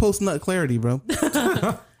like having post nut clarity, bro.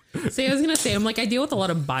 See, I was gonna say, I'm like, I deal with a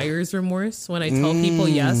lot of buyer's remorse when I tell people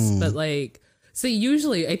yes, but like, so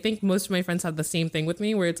usually I think most of my friends have the same thing with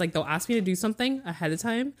me, where it's like they'll ask me to do something ahead of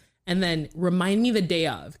time and then remind me the day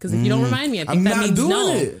of, because if you don't remind me, I think that means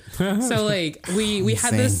no. So like we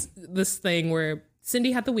had this thing where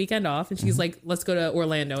Cindy had the weekend off and she's like, let's go to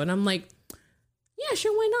Orlando, and I'm like, yeah,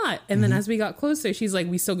 sure, why not? And then as we got closer, she's like,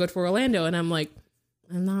 we still go to Orlando, and I'm like,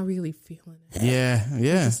 I'm not really feeling it. Yeah. I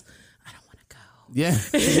don't want to go. Yeah.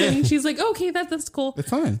 And she's like, okay, that's cool. It's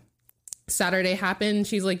fine. Saturday happened.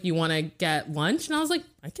 She's like, you want to get lunch? And I was like,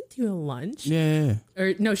 I can do a lunch. Yeah.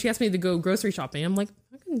 Or no, she asked me to go grocery shopping. I'm like,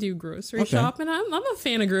 I can do grocery shopping. I'm a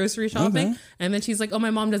fan of grocery shopping. Okay. And then she's like, oh,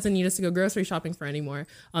 my mom doesn't need us to go grocery shopping for anymore.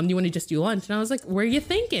 Do you want to just do lunch? And I was like, where are you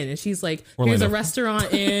thinking? And she's like, Orlando. Here's a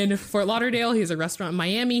restaurant in Fort Lauderdale. Here's a restaurant in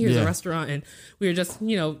Miami. Here's a restaurant. And we were just,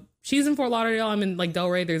 she's in Fort Lauderdale. I'm in like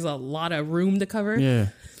Delray. There's a lot of room to cover. Yeah.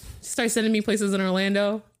 She started sending me places in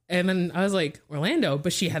Orlando. And then I was like, Orlando,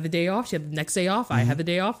 but she had the day off. She had the next day off. I had the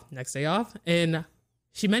day off, next day off. And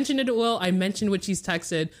she mentioned it to Will. I mentioned what she's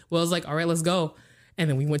texted. Will was like, all right, let's go. And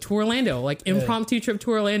then we went to Orlando, like impromptu trip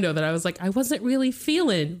to Orlando that I was like, I wasn't really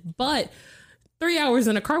feeling, but 3 hours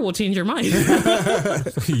in a car will change your mind.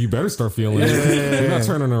 You better start feeling it. You're not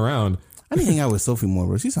turning around. I need to hang out with Sophie more,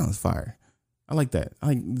 bro. She sounds fire. I like that. I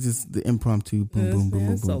like just the impromptu boom, boom, boom, boom.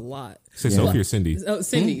 That's a lot. Say Sophie or Cindy? Oh,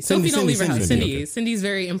 Cindy. Sophie don't leave her house. Cindy. Cindy's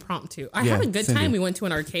very impromptu. I had a good time. We went to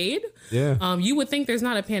an arcade. Yeah. You would think there's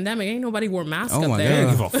not a pandemic. Ain't nobody wore masks Oh up my there.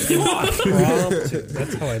 God.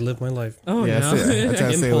 That's how I live my life. Oh Yeah, no. I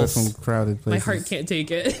try to stay away Impulse. from crowded My places. heart can't take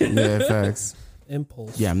it. Yeah, facts.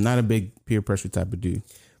 Impulse. Yeah, I'm not a big peer pressure type of dude.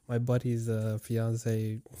 My buddy's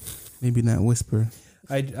fiance. Maybe not whisper.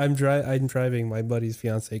 I'm driving my buddy's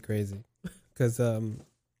fiance crazy because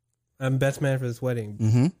I'm best man for this wedding.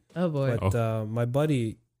 Mm-hmm. Oh boy. But my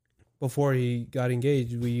buddy, before he got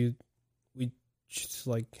engaged, we just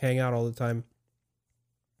like hang out all the time,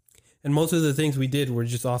 and most of the things we did were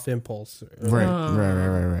just off impulse.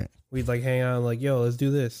 Right. We'd like hang out and like, yo, let's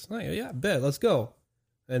do this. Like, yeah, bet, let's go.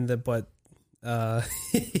 And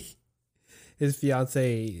his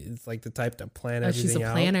fiance is like the type to plan everything she's a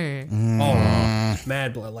out. planner. Oh,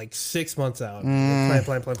 mad blood, like 6 months out.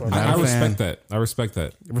 Plan. I respect that. I respect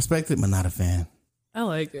that. Respect it, but not a fan. I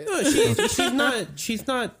like it. No, she's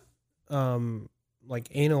not like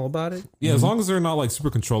anal about it. Yeah, as long as they're not like super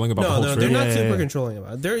controlling about the whole No, trip. they're not super controlling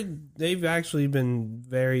about it. They've actually been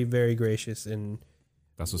very, very gracious in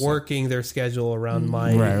That's what's working their schedule around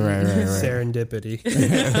my Right. serendipity.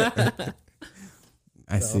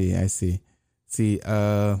 I see. See,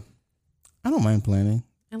 I don't mind planning.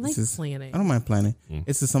 I like It's just- planning. I don't mind planning.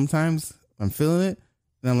 It's just sometimes I'm feeling it,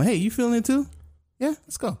 and I'm like, hey, you feeling it too? Yeah,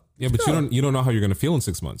 let's go. Yeah, but you don't know how you're going to feel in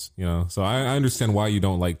 6 months, So I understand why you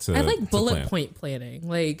don't like to. I like to bullet plan. point planning.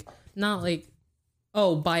 Like, not like,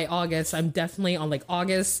 oh, by August, I'm definitely on like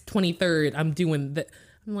August 23rd, I'm doing that.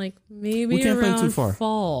 I'm like, maybe We can't plan around too far.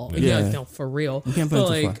 fall. Yeah. Yeah, no, for real. You can't plan But,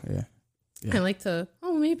 too like, far. Yeah. I like to,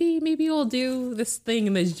 maybe I'll do this thing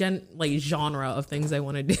in this genre of things I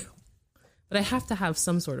want to do. But I have to have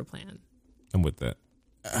some sort of plan. I'm with that.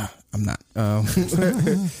 I'm not. All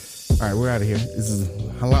right, we're out of here. This is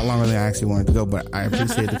a lot longer than I actually wanted to go, but I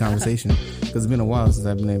appreciate the conversation because it's been a while since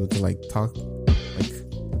I've been able to like talk, like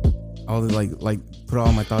all the like put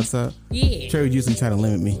all my thoughts out. Yeah. Cherry would usually try to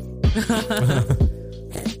limit me.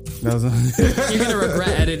 That was You're going to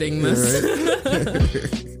regret editing this.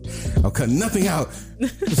 I'll cut nothing out.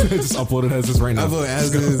 Just upload it as is right now. Upload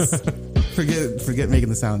as is. Forget making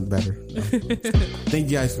the sound better. Thank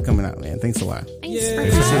you guys for coming out, man. Thanks a lot. Thanks for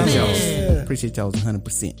having. Appreciate y'all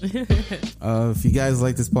 100%. If you guys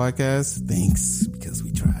like this podcast, thanks, because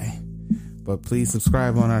we try. But please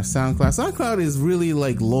subscribe on our SoundCloud. SoundCloud is really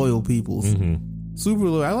like loyal people. Super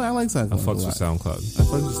loyal. I like SoundCloud. I fucks with SoundCloud. I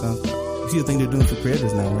fucks with SoundCloud. You see the thing they're doing for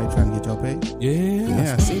creators now, right? Trying to get y'all paid? Yeah.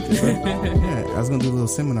 Yeah, I see it. Yeah, I was going to do a little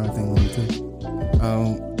seminar thing with you too.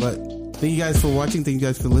 But Thank you guys for watching. Thank you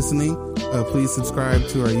guys for listening. Please subscribe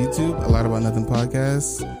to our YouTube, A Lot About Nothing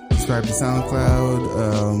Podcast. Subscribe to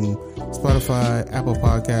SoundCloud, Spotify, Apple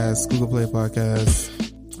Podcasts, Google Play Podcasts.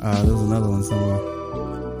 There was another one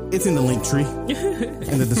somewhere. It's in the link tree,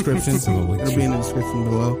 in the description. It'll be in the description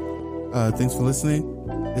below. Thanks for listening.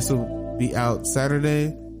 This will be out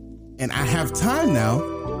Saturday, and I have time now,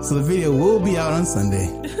 so the video will be out on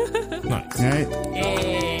Sunday. Nice. All right.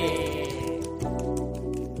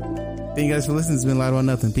 Thank you guys for listening. It's been Loud About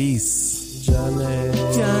Nothing. Peace. Johnny.